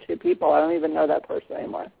other 2 people. I don't even know that person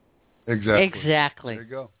anymore. Exactly. There you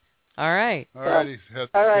go. All right. All righty.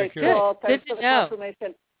 All right, cool. Thanks for the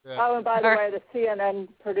confirmation. Yeah. Oh, and by the way, the CNN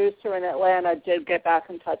producer in Atlanta did get back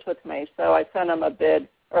in touch with me, so I sent him a bid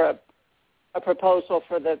or a proposal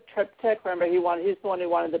for the triptych. Remember, he's the one who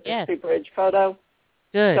wanted the Bixby Bridge photo.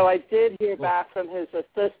 Good. So I did hear back from his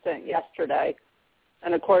assistant yesterday,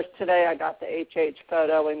 and of course today I got the HH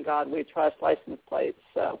photo and God We Trust license plates.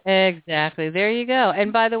 So exactly, there you go.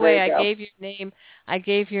 And by the way, I gave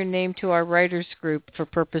your name to our writers group for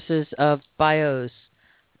purposes of bios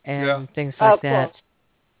and things like that. Cool.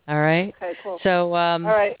 All right. Okay, cool. So, all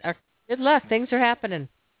right. Good luck. Things are happening.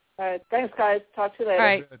 All right. Thanks, guys. Talk to you later. All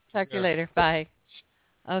right. Talk to you later. Bye.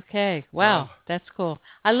 Okay. Wow. That's cool.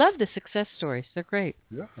 I love the success stories. They're great.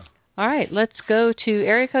 Yeah. All right. Let's go to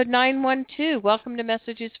area code 912. Welcome to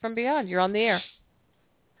Messages from Beyond. You're on the air.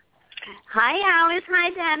 Hi, Alice. Hi,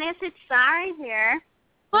 Dennis. It's Sari here.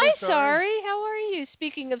 Hi, Sari. How are you?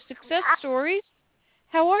 Speaking of success stories,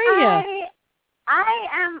 how are you? I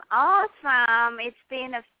am awesome. It's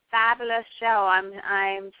been a fabulous show.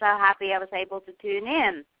 I'm so happy I was able to tune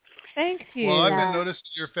in. Thank you. Well, I've been noticing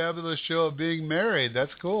your fabulous show of being married.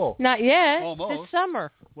 That's cool. Not yet. Almost. This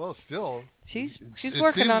summer. Well, still. She's working on it.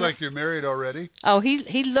 It seems like you're married already. Oh,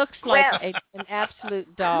 he looks like an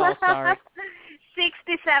absolute doll, Sorry.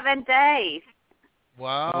 67 days.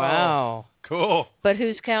 Wow. Cool. But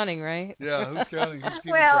who's counting, right? Yeah, who's counting?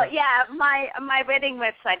 Well, yeah, my wedding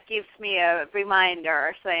website gives me a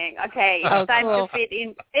reminder saying, okay, it's time to fit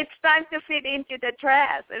in. It's time to fit into the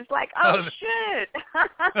dress. It's like, shit.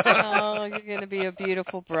 Oh, you're going to be a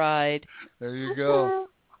beautiful bride. There you go.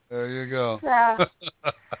 There you go. Yeah.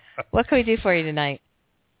 What can we do for you tonight?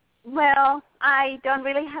 Well, I don't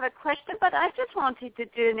really have a question, but I just wanted to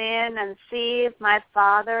tune in and see if my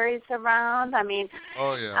father is around. I mean,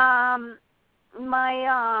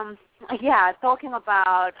 talking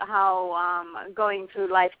about how going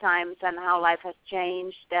through lifetimes and how life has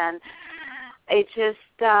changed, and it's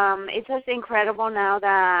just incredible now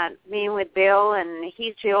that being with Bill and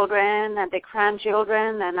his children and the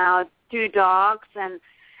grandchildren and now 2 dogs, and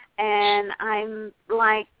I'm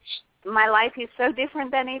like, my life is so different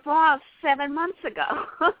than it was 7 months ago.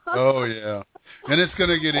 Oh yeah, and it's going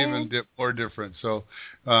to get even more different. So,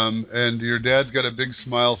 and your dad's got a big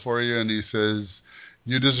smile for you, and he says,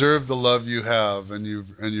 "You deserve the love you have, and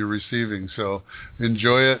you're receiving. So,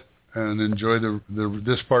 enjoy it and enjoy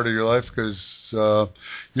this part of your life because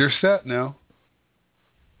you're set now.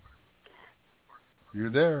 You're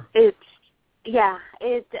there." It is.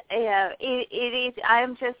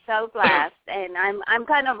 I'm just so blessed, and I'm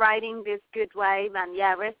kind of riding this good wave, and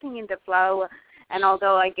resting in the flow. And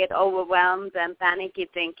although I get overwhelmed and panicky,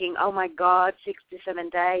 thinking, "Oh my God, 67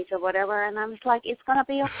 days or whatever," and I'm just like, "It's gonna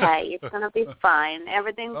be okay. It's gonna be fine.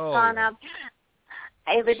 Everything's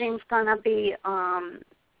gonna be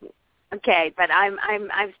okay." But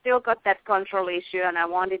I've still got that control issue, and I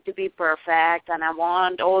want it to be perfect, and I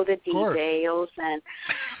want all the details and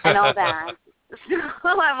all that.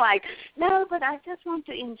 So I'm like, no, but I just want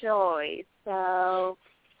to enjoy. So.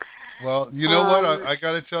 Well, you know what? I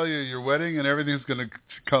got to tell you, your wedding and everything's going to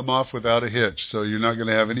come off without a hitch, so you're not going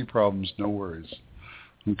to have any problems. No worries.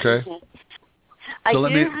 Okay? I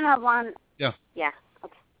do have one. Yeah. Yeah.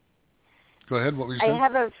 Okay. Go ahead. What were you saying?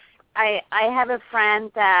 I have a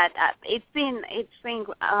friend that it's been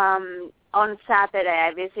on Saturday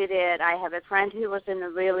I visited. I have a friend who was in a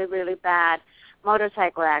really, really bad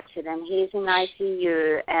motorcycle accident. He's in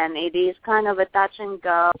ICU, and it is kind of a touch and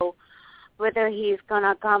go whether he's going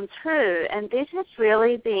to come through. And this has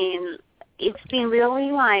really been, it's been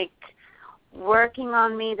really like working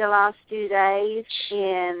on me the last 2 days,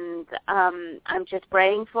 and I'm just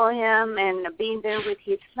praying for him and being there with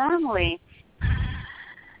his family.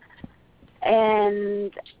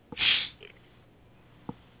 And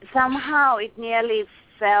somehow it nearly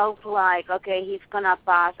felt like, okay, he's going to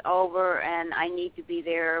pass over and I need to be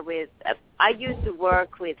there with, I used to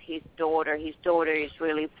work with his daughter. His daughter is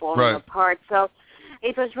really falling apart. So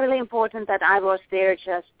it was really important that I was there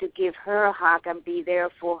just to give her a hug and be there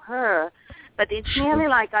for her. But it's nearly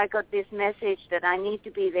like I got this message that I need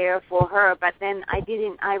to be there for her, but then I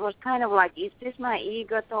didn't. I was kind of like, is this my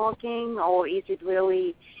ego talking, or is it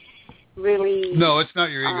really... No, it's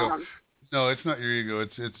not your ego. No, it's not your ego.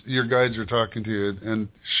 It's your guides are talking to you, and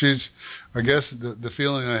she's. I guess the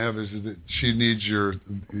feeling I have is that she needs your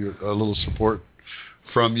a little support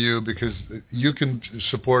from you, because you can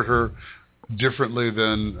support her differently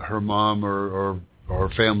than her mom or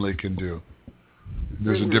family can do.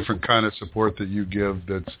 There's a different kind of support that you give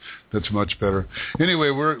that's much better.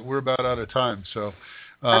 Anyway, we're about out of time, so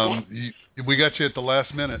we got you at the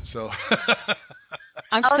last minute, so.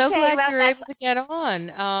 I'm so glad you're able to get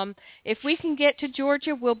on. If we can get to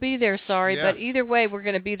Georgia, we'll be there. Sorry, but either way, we're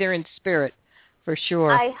going to be there in spirit, for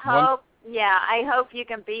sure. I hope you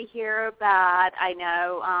can be here, but I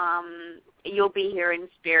know you'll be here in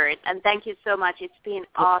spirit. And thank you so much. It's been an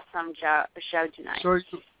awesome show tonight. So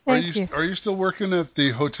are you still working at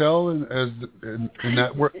the hotel in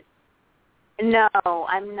that work? No,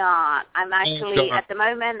 I'm not. I'm actually at the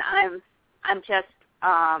moment. I'm just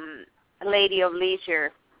a lady of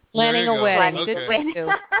leisure. Planning a wedding. Okay. There you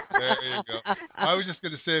go. I was just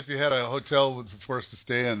going to say, if you had a hotel for us to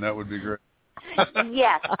stay in, that would be great.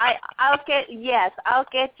 Yes, I'll get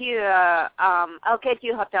you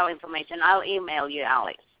hotel information. I'll email you,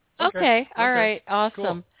 Alex. Okay. All right. Awesome.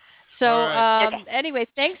 Cool. So anyway,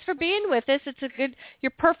 thanks for being with us.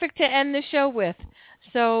 You're perfect to end the show with.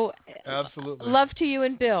 So absolutely. Love to you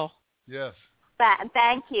and Bill. Yes.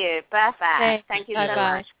 Thank you. Perfect. Thank you so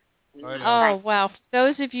much. Oh, wow. For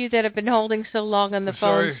those of you that have been holding so long on the phone.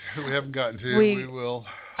 Sorry, we haven't gotten to you. We will.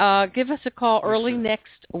 Give us a call early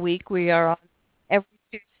next week. We are on every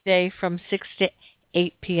Tuesday from 6 to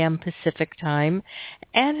 8 p.m. Pacific time.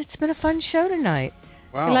 And it's been a fun show tonight.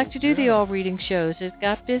 Wow. We like to do the all-reading shows. It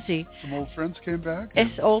got busy. Some old friends came back?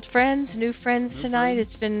 It's old friends, new friends tonight.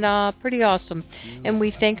 It's been pretty awesome. Yeah. And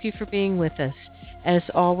we thank you for being with us. As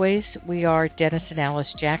always, we are Dennis and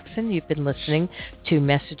Alice Jackson. You've been listening to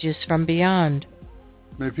Messages from Beyond.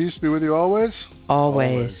 May peace be with you always.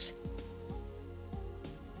 Always.